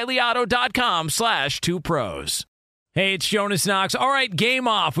O'ReillyAuto.com/2pros. Hey, it's Jonas Knox. All right, game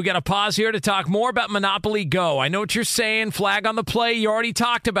off. We got to pause here to talk more about Monopoly Go. I know what you're saying, flag on the play. You already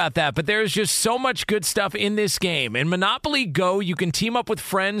talked about that, but there's just so much good stuff in this game. In Monopoly Go, you can team up with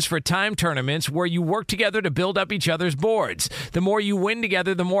friends for time tournaments where you work together to build up each other's boards. The more you win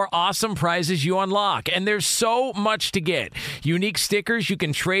together, the more awesome prizes you unlock. And there's so much to get. Unique stickers you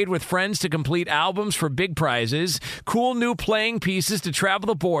can trade with friends to complete albums for big prizes. Cool new playing pieces to travel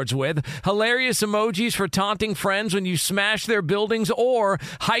the boards with. Hilarious emojis for taunting friends when you smash their buildings or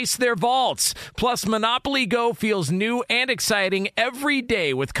heist their vaults. Plus, Monopoly Go feels new and exciting every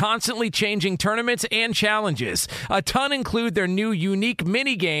day with constantly changing tournaments and challenges. A ton include their new unique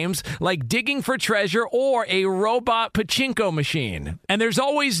mini games like digging for treasure or a robot pachinko machine. And there's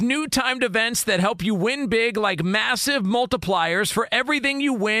always new timed events that help you win big, like massive multipliers for everything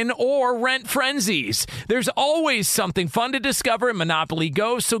you win or rent frenzies. There's always something fun to discover in Monopoly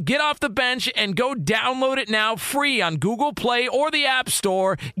Go, so get off the bench and go download it now free on Google Play or the App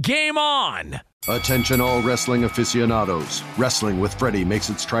Store. Game on! Attention all wrestling aficionados. Wrestling with Freddie makes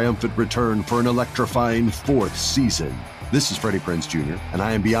its triumphant return for an electrifying 4th season. This is Freddie Prinze Jr., and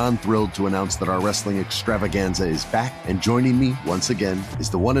I am beyond thrilled to announce that our wrestling extravaganza is back, and joining me once again is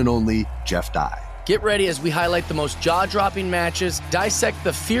the one and only Jeff Dye. Get ready as we highlight the most jaw-dropping matches, dissect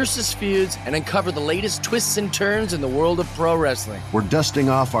the fiercest feuds, and uncover the latest twists and turns in the world of pro wrestling. We're dusting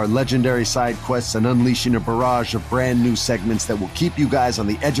off our legendary side quests and unleashing a barrage of brand new segments that will keep you guys on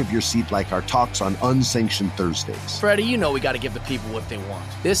the edge of your seat like our talks on Unsanctioned Thursdays. Freddie, you know we got to give the people what they want.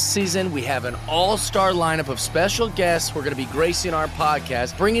 This season, we have an all-star lineup of special guests who are going to be gracing our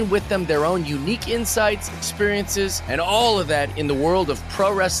podcast, bringing with them their own unique insights, experiences, and all of that in the world of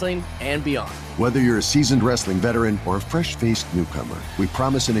pro wrestling and beyond. Whether you're a seasoned wrestling veteran or a fresh-faced newcomer, we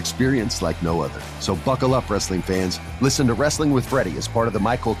promise an experience like no other. So buckle up, wrestling fans. Listen to Wrestling with Freddie as part of the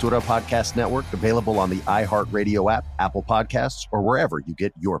My Cultura Podcast Network, available on the iHeartRadio app, Apple Podcasts, or wherever you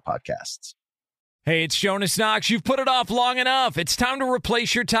get your podcasts. Hey, it's Jonas Knox. You've put it off long enough. It's time to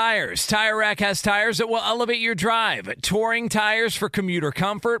replace your tires. Tire Rack has tires that will elevate your drive. Touring tires for commuter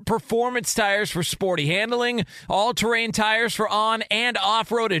comfort, performance tires for sporty handling, all-terrain tires for on- and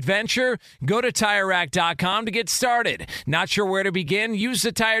off-road adventure. Go to TireRack.com to get started. Not sure where to begin? Use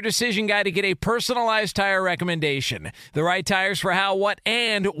the Tire Decision Guide to get a personalized tire recommendation. The right tires for how, what,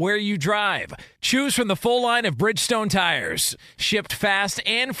 and where you drive. Choose from the full line of Bridgestone tires. Shipped fast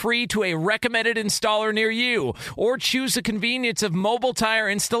and free to a recommended installer near you, or choose the convenience of mobile tire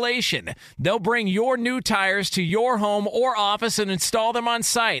installation. They'll bring your new tires to your home or office and install them on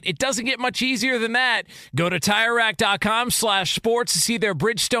site. It doesn't get much easier than that. Go to TireRack.com/sports to see their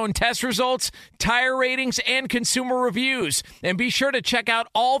Bridgestone test results, tire ratings, and consumer reviews. And be sure to check out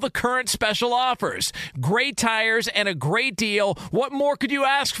all the current special offers. Great tires and a great deal. What more could you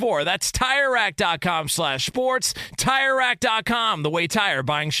ask for? That's TireRack.com/sports. TireRack.com, the way tire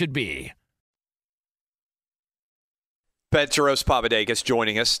buying should be. Petros Papadakis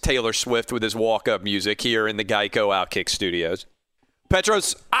joining us. Taylor Swift with his walk-up music here in the Geico Outkick studios.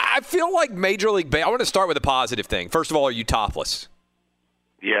 Petros, I feel like Major League I want to start with a positive thing. First of all, are you topless?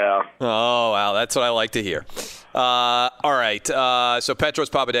 Yeah. Oh, wow. That's what I like to hear. All right. So Petros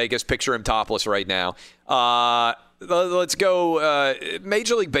Papadakis, picture him topless right now. Let's go.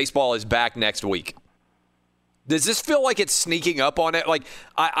 Major League Baseball is back next week. Does this feel like it's sneaking up on it? Like,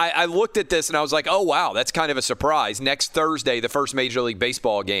 I looked at this and I was like, oh, wow, that's kind of a surprise. Next Thursday, the first Major League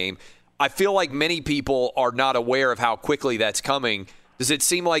Baseball game. I feel like many people are not aware of how quickly that's coming. Does it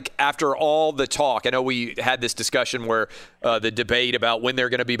seem like after all the talk, I know we had this discussion where the debate about when they're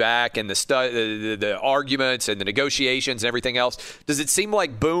going to be back and the arguments and the negotiations and everything else, does it seem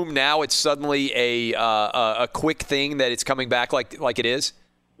like, boom, now it's suddenly a quick thing that it's coming back like it is?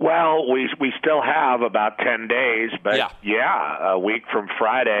 Well, we still have about 10 days, but a week from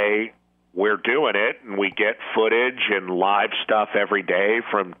Friday, we're doing it, and we get footage and live stuff every day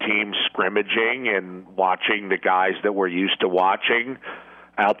from teams scrimmaging and watching the guys that we're used to watching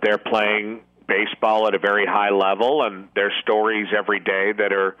out there playing baseball at a very high level, and there's stories every day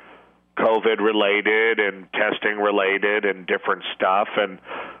that are COVID-related and testing-related and different stuff, and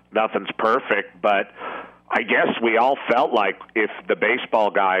nothing's perfect, but I guess we all felt like if the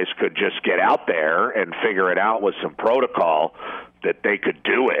baseball guys could just get out there and figure it out with some protocol, that they could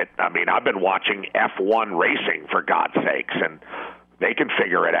do it. I mean, I've been watching F1 racing, for God's sakes, and they can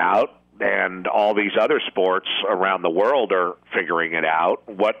figure it out, and all these other sports around the world are figuring it out.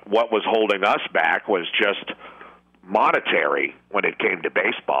 What was holding us back was just monetary when it came to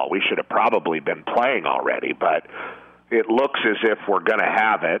baseball. We should have probably been playing already, but it looks as if we're going to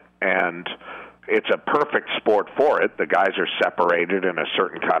have it, and it's a perfect sport for it. The guys are separated in a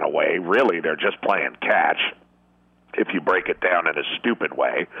certain kind of way. Really, they're just playing catch, if you break it down in a stupid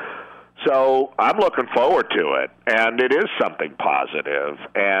way. So I'm looking forward to it, and it is something positive,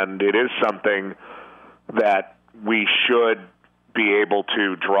 and it is something that we should be able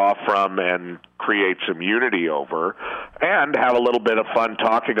to draw from and create some unity over and have a little bit of fun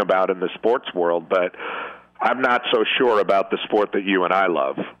talking about in the sports world, but I'm not so sure about the sport that you and I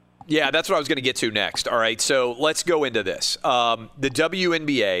love. Yeah, that's what I was going to get to next. All right, so let's go into this. The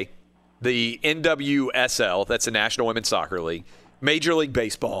WNBA, the NWSL, that's the National Women's Soccer League, Major League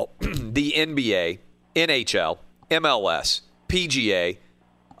Baseball, the NBA, NHL, MLS, PGA,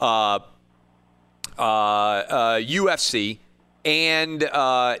 UFC, and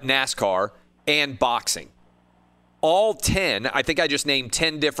NASCAR, and boxing. All 10, I think I just named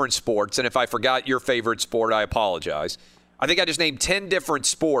 10 different sports, and if I forgot your favorite sport, I apologize. I think I just named 10 different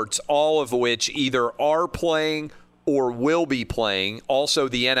sports, all of which either are playing or will be playing. Also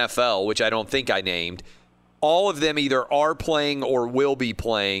the NFL, which I don't think I named. All of them either are playing or will be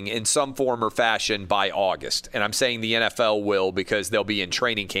playing in some form or fashion by August. And I'm saying the NFL will because they'll be in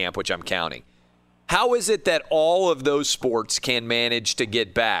training camp, which I'm counting. How is it that all of those sports can manage to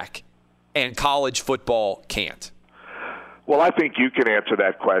get back and college football can't? Well, I think you can answer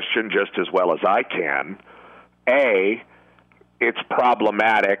that question just as well as I can. It's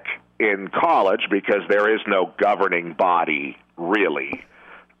problematic in college because there is no governing body, really.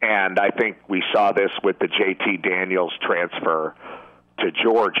 And I think we saw this with the JT Daniels transfer to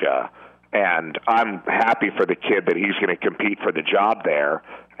Georgia. And I'm happy for the kid that he's going to compete for the job there.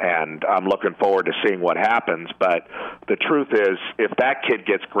 And I'm looking forward to seeing what happens. But the truth is, if that kid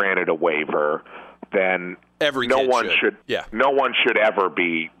gets granted a waiver, then no one should ever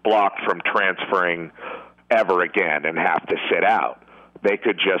be blocked from transferring ever again and have to sit out. They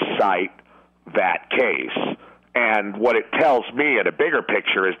could just cite that case. And what it tells me in a bigger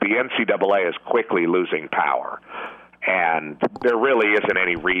picture is the NCAA is quickly losing power. And there really isn't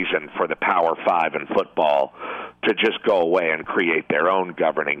any reason for the Power Five in football to just go away and create their own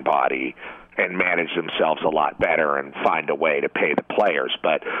governing body and manage themselves a lot better and find a way to pay the players.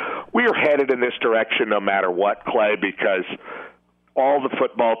 But we're headed in this direction no matter what, Clay, because all the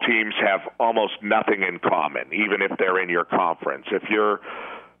football teams have almost nothing in common, even if they're in your conference. If you're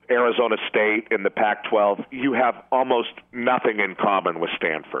Arizona State in the Pac-12, you have almost nothing in common with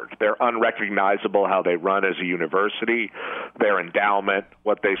Stanford. They're unrecognizable how they run as a university, their endowment,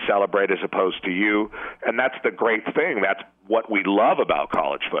 what they celebrate as opposed to you. And that's the great thing. That's what we love about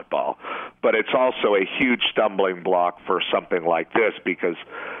college football. But it's also a huge stumbling block for something like this because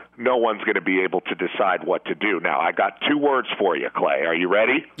no one's going to be able to decide what to do. Now, I got 2 words for you, Clay. Are you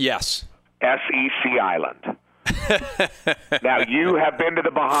ready? Yes. SEC Island. Now, you have been to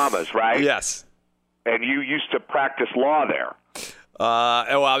the Bahamas, right? Yes. And you used to practice law there.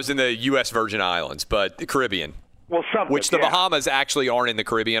 I was in the U.S. Virgin Islands, but the Caribbean. Well, something. Bahamas actually aren't in the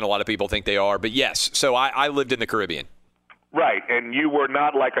Caribbean. A lot of people think they are. But yes, so I lived in the Caribbean. Right, and you were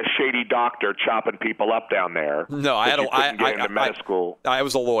not like a shady doctor chopping people up down there. No, I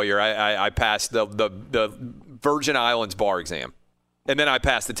was a lawyer. I passed the Virgin Islands bar exam, and then I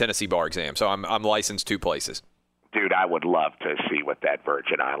passed the Tennessee bar exam. So I'm licensed 2 places. Dude, I would love to see what that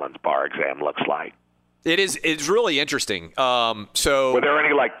Virgin Islands bar exam looks like. It's really interesting. So were there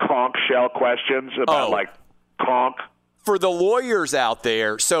any like conch shell questions about like conch? For the lawyers out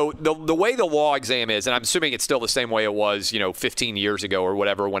there, so the way the law exam is, and I'm assuming it's still the same way it was, 15 years ago or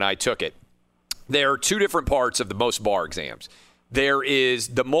whatever when I took it. There are 2 different parts of the most bar exams. There is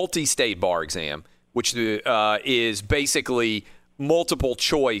the multi-state bar exam, which is basically multiple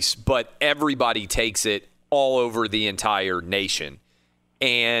choice, but everybody takes it all over the entire nation.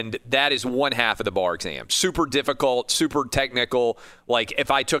 And that is one half of the bar exam. Super difficult, super technical. Like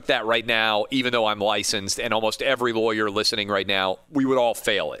if I took that right now, even though I'm licensed, and almost every lawyer listening right now, we would all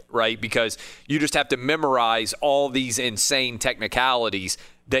fail it, right? Because you just have to memorize all these insane technicalities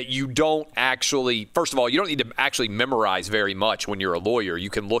that you don't actually, first of all, you don't need to actually memorize very much when you're a lawyer. You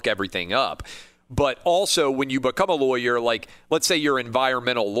can look everything up. But also when you become a lawyer, like let's say you're an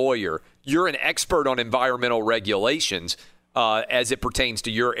environmental lawyer, you're an expert on environmental regulations as it pertains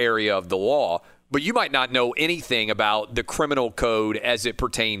to your area of the law, but you might not know anything about the criminal code as it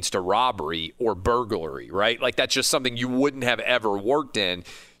pertains to robbery or burglary, right? Like that's just something you wouldn't have ever worked in.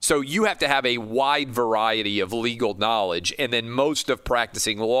 So you have to have a wide variety of legal knowledge, and then most of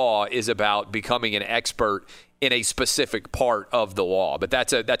practicing law is about becoming an expert in a specific part of the law. But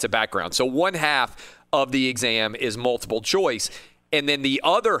that's a background. So one half of the exam is multiple choice, and then the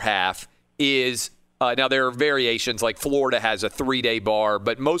other half is now, there are variations, like Florida has a 3-day bar,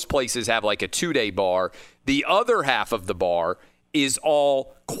 but most places have like a 2-day bar. The other half of the bar is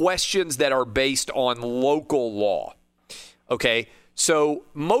all questions that are based on local law. Okay? So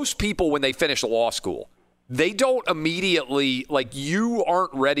most people, when they finish law school, they don't immediately, like you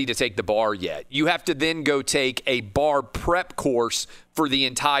aren't ready to take the bar yet. You have to then go take a bar prep course for the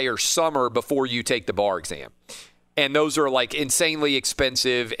entire summer before you take the bar exam. And those are like insanely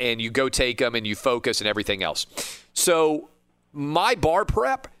expensive, and you go take them and you focus and everything else. So my bar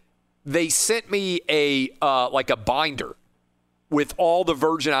prep, they sent me a binder with all the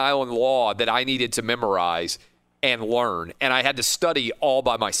Virgin Island law that I needed to memorize and learn. And I had to study all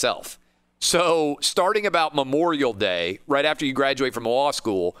by myself. So starting about Memorial Day, right after you graduate from law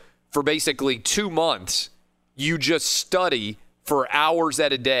school, for basically 2 months, you just study for hours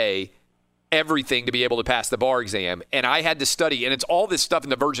at a day everything to be able to pass the bar exam. And I had to study, and it's all this stuff in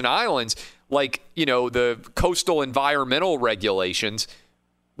the Virgin Islands, like, the coastal environmental regulations,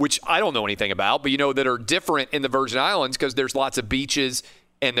 which I don't know anything about, but that are different in the Virgin Islands because there's lots of beaches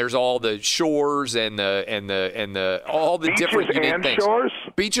and there's all the shores and all the beaches different unique and things. Shores?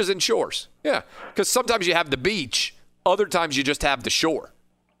 Beaches and shores. Yeah. Because sometimes you have the beach, other times you just have the shore.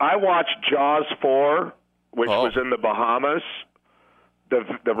 I watched Jaws 4, which was in the Bahamas,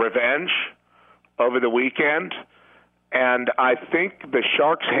 the Revenge, over the weekend, and I think the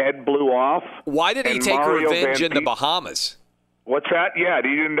shark's head blew off. Why did he take Revenge in the Bahamas? What's that? Yeah,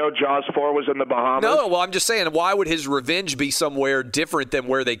 you didn't know Jaws 4 was in the Bahamas? No, well, I'm just saying, why would his revenge be somewhere different than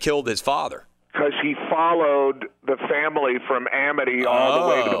where they killed his father? Because he followed the family from Amity all the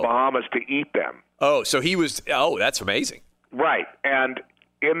way to the Bahamas to eat them. Oh, so he was – that's amazing. Right, and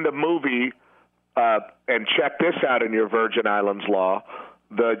in the movie, and check this out in your Virgin Islands law,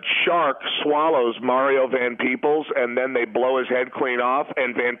 the shark swallows Mario Van Peebles, and then they blow his head clean off,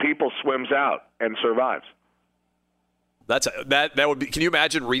 and Van Peebles swims out and survives. That would be. Can you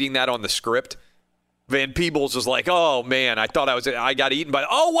imagine reading that on the script? Van Peebles is like, "Oh man, I thought I got eaten by.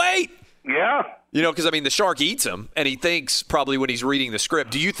 Oh wait, yeah, because the shark eats him, and he thinks probably when he's reading the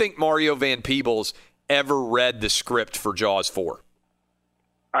script. Do you think Mario Van Peebles ever read the script for Jaws 4?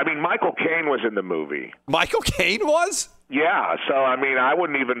 I mean, Michael Caine was in the movie. Michael Caine was? Yeah, so I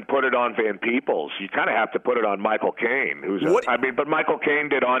wouldn't even put it on Van Peebles. You kind of have to put it on Michael Caine, but Michael Caine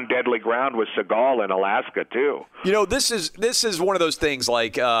did On Deadly Ground with Seagal in Alaska too. This is one of those things.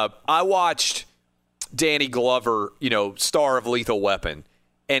 Like I watched Danny Glover, star of Lethal Weapon,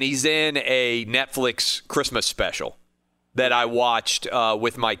 and he's in a Netflix Christmas special that I watched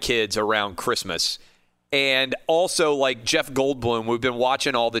with my kids around Christmas, and also like Jeff Goldblum. We've been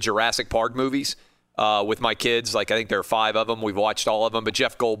watching all the Jurassic Park movies. With my kids, like I think there are 5 of them. We've watched all of them, but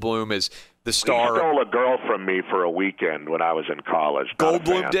Jeff Goldblum is the star. He stole a girl from me for a weekend when I was in college.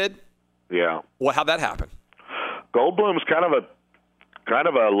 Goldblum did? Yeah. Well, how'd that happen? Goldblum's kind of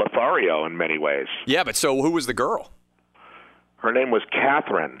a Lothario in many ways. Yeah, but so who was the girl? Her name was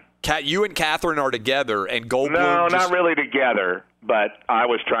Catherine. You and Catherine are together, and Goldblum. No, not really together. But I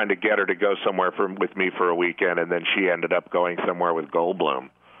was trying to get her to go somewhere with me for a weekend, and then she ended up going somewhere with Goldblum.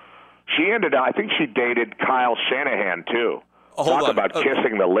 I think she dated Kyle Shanahan, too. Talk about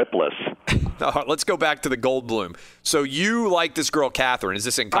kissing the lipless. Let's go back to the Goldblum. So you like this girl, Catherine. Is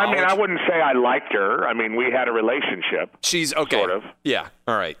this in college? I mean, I wouldn't say I liked her. I mean, we had a relationship. She's okay. Sort of. Yeah.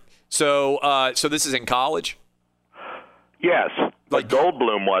 All right. So this is in college? Yes. But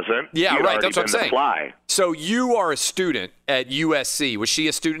Goldblum wasn't. Yeah, He'd right. That's what I'm saying. Fly. So you are a student at USC. Was she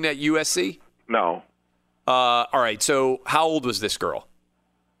a student at USC? No. All right. So how old was this girl?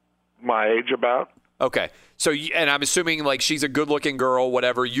 My age about. Okay. So, and I'm assuming like she's a good-looking girl,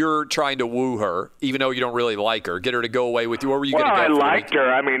 whatever. You're trying to woo her, even though you don't really like her. Get her to go away with you. Where were you going to go? I liked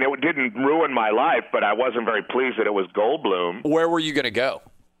her. I mean, it didn't ruin my life, but I wasn't very pleased that it was Goldblum. Where were you going to go?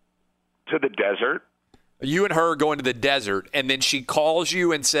 To the desert. You and her going to the desert, and then she calls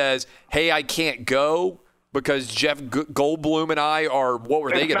you and says, "Hey, I can't go because Jeff Goldblum and I are." What were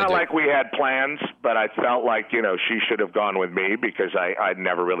they going to do? It's not like we had plans, but I felt like she should have gone with me because I'd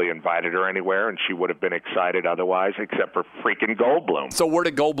never really invited her anywhere, and she would have been excited otherwise, except for freaking Goldblum. So where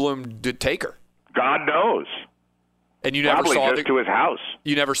did Goldblum take her? God knows. And you never Probably saw just to his house.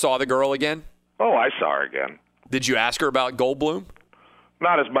 You never saw the girl again? Oh, I saw her again. Did you ask her about Goldblum?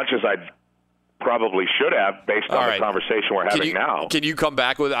 Not as much as I probably should have, based on the conversation we're having now. Can you come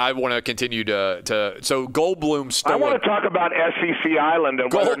back with? I want to continue to. So Goldblum stole. I want to talk about SEC Island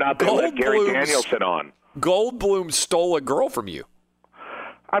and whether or not they let Gary Danielson on. Goldblum stole a girl from you.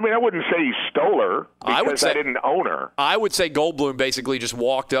 I mean, I wouldn't say he stole her because I didn't own her. I would say Goldblum basically just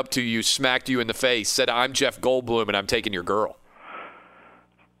walked up to you, smacked you in the face, said, "I'm Jeff Goldblum, and I'm taking your girl."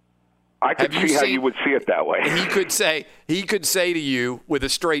 I could see how you would see it that way. He could say to you with a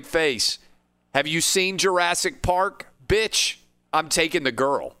straight face, "Have you seen Jurassic Park? Bitch, I'm taking the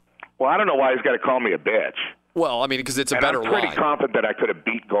girl." Well, I don't know why he's got to call me a bitch. Well, I mean, because it's a better line. I'm pretty confident that I could have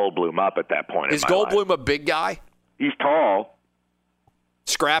beat Goldblum up at that point. Is Goldblum a big guy? He's tall.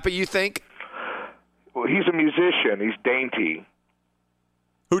 Scrappy, you think? Well, he's a musician. He's dainty.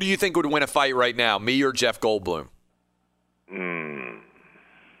 Who do you think would win a fight right now, me or Jeff Goldblum?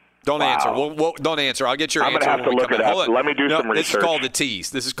 Don't answer. Don't answer. I'll get your answer. I'm going to have to look it up. Let me do some research. This is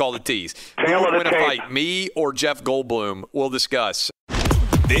called the tease. Who would win a fight, me or Jeff Goldblum? We'll discuss.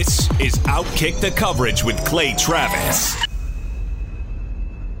 This is Outkick the Coverage with Clay Travis.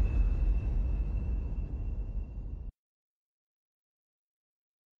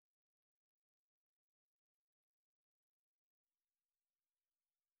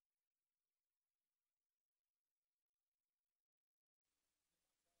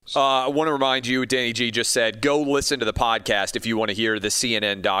 I want to remind you, Danny G just said, go listen to the podcast if you want to hear the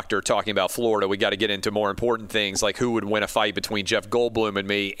CNN doctor talking about Florida. We got to get into more important things like who would win a fight between Jeff Goldblum and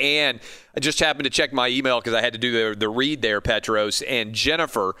me. And I just happened to check my email because I had to do the read there, Petros, and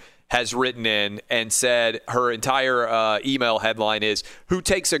Jennifer has written in and said her entire email headline is, "Who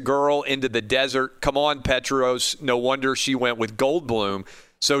takes a girl into the desert? Come on, Petros. No wonder she went with Goldblum."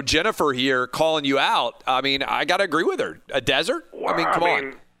 So Jennifer here calling you out. I mean, I got to agree with her. A desert? I mean, come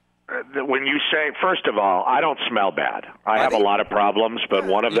on. When you say, first of all, I don't smell bad. I have a lot of problems, but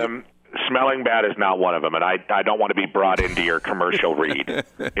one of them, smelling bad is not one of them, and I don't want to be brought into your commercial read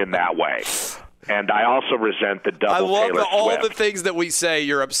in that way. And I also resent the double Taylor Swift. I love all the things that we say.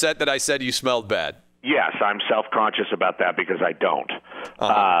 You're upset that I said you smelled bad. Yes, I'm self-conscious about that because I don't.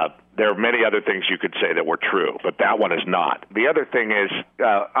 There are many other things you could say that were true, but that one is not. The other thing is,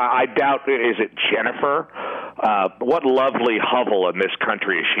 I doubt, is it Jennifer? What lovely hovel in this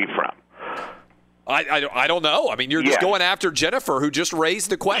country is she from? I don't know. I mean, you're just going after Jennifer, who just raised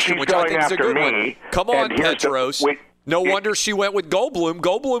the question, which I think is a good one. Come on, Petros. No wonder she went with Goldblum.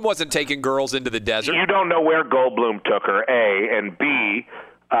 Goldblum wasn't taking girls into the desert. You don't know where Goldblum took her, A, and B,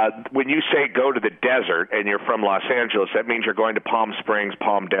 when you say go to the desert and you're from Los Angeles, that means you're going to Palm Springs,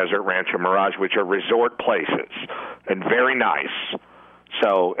 Palm Desert, Rancho Mirage, which are resort places and very nice.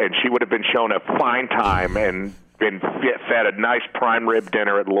 So, and she would have been shown a fine time and been fed a nice prime rib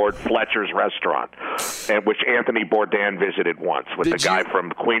dinner at Lord Fletcher's restaurant, and which Anthony Bourdain visited once with the guy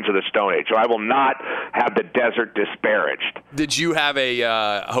from Queens of the Stone Age. So I will not have the desert disparaged. Did you have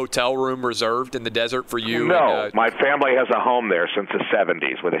a hotel room reserved in the desert for you? No, my family has a home there since the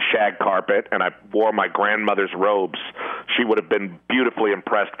 70s with a shag carpet, and I wore my grandmother's robes. She would have been beautifully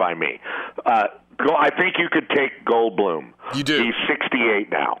impressed by me. I think you could take Goldblum. You do. He's 68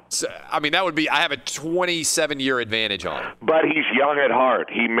 now. So, I mean, that would be – I have a 27-year advantage on him. But he's young at heart.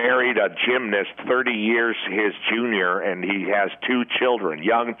 He married a gymnast 30 years his junior, and he has 2 children,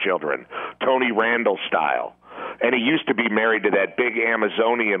 young children, Tony Randall style. And he used to be married to that big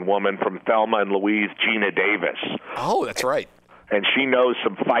Amazonian woman from Thelma and Louise, Gina Davis. Oh, that's right. and she knows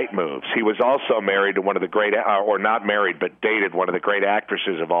some fight moves. He was also married to one of the great, or not married, but dated one of the great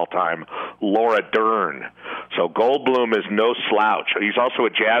actresses of all time, Laura Dern. So Goldblum is no slouch. He's also a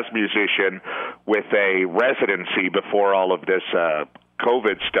jazz musician with a residency before all of this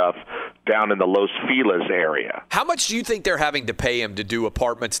COVID stuff down in the Los Feliz area. How much do you think they're having to pay him to do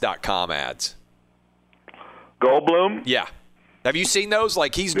Apartments.com ads? Goldblum? Yeah. Have you seen those?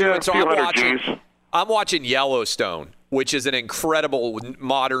 Like he's doing. So I'm watching Yellowstone, which is an incredible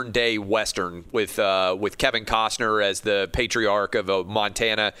modern day Western with Kevin Costner as the patriarch of a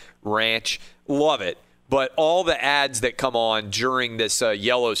Montana ranch. Love it. But all the ads that come on during this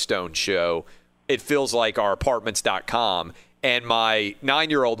Yellowstone show, it feels like are Apartments.com. And my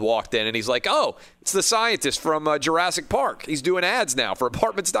 9-year-old walked in, and he's like, oh, it's the scientist from Jurassic Park. He's doing ads now for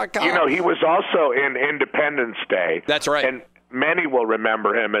Apartments.com. You know, he was also in Independence Day. That's right. And many will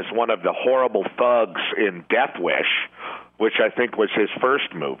remember him as one of the horrible thugs in Death Wish, which I think was his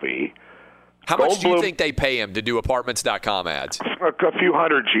first movie. How much do you think they pay him to do Apartments.com ads? A few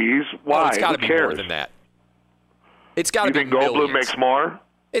hundred G's. Why? Oh, it's got to be more than that. It's got to be millions. You think Goldblum makes more?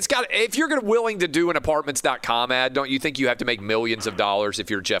 It's got. If you're willing to do an Apartments.com ad, don't you think you have to make millions of dollars if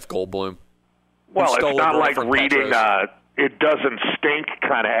you're Jeff Goldblum? Well, it's not like reading "It Doesn't Stink"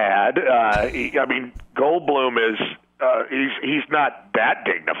 kind of ad. I mean, Goldblum is he's not that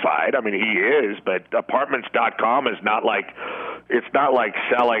dignified. I mean, he is, but Apartments.com is not like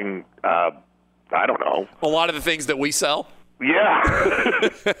selling. I don't know. A lot of the things that we sell. Yeah,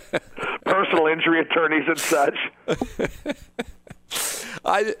 personal injury attorneys and such.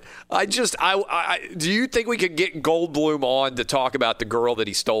 Do you think we could get Goldblum on to talk about the girl that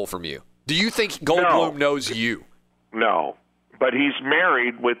he stole from you? Do you think Goldblum knows you? No, but he's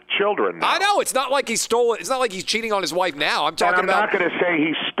married with children now. I know. It's not like he stole it. It's not like he's cheating on his wife now. I'm talking about. I'm not going to say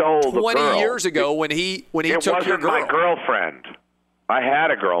he stole the girl. 20 years ago when he took your girl. It wasn't my girlfriend. I had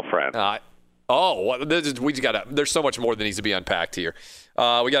a girlfriend. There's so much more that needs to be unpacked here.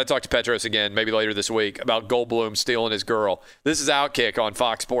 We got to talk to Petros again, maybe later this week, about Goldblum stealing his girl. This is Outkick on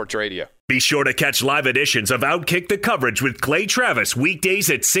Fox Sports Radio. Be sure to catch live editions of Outkick the Coverage with Clay Travis weekdays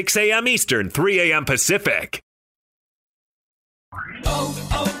at 6 a.m. Eastern, 3 a.m. Pacific.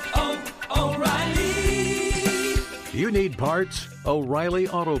 O'Reilly. You need parts? O'Reilly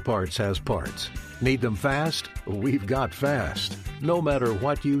Auto Parts has parts. Need them fast? We've got fast. No matter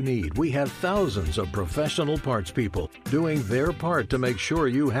what you need, we have thousands of professional parts people doing their part to make sure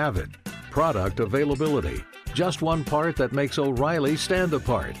you have it. Product availability. Just one part that makes O'Reilly stand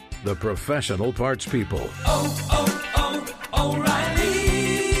apart. The professional parts people.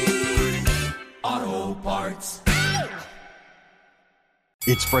 O'Reilly Auto Parts.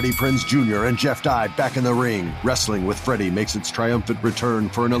 It's Freddie Prinze Jr. and Jeff Dye back in the ring. Wrestling with Freddie makes its triumphant return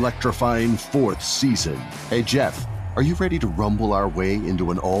for an electrifying 4th season. Hey, Jeff, are you ready to rumble our way into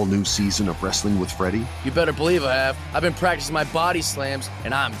an all-new season of Wrestling with Freddie? You better believe I have. I've been practicing my body slams,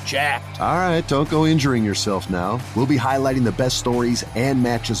 and I'm jacked. All right, don't go injuring yourself now. We'll be highlighting the best stories and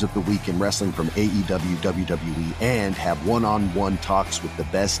matches of the week in wrestling from AEW, WWE, and have one-on-one talks with the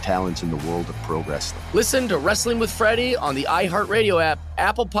best talents in the world of pro wrestling. Listen to Wrestling with Freddie on the iHeartRadio app,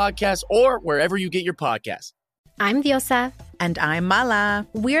 Apple Podcasts, or wherever you get your podcasts. I'm Diosa. And I'm Mala.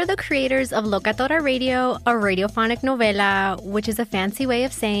 We're the creators of Locatora Radio, a radiophonic novela, which is a fancy way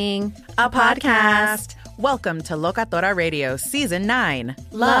of saying a podcast. Welcome to Locatora Radio Season 9.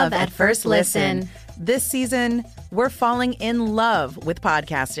 Love at First Listen. This season, we're falling in love with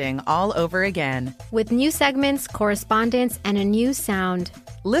podcasting all over again. With new segments, correspondence, and a new sound.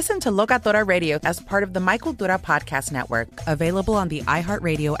 Listen to Locatora Radio as part of the My Cultura Podcast Network. Available on the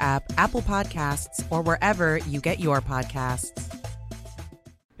iHeartRadio app, Apple Podcasts, or wherever you get your podcasts.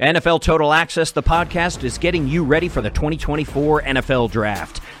 NFL Total Access, the podcast, is getting you ready for the 2024 NFL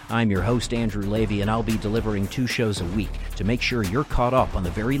Draft. I'm your host, Andrew Levy, and I'll be delivering 2 shows a week to make sure you're caught up on the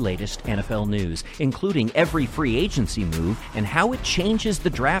very latest NFL news, including every free agency move and how it changes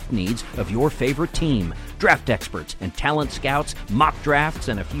the draft needs of your favorite team. Draft experts and talent scouts, mock drafts,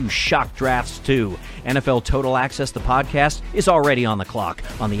 and a few shock drafts, too. NFL Total Access, the podcast, is already on the clock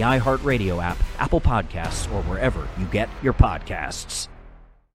on the iHeartRadio app, Apple Podcasts, or wherever you get your podcasts.